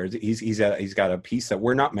be there is he's got a piece that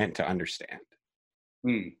we're not meant to understand.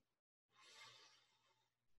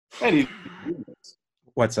 And he's genius.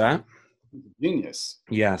 What's that? Genius.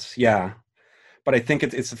 Yes, yeah. But I think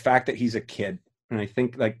it's the fact that he's a kid. And I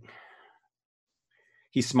think, like,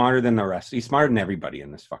 he's smarter than the rest. He's smarter than everybody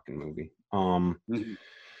in this fucking movie.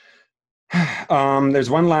 There's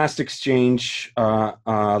one last exchange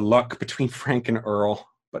look between Frank and Earl,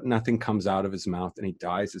 but nothing comes out of his mouth, and he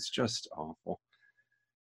dies. It's just awful.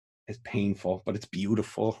 It's painful, but it's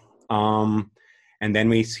beautiful. And then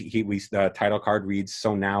the title card reads,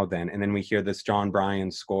 "So Now Then," and then we hear this John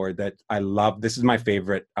Bryan score that I love. This is my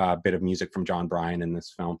favorite bit of music from John Bryan in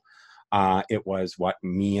this film. It was what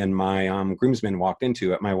me and my groomsmen walked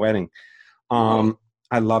into at my wedding.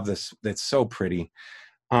 I love this. It's so pretty.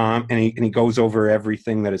 And he goes over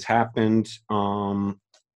everything that has happened.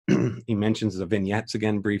 He mentions the vignettes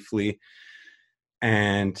again briefly,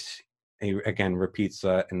 and he again repeats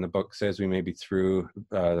in the book, says we may be through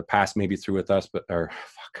the past may be through with us, but I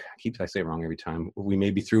say it wrong every time. We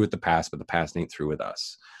may be through with the past, but the past ain't through with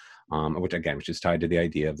us. Which is tied to the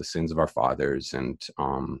idea of the sins of our fathers and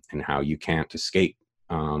how you can't escape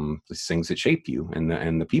the things that shape you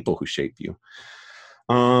and the people who shape you.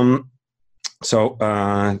 So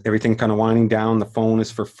everything kind of winding down. The phone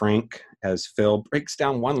is for Frank as Phil breaks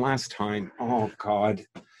down one last time. Oh God.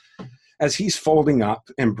 As he's folding up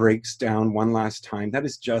and breaks down one last time. That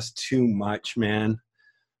is just too much, man.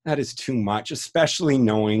 That is too much, especially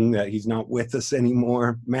knowing that he's not with us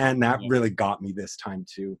anymore. Man, that really got me this time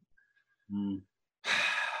too.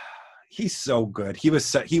 He's so good. He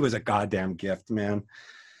was a goddamn gift, man.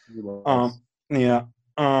 So we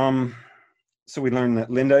learn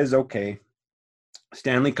that Linda is okay.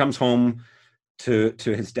 Stanley comes home to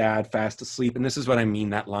his dad fast asleep, and this is what I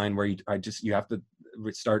mean, that line where you have to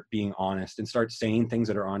start being honest and start saying things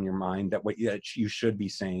that are on your mind that you should be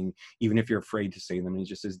saying, even if you're afraid to say them. And he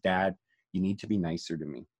just says, "Dad, you need to be nicer to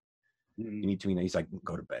me. You need to be nice." He's like,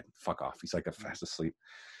 "Go to bed, fuck off." He's like fast asleep.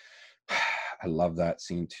 I love that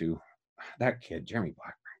scene too. That kid, Jeremy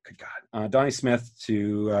Blackburn, good God. Donnie Smith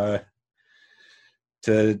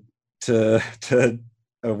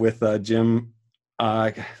with Jim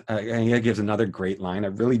He gives another great line. I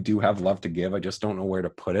really do have love to give. I just don't know where to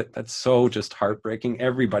put it. That's so just heartbreaking.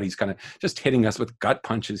 Everybody's kind of just hitting us with gut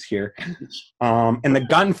punches here. And the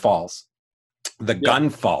gun falls. The gun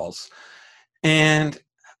falls. And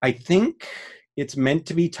I think it's meant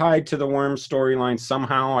to be tied to the Worm storyline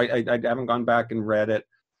somehow. I haven't gone back and read it.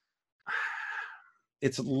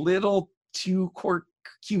 It's a little too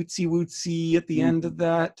cutesy wootsy at the end of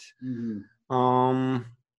that.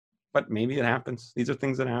 But maybe it happens. These are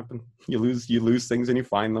things that happen. You lose things and you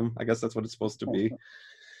find them. I guess that's what it's supposed to be.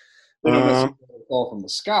 They don't necessarily fall from the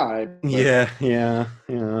sky. But... Yeah.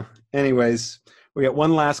 Anyways, we got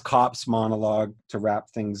one last cops monologue to wrap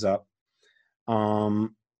things up.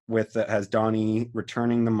 With has Donnie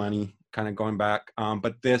returning the money, kind of going back.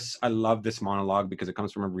 But I love this monologue because it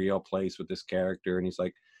comes from a real place with this character, and he's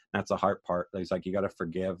like, that's the hard part. He's like, you got to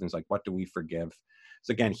forgive. And he's like, what do we forgive?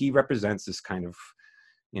 So again, he represents this kind of,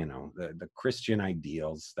 the Christian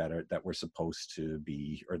ideals that we're supposed to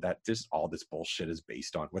be, or that just all this bullshit is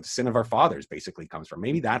based on, what the sin of our fathers basically comes from.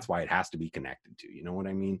 Maybe that's why it has to be connected to, you know what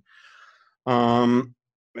I mean?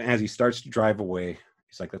 As he starts to drive away,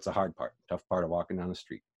 he's like, that's the hard part, tough part of walking down the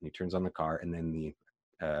street. And he turns on the car, and then the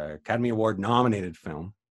Academy Award nominated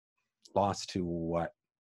film lost to what?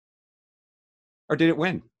 Or did it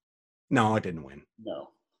win? No, it didn't win. No.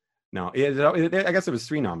 I guess it was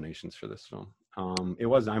 3 nominations for this film. It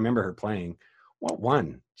was. I remember her playing. What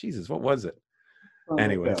won? Jesus, what was it?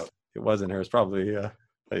 Anyways, it wasn't her. It's probably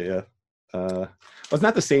wasn't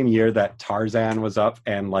that the same year that Tarzan was up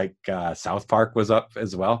and like South Park was up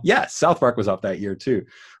as well? Yes, South Park was up that year too.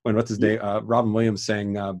 When what's his name? Robin Williams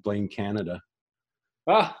sang "Blame Canada."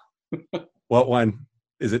 What one?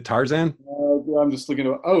 Is it Tarzan? I'm just looking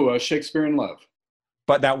at Shakespeare in Love.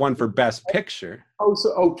 But that one for Best Picture.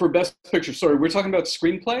 For Best Picture. Sorry, we're talking about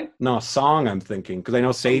screenplay? No, song I'm thinking, because I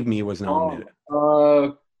know Save Me was nominated.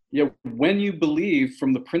 When You Believe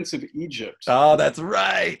from The Prince of Egypt. Oh, that's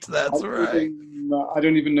right. That's right. I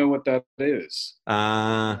don't even know what that is. One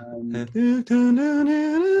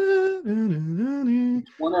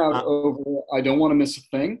out over I Don't Want to Miss a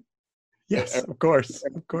Thing. Yes, of course.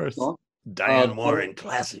 Diane Warren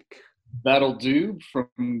classic. That'll Do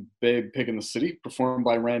from Babe Pig in the City, performed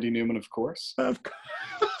by Randy Newman, of course.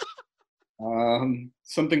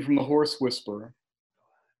 Something from The Horse Whisperer.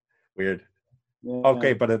 Weird. Yeah.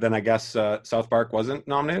 Okay, but then I guess South Park wasn't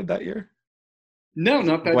nominated that year? No,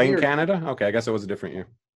 not that year. year. Blame Canada? Okay, I guess it was a different year.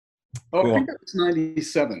 Oh, cool. I think that was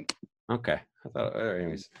 97. Okay. I thought,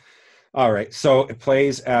 anyways. All right, so it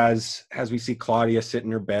plays as we see Claudia sit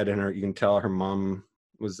in her bed, and you can tell her mom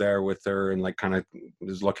was there with her and like kind of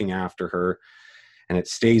was looking after her, and it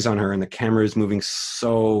stays on her, and the camera is moving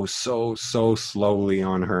so slowly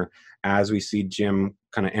on her as we see Jim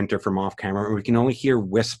kind of enter from off camera, and we can only hear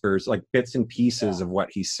whispers, like bits and pieces of what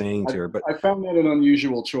he's saying to her. But I found that an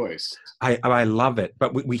unusual choice. I love it,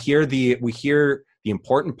 but we hear the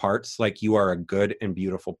important parts, like, you are a good and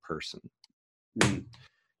beautiful person.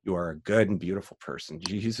 You are a good and beautiful person.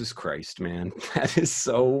 Jesus Christ, man. That is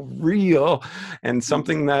so real. And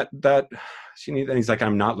something that she needs. And he's like,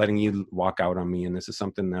 I'm not letting you walk out on me. And this is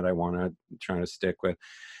something that I want to try to stick with.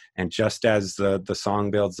 And just as the song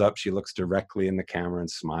builds up, she looks directly in the camera and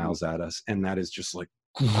smiles at us. And that is just like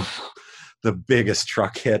the biggest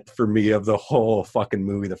truck hit for me of the whole fucking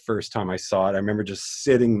movie. The first time I saw it, I remember just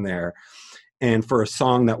sitting there. And for a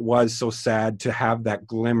song that was so sad, to have that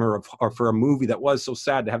glimmer of, or for a movie that was so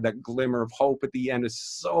sad, to have that glimmer of hope at the end is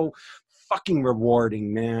so fucking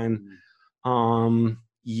rewarding, man.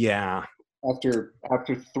 Yeah. After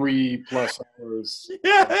 3+ hours.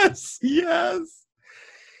 Yes.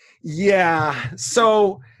 Yeah.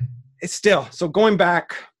 So going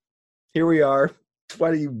back, here we are,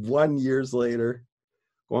 21 years later,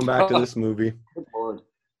 going back to this movie. Good Lord.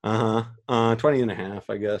 20 and a half,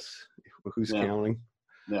 I guess. Who's counting?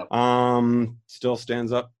 Yeah. Still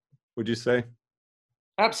stands up, would you say?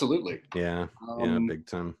 Absolutely. Yeah, big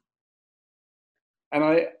time. And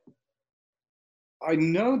I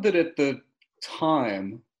know that at the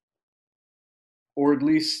time, or at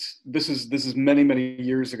least this is many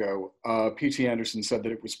years ago, P.T. Anderson said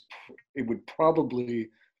that it would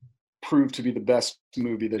probably prove to be the best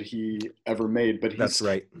movie that he ever made, but that's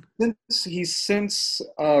right. He's since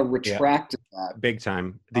retracted that big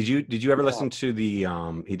time. Did you ever listen to the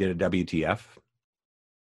he did a WTF?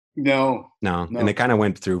 No. And they kind of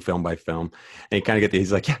went through film by film, and you kind of get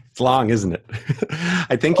he's like, yeah, it's long, isn't it?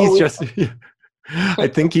 I think he's just I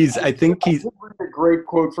think he's read a great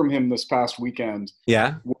quote from him this past weekend.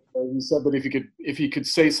 Yeah, he said that if he could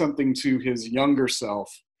say something to his younger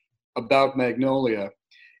self about Magnolia,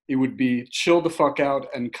 it would be chill the fuck out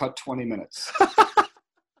and cut 20 minutes.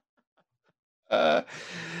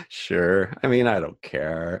 Sure. I mean, I don't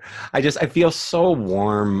care. I feel so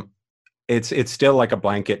warm. It's still like a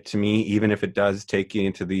blanket to me, even if it does take you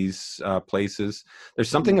into these places. There's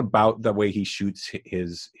something about the way he shoots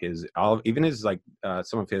his all, even his like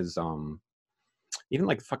some of his even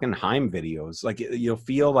like fucking Heim videos. Like you'll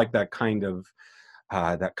feel like that kind of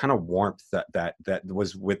warmth that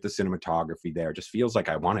was with the cinematography there. Just feels like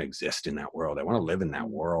I want to exist in that world. I want to live in that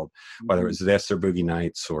world, whether it was this or Boogie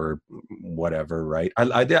Nights or whatever. Right.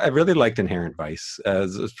 I really liked Inherent Vice.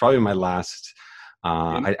 It was probably my last.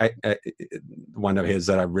 I one of his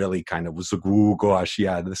that I really kind of was like, oh gosh,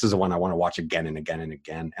 yeah, this is the one I want to watch again and again and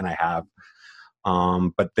again, and I have.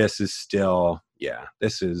 But this is still, yeah,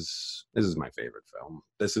 this is my favorite film.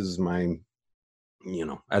 This is my,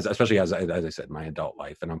 especially as I said, my adult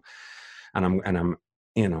life, and I'm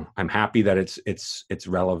I'm happy that its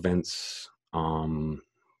relevance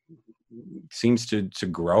seems to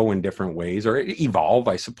grow in different ways or evolve,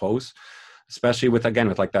 I suppose. Especially with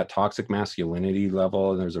like that toxic masculinity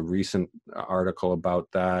level. There's a recent article about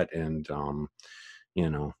that, and and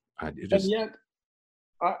yet,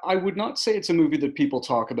 I would not say it's a movie that people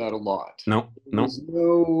talk about a lot. No.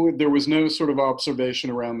 There was no sort of observation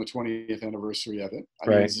around the 20th anniversary of it. I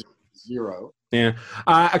mean, zero. Yeah.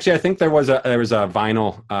 Actually, I think there was a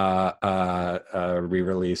vinyl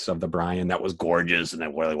re-release of the Brian that was gorgeous, and I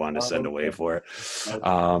really wanted to send away for it.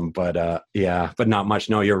 But not much.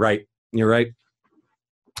 No, you're right. You're right.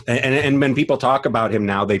 And when people talk about him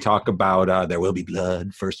now, they talk about There Will Be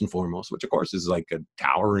Blood first and foremost, which of course is like a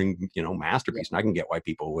towering, masterpiece. And I can get why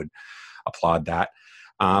people would applaud that.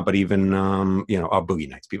 But even, Boogie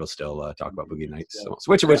Nights, people still talk about Boogie Nights. So,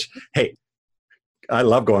 which, hey, I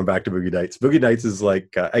love going back to Boogie Nights. Boogie Nights is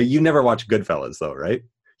like, you never watch Goodfellas though, right?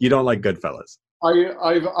 You don't like Goodfellas.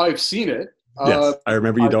 I've seen it. Yes, I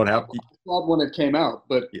remember you don't have. I saw when it came out,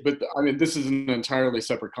 but I mean, this is an entirely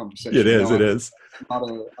separate conversation. It is. It is.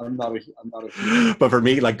 I'm not a. But for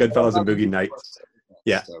me, like Goodfellas and Boogie Nights,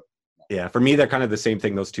 yeah. For me, they're kind of the same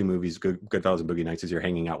thing. Those two movies, Goodfellas and Boogie Nights, is you're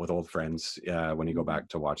hanging out with old friends when you go back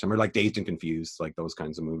to watch them, or like Dazed and Confused, like those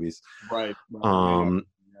kinds of movies. Right.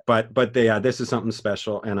 But this is something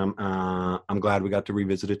special, and I'm glad we got to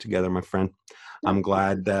revisit it together, my friend. I'm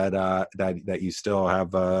glad that you still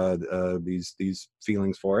have these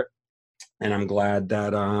feelings for it, and I'm glad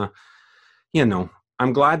that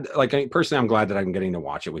I'm glad. Like personally, I'm glad that I'm getting to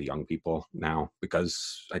watch it with young people now,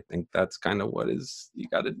 because I think that's kind of what you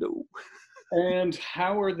got to do. And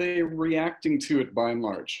how are they reacting to it by and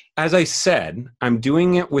large? As I said, I'm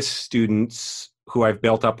doing it with students who I've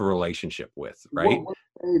built up a relationship with. Right? What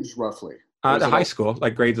age roughly? The high school,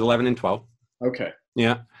 like grades 11 and 12. Okay.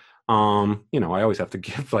 Yeah. I always have to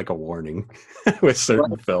give like a warning with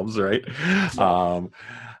certain films, right?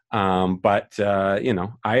 But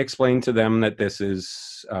I explained to them that this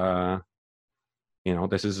is,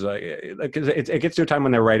 this is like it gets to a time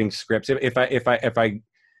when they're writing scripts.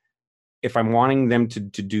 If I'm wanting them to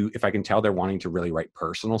do, if I can tell they're wanting to really write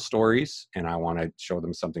personal stories, and I want to show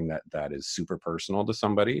them something that is super personal to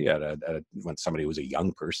somebody when somebody was a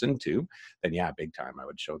young person too, then yeah, big time I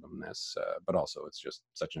would show them this. But also it's just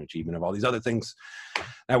such an achievement of all these other things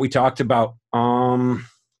that we talked about.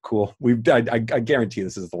 Cool. I guarantee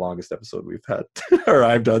this is the longest episode we've had or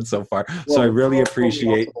I've done so far. Well, so I really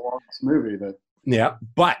appreciate the longest movie that. Yeah.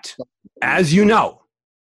 But as you know,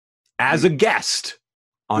 as a guest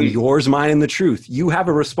on Yours, Mine, and the Truth, you have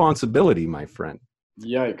a responsibility, my friend.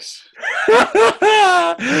 Yikes.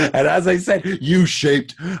 And as I said, you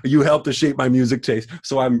helped to shape my music taste.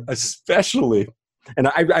 So I'm especially, and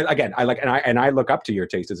I look up to your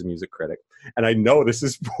taste as a music critic, and I know this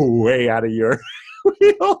is way out of your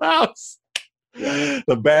wheelhouse. Yeah.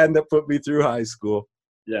 The band that put me through high school.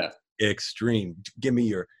 Yeah. Extreme. Give me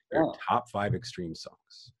your top 5 Extreme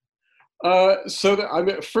songs.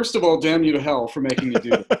 First of all, damn you to hell for making me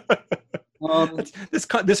do it.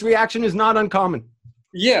 This reaction is not uncommon.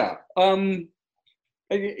 Yeah.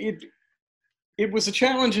 It was a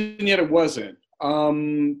challenge, and yet it wasn't.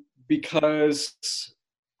 Because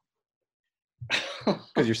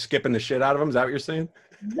you're skipping the shit out of them. Is that what you're saying?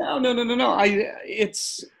 No.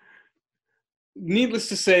 It's needless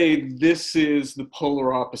to say, this is the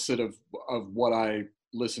polar opposite of what I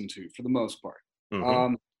listen to for the most part.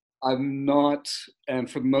 Mm-hmm. I'm not, and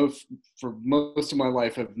for most of my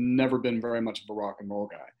life, I've never been very much of a rock and roll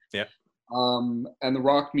guy. Yeah. And the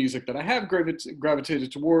rock music that I have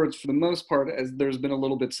gravitated towards, for the most part, as there's been a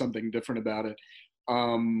little bit something different about it.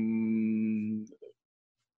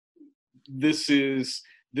 This is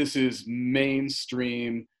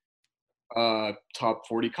mainstream top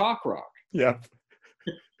 40 cock rock. Yeah.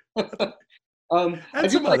 I And do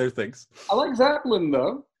some like, other things. I like Zeppelin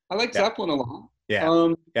though. I like Yeah. Zeppelin a lot.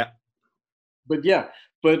 Yeah. Yeah. But yeah,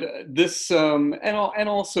 but this and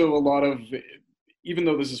also a lot of, even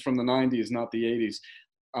though this is from the 90s, not the 80s,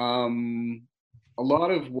 a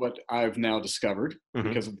lot of what I've now discovered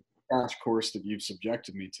because of the crash course that you've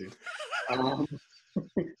subjected me to, um,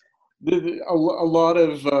 a lot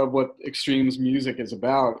of what Extremes music is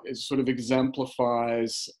about is sort of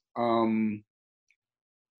exemplifies the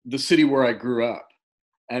city where I grew up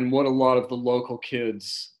and what a lot of the local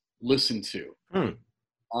kids listen to.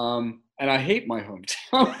 And I hate my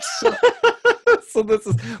hometown. So this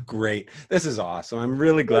is great. This is awesome. I'm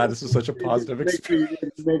really glad this is such a positive experience.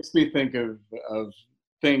 It makes me think of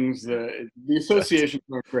things that the associations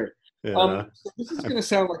aren't great. Yeah. So this is going to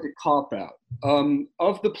sound like a cop-out.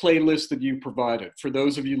 Of the playlist that you provided, for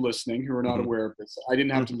those of you listening who are not aware of this, I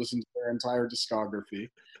didn't have to listen to their entire discography.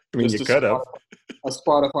 I mean, you could have. A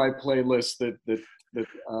Spotify playlist that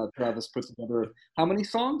Travis put together. How many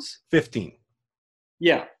songs? 15.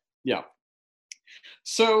 Yeah.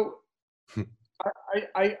 So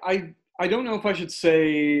I don't know if I should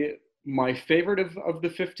say my favorite of the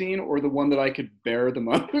 15 or the one that I could bear the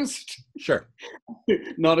most. Sure.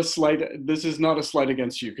 Not a slight. This is not a slight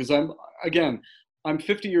against you, because I'm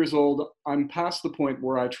 50 years old. I'm past the point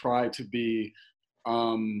where I try to be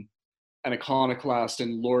an iconoclast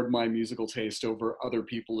and lord my musical taste over other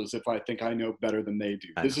people as if I think I know better than they do.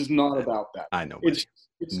 This is not about that. I know. It's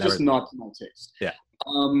just not to my taste. Yeah.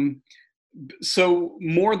 So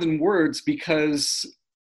more than words, because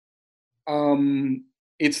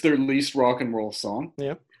it's their least rock and roll song.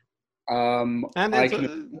 Yeah. And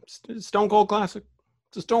it's a Stone Cold classic.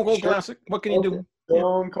 It's a Stone Cold classic. What can you do?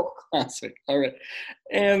 Stone Cold classic. All right.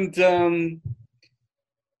 And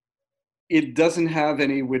it doesn't have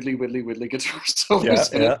any widdly guitar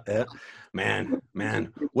solos. Yeah.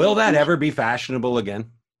 Man. Will that ever be fashionable again?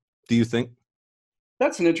 Do you think?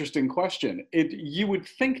 That's an interesting question. You would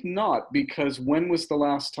think not, because when was the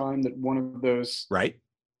last time that one of those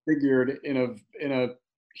figured in a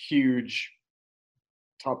huge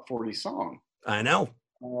top 40 song? I know.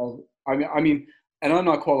 I mean, and I'm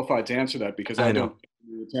not qualified to answer that because I don't pay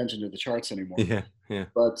attention to the charts anymore. Yeah.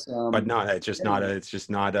 But no, it's just not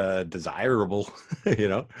desirable, you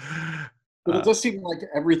know. But it does seem like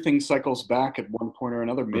everything cycles back at one point or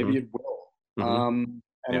another. Maybe it will.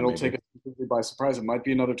 And it'll take us completely by surprise. It might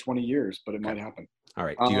be another 20 years, but it might happen. All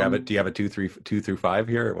right. Do you have a 2 through 5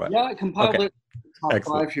 here or what? Yeah, I compiled it. Top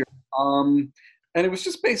Excellent. 5 here. And it was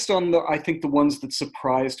just based on I think the ones that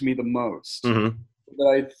surprised me the most. That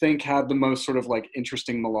I think had the most sort of like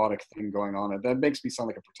interesting melodic thing going on. And that makes me sound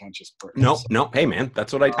like a pretentious person. No. Hey man,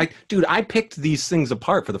 that's what I picked these things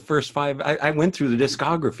apart for the first 5. I went through the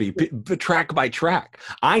discography track by track.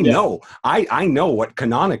 I know what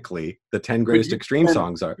canonically the 10 greatest Extreme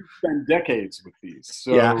songs are. You've spent decades with these.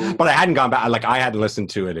 So. Yeah, but I hadn't gone back. Like I had listened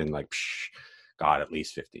to it in God, at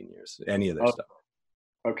least 15 years. Any of their stuff.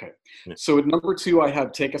 Okay. Yeah. So at number 2, I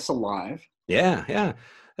have Take Us Alive. Yeah.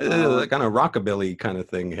 Kind of rockabilly kind of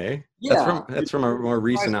thing, hey? Yeah. That's from a more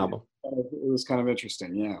recent album. It was kind of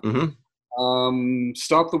interesting, yeah.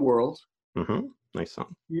 Stop the World. Nice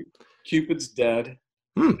song. Cupid's Dead.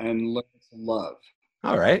 And Learn to Love.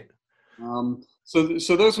 All right.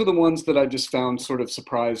 So those were the ones that I just found sort of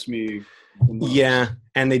surprised me the most. Yeah,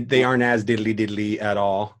 and they aren't as diddly at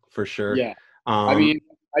all, for sure. Yeah. I mean,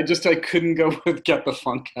 I couldn't go with Get the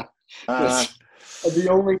Funk Out. The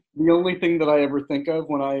only thing that I ever think of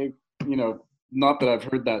when I, not that I've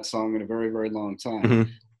heard that song in a very, very long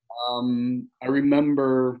time. I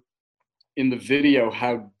remember in the video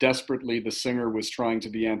how desperately the singer was trying to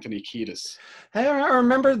be Anthony Kiedis. I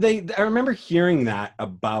remember hearing that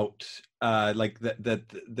about that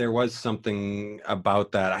there was something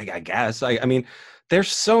about that. I guess. I mean, they're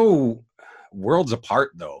so worlds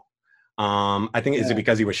apart though. I think is it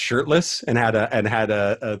because he was shirtless and had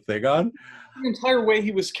a thing on? The entire way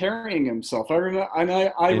he was carrying himself. I remember.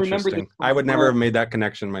 I would never have made that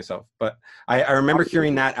connection myself, but I remember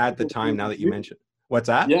hearing that at the time. Now that you mention, what's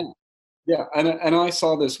that? Yeah, and I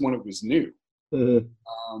saw this when it was new. And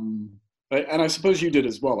I suppose you did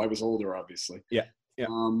as well. I was older, obviously. Yeah.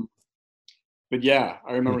 But yeah,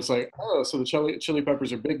 I remember it's like, oh, so the Chili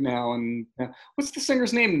Peppers are big now. And what's the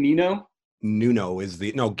singer's name? Nino. Nuno is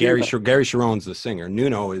Gary Sharon's the singer.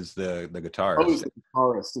 Nuno is the guitarist. Oh, he's the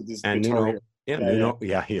guitarist. And Nuno, Nuno,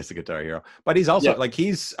 he is the guitar hero. But he's also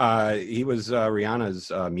he was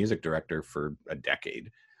Rihanna's music director for a decade.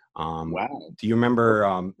 Wow. Do you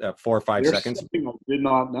remember 4 or 5 seconds? Something I did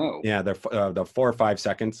not know. Yeah, the 4 or 5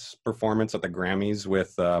 seconds performance at the Grammys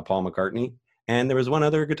with Paul McCartney, and there was one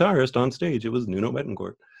other guitarist on stage. It was Nuno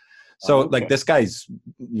Bettencourt. So Okay. like this guy's,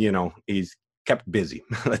 you know, he's kept busy,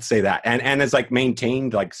 let's say that, and has like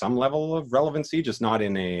maintained like some level of relevancy, just not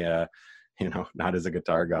in a, you know, not as a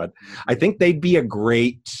guitar god. I think they'd be a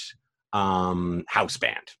great house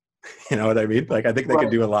band. You know what I mean? Like I think they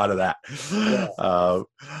could do a lot of that. Yeah.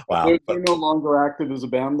 Wow. They're no longer active as a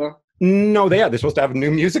band, though? No, they're supposed to have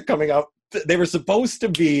new music coming out. They were supposed to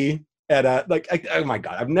be at a, like, oh my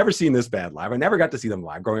God, I've never seen this band live. I never got to see them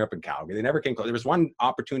live growing up in Calgary. They never came close. There was one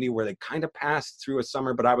opportunity where they kind of passed through a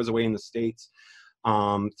summer, but I was away in the States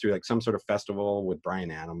through like some sort of festival with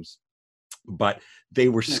Bryan Adams. But they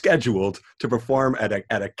were scheduled to perform at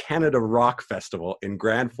a Canada Rock Festival in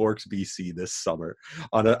Grand Forks, BC this summer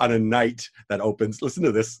on a night that opens, listen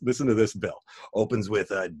to this, Bill, opens with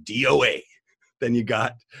a DOA. Then you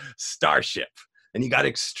got Starship, and you got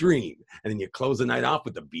Extreme, and then you close the night off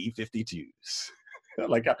with the B-52s.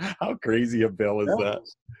 Like, how crazy a bill is that?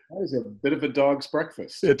 That is a bit of a dog's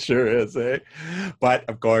breakfast. It sure is, eh? But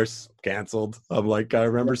of course, canceled. I'm like, I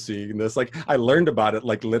remember seeing this. Like, I learned about it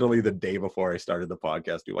like literally the day before I started the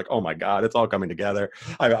podcast. You're like, oh my God, it's all coming together.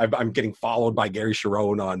 I'm getting followed by Gary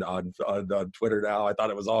Sharon on Twitter now. I thought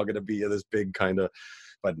it was all going to be this big kind of,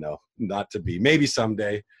 but no, not to be. Maybe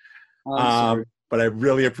someday. But I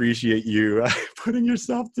really appreciate you putting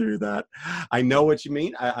yourself through that. I know what you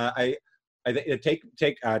mean. I think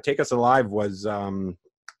Take Us Alive was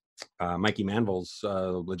Mikey Manville's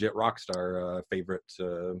legit rock star favorite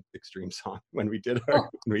Extreme song when we did our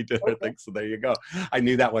thing. So there you go. I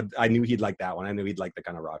knew that one. I knew he'd like that one. I knew he'd like the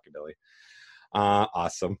kind of rockabilly.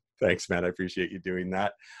 Awesome. Thanks, man. I appreciate you doing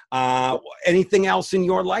that. Anything else in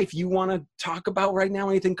your life you want to talk about right now?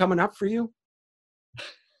 Anything coming up for you?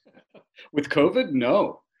 With COVID?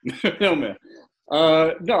 No. No, man.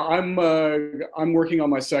 No, I'm working on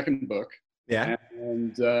my second book. Yeah.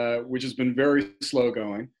 And which has been very slow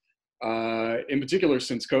going, in particular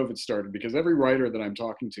since COVID started, because every writer that I'm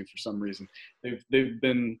talking to, for some reason, they've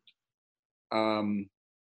been,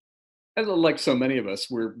 like so many of us,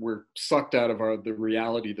 we're sucked out of the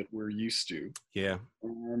reality that we're used to. Yeah.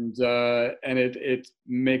 And it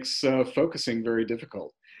makes focusing very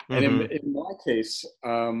difficult. And in my case,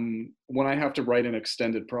 when I have to write an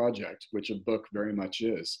extended project, which a book very much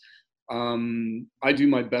is, I do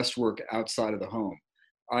my best work outside of the home.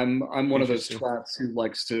 I'm one of those twats who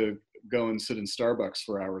likes to go and sit in Starbucks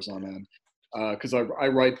for hours on end, because I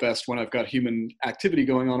write best when I've got human activity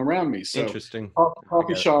going on around me. So interesting.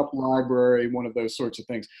 Coffee shop, library, one of those sorts of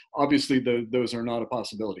things. Obviously, those are not a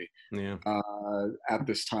possibility at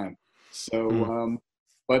this time. So,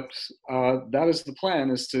 but that is the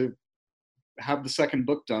plan, is to have the second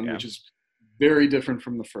book done, which is very different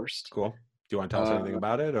from the first. Cool. Do you want to tell us anything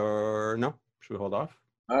about it, or no? Should we hold off?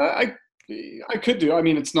 I could do. I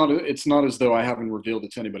mean, it's not as though I haven't revealed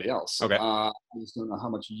it to anybody else. Okay. I just don't know how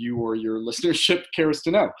much you or your listenership cares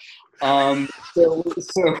to know.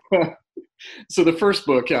 So the first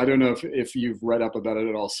book, I don't know if you've read up about it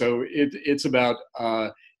at all. So it's about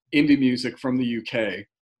indie music from the UK, a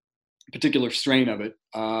particular strain of it,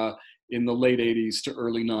 in the late 80s to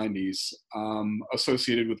early 90s,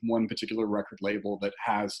 associated with one particular record label that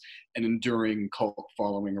has an enduring cult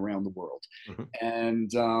following around the world.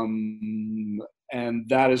 And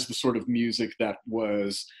that is the sort of music that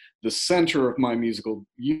was the center of my musical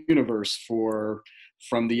universe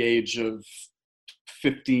from the age of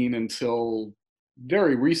 15 until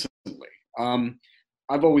very recently.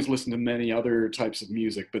 I've always listened to many other types of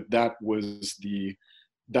music, but that was the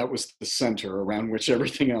center around which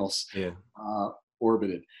everything else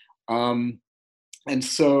orbited. And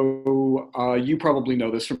so you probably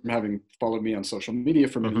know this from having followed me on social media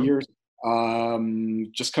for many years.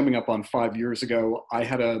 Just coming up on 5 years ago, I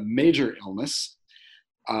had a major illness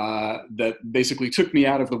that basically took me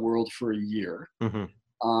out of the world for a year.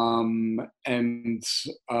 And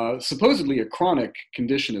supposedly a chronic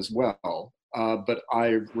condition as well. But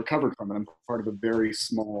I recovered from it. I'm part of a very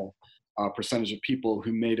small percentage of people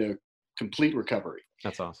who made a complete recovery.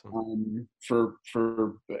 That's awesome.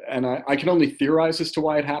 And I can only theorize as to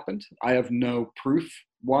why it happened. I have no proof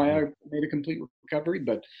why I made a complete recovery,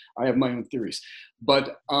 but I have my own theories.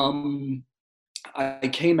 But I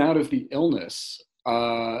came out of the illness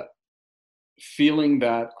feeling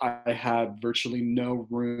that I had virtually no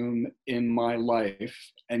room in my life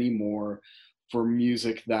anymore for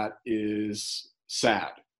music that is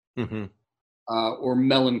sad. Or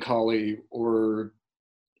melancholy, or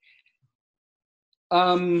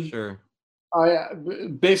sure. I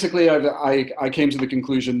came to the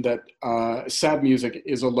conclusion that sad music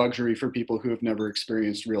is a luxury for people who have never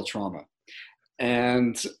experienced real trauma,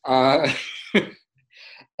 and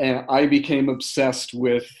and I became obsessed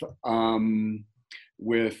with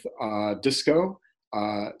with disco,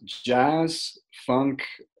 jazz, funk,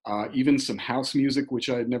 even some house music, which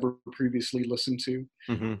I had never previously listened to.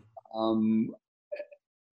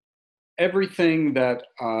 Everything that,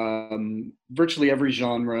 virtually every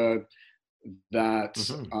genre that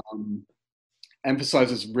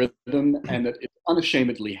emphasizes rhythm and that it's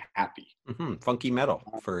unashamedly happy. Funky metal,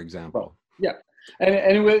 for example. Well, yeah.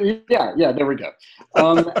 And it was, yeah, there we go.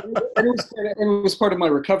 And it was part of my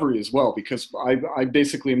recovery as well, because I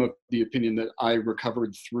basically am of the opinion that I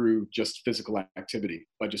recovered through just physical activity,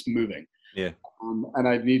 by just moving. Yeah. And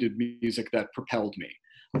I needed music that propelled me.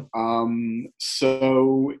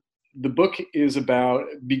 So the book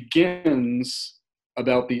begins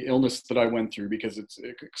about the illness that I went through, because it's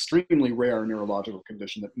an extremely rare neurological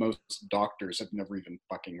condition that most doctors have never even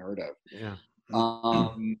fucking heard of. Yeah.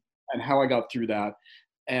 And how I got through that,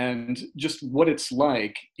 and just what it's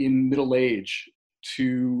like in middle age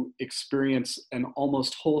to experience an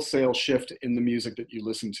almost wholesale shift in the music that you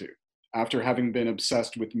listen to, after having been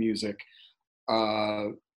obsessed with music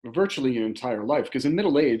virtually your entire life. Because in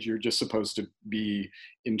middle age, you're just supposed to be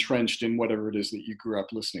entrenched in whatever it is that you grew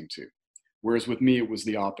up listening to. Whereas with me, it was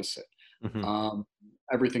the opposite.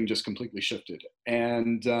 Everything just completely shifted.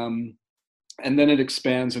 And then it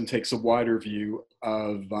expands and takes a wider view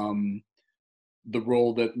of the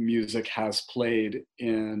role that music has played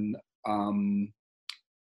in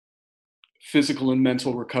physical and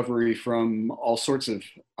mental recovery from all sorts of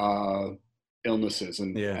illnesses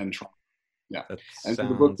and trauma. Yeah. And so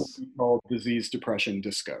the book is called Disease, Depression,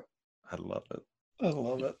 Disco. I love it. I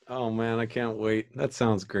love it. Oh man, I can't wait. That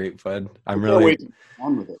sounds great, bud. I'm really wait to get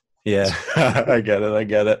on with it. Yeah, I get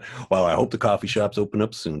it. Well, I hope the coffee shops open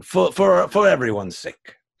up soon for everyone's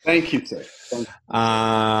sake. Thank you, sir. Thank you.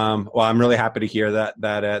 Well, I'm really happy to hear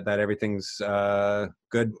that everything's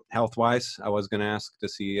good health wise. I was going to ask to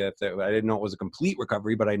see if I didn't know it was a complete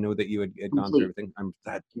recovery, but I know that you had gone through everything.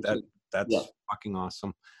 That's fucking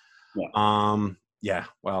awesome. Yeah.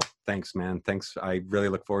 Well, thanks, man. Thanks. I really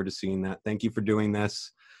look forward to seeing that. Thank you for doing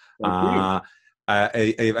this. I've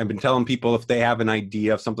been telling people, if they have an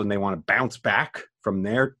idea of something they want to bounce back from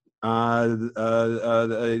their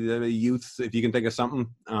youth, if you can think of something,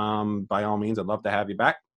 by all means, I'd love to have you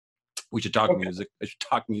back. We should talk music. I should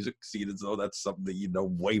talk music, see it as though that's something that you know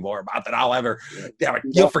way more about than I'll ever. Damn it,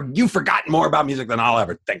 you've forgotten more about music than I'll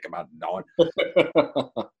ever think about knowing.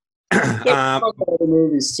 The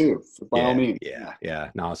movies too, by all means. Yeah.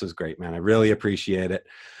 No, this is great, man. I really appreciate it.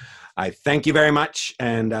 I thank you very much,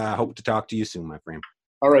 and hope to talk to you soon, my friend.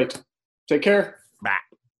 All right. Take care. Bye.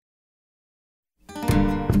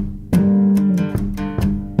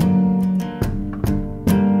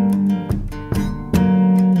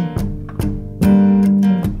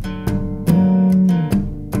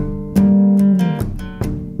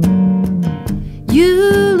 You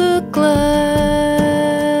look like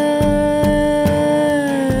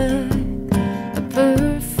a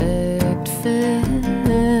perfect fit.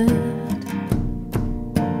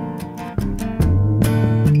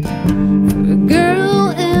 A girl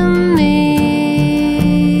in need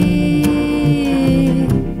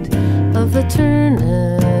of a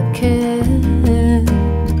tourniquet.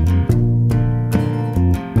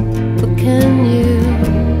 But can you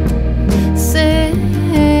save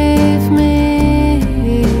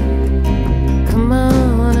me? Come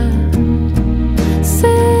on and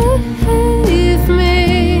save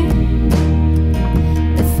me.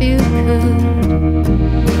 If you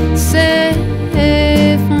could save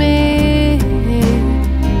me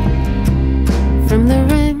from the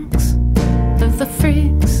ranks of the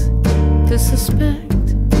freaks who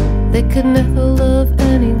suspect they could never love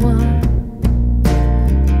anyone.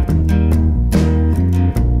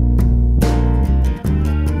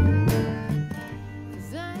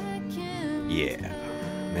 Yeah,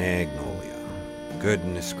 Magnolia.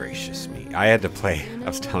 Goodness gracious me. I had to play, I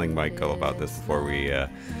was telling Michael about this before we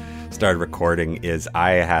started recording, is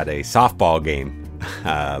I had a softball game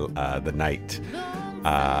the night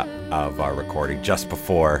of our recording, just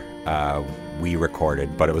before we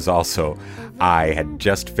recorded, but it was also, I had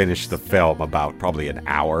just finished the film about probably an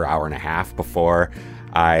hour and a half before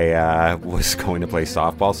I was going to play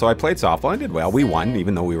softball. So I played softball and did well. We won,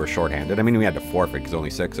 even though we were shorthanded. I mean, we had to forfeit because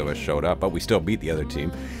only 6 of us showed up, but we still beat the other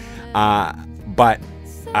team. But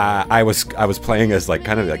I was playing as like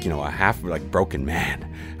kind of like, you know, a half like broken man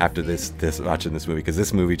after this watching this movie, because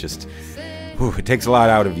this movie just it takes a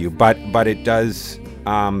lot out of you. But it does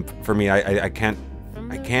for me. I can't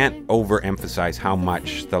overemphasize how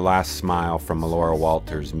much The Last Smile from Melora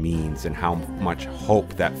Walters means, and how much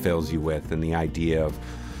hope that fills you with, and the idea of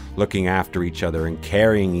looking after each other and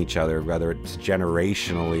carrying each other, whether it's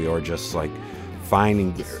generationally or just like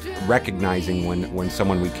recognizing when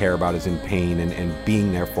someone we care about is in pain and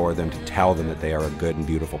being there for them to tell them that they are a good and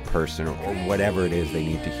beautiful person or whatever it is they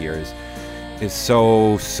need to hear is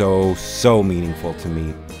so meaningful to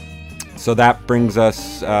me. So that brings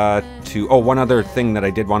us to one other thing that I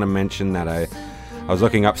did want to mention that I was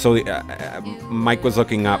looking up. So Mike was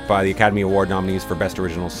looking up the Academy Award nominees for Best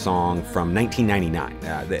Original Song from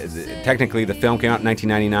 1999. Technically, the film came out in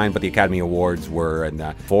 1999, but the Academy Awards were in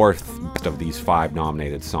the fourth best of these 5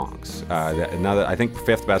 nominated songs. I think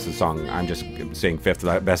fifth best of the song, I'm just saying fifth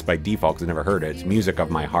best by default because I never heard it. It's Music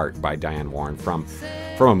of My Heart by Diane Warren from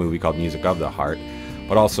a movie called Music of the Heart.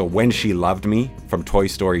 But also When She Loved Me from Toy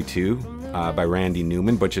Story 2. By Randy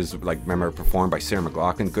Newman, which is remember performed by Sarah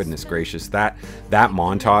McLachlan. Goodness gracious, that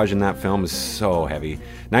montage in that film is so heavy.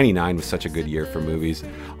 99 was such a good year for movies.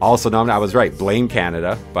 Also nominated, I was right, Blame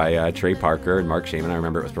Canada by Trey Parker and Mark Shaman. I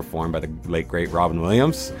remember it was performed by the late great Robin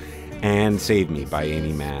Williams. And Save Me by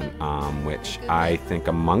Amy Mann, which I think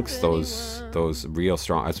amongst those real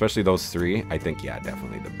strong, especially those 3, I think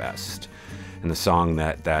definitely the best. And the song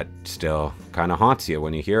that still kind of haunts you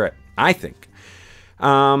when you hear it, I think.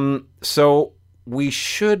 So we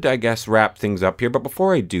should, I guess, wrap things up here. But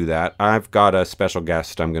before I do that, I've got a special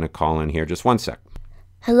guest I'm going to call in here. Just one sec.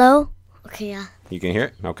 Hello? Okay, yeah. You can hear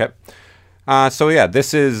it? Okay.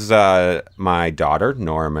 This is my daughter,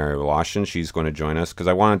 Nora Mary Washington. She's going to join us because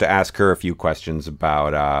I wanted to ask her a few questions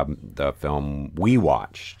about the film we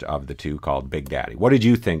watched of the 2 called Big Daddy. What did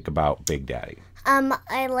you think about Big Daddy?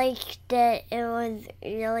 I liked it. It was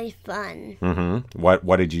really fun. Mm-hmm. What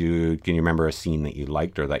can you remember a scene that you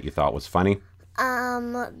liked or that you thought was funny?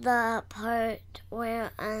 The part where,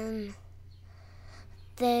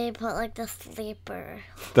 they put, the sleeper.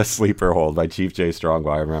 The sleeper hold by Chief Jay Strongbow.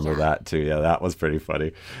 I remember that, too. Yeah, that was pretty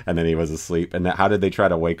funny. And then he was asleep. And how did they try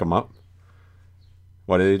to wake him up?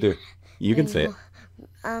 What did they do? You can say it.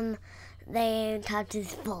 They tapped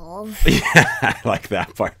his balls. Yeah, I like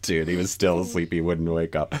that part too. And he was still asleep. He wouldn't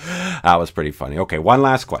wake up. That was pretty funny. Okay, one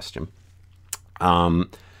last question. What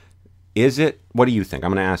do you think?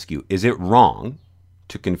 I'm going to ask you, is it wrong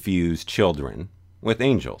to confuse children with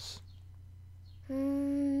angels?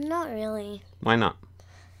 Not really. Why not?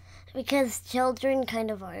 Because children kind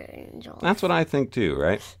of are angels. That's what I think too,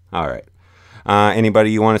 right? All right.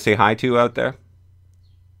 Anybody you want to say hi to out there?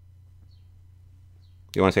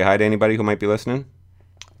 You want to say hi to anybody who might be listening?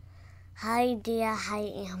 Hi, Dia.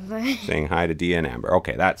 Hi, Amber. Saying hi to Dia and Amber.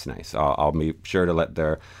 Okay, that's nice. I'll be sure to let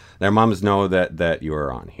their moms know that you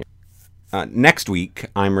are on here. Next week,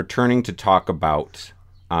 I'm returning to talk about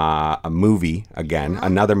a movie again.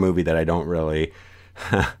 Another movie that I don't really...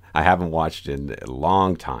 I haven't watched in a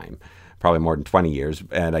long time. Probably more than 20 years.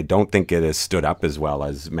 And I don't think it has stood up as well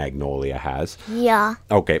as Magnolia has. Yeah.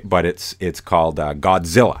 Okay, but it's called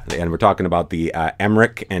Godzilla. And we're talking about the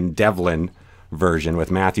Emmerich and Devlin version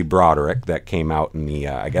with Matthew Broderick that came out in the,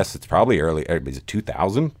 I guess it's probably early, is it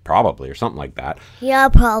 2000? Probably, or something like that. Yeah,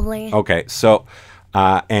 probably. Okay, so,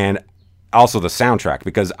 and also the soundtrack,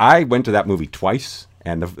 because I went to that movie twice,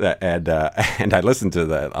 and I listened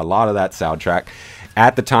to a lot of that soundtrack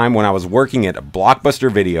at the time when I was working at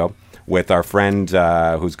Blockbuster Video with our friend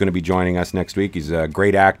who's going to be joining us next week. He's a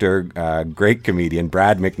great actor, great comedian,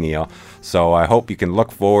 Brad McNeil. So I hope you can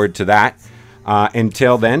look forward to that.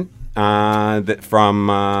 Until then,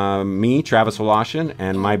 from me, Travis Woloshyn,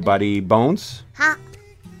 and my buddy Bones.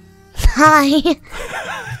 Hi.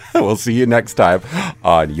 We'll see you next time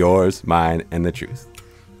on Yours, Mine, and the Truth.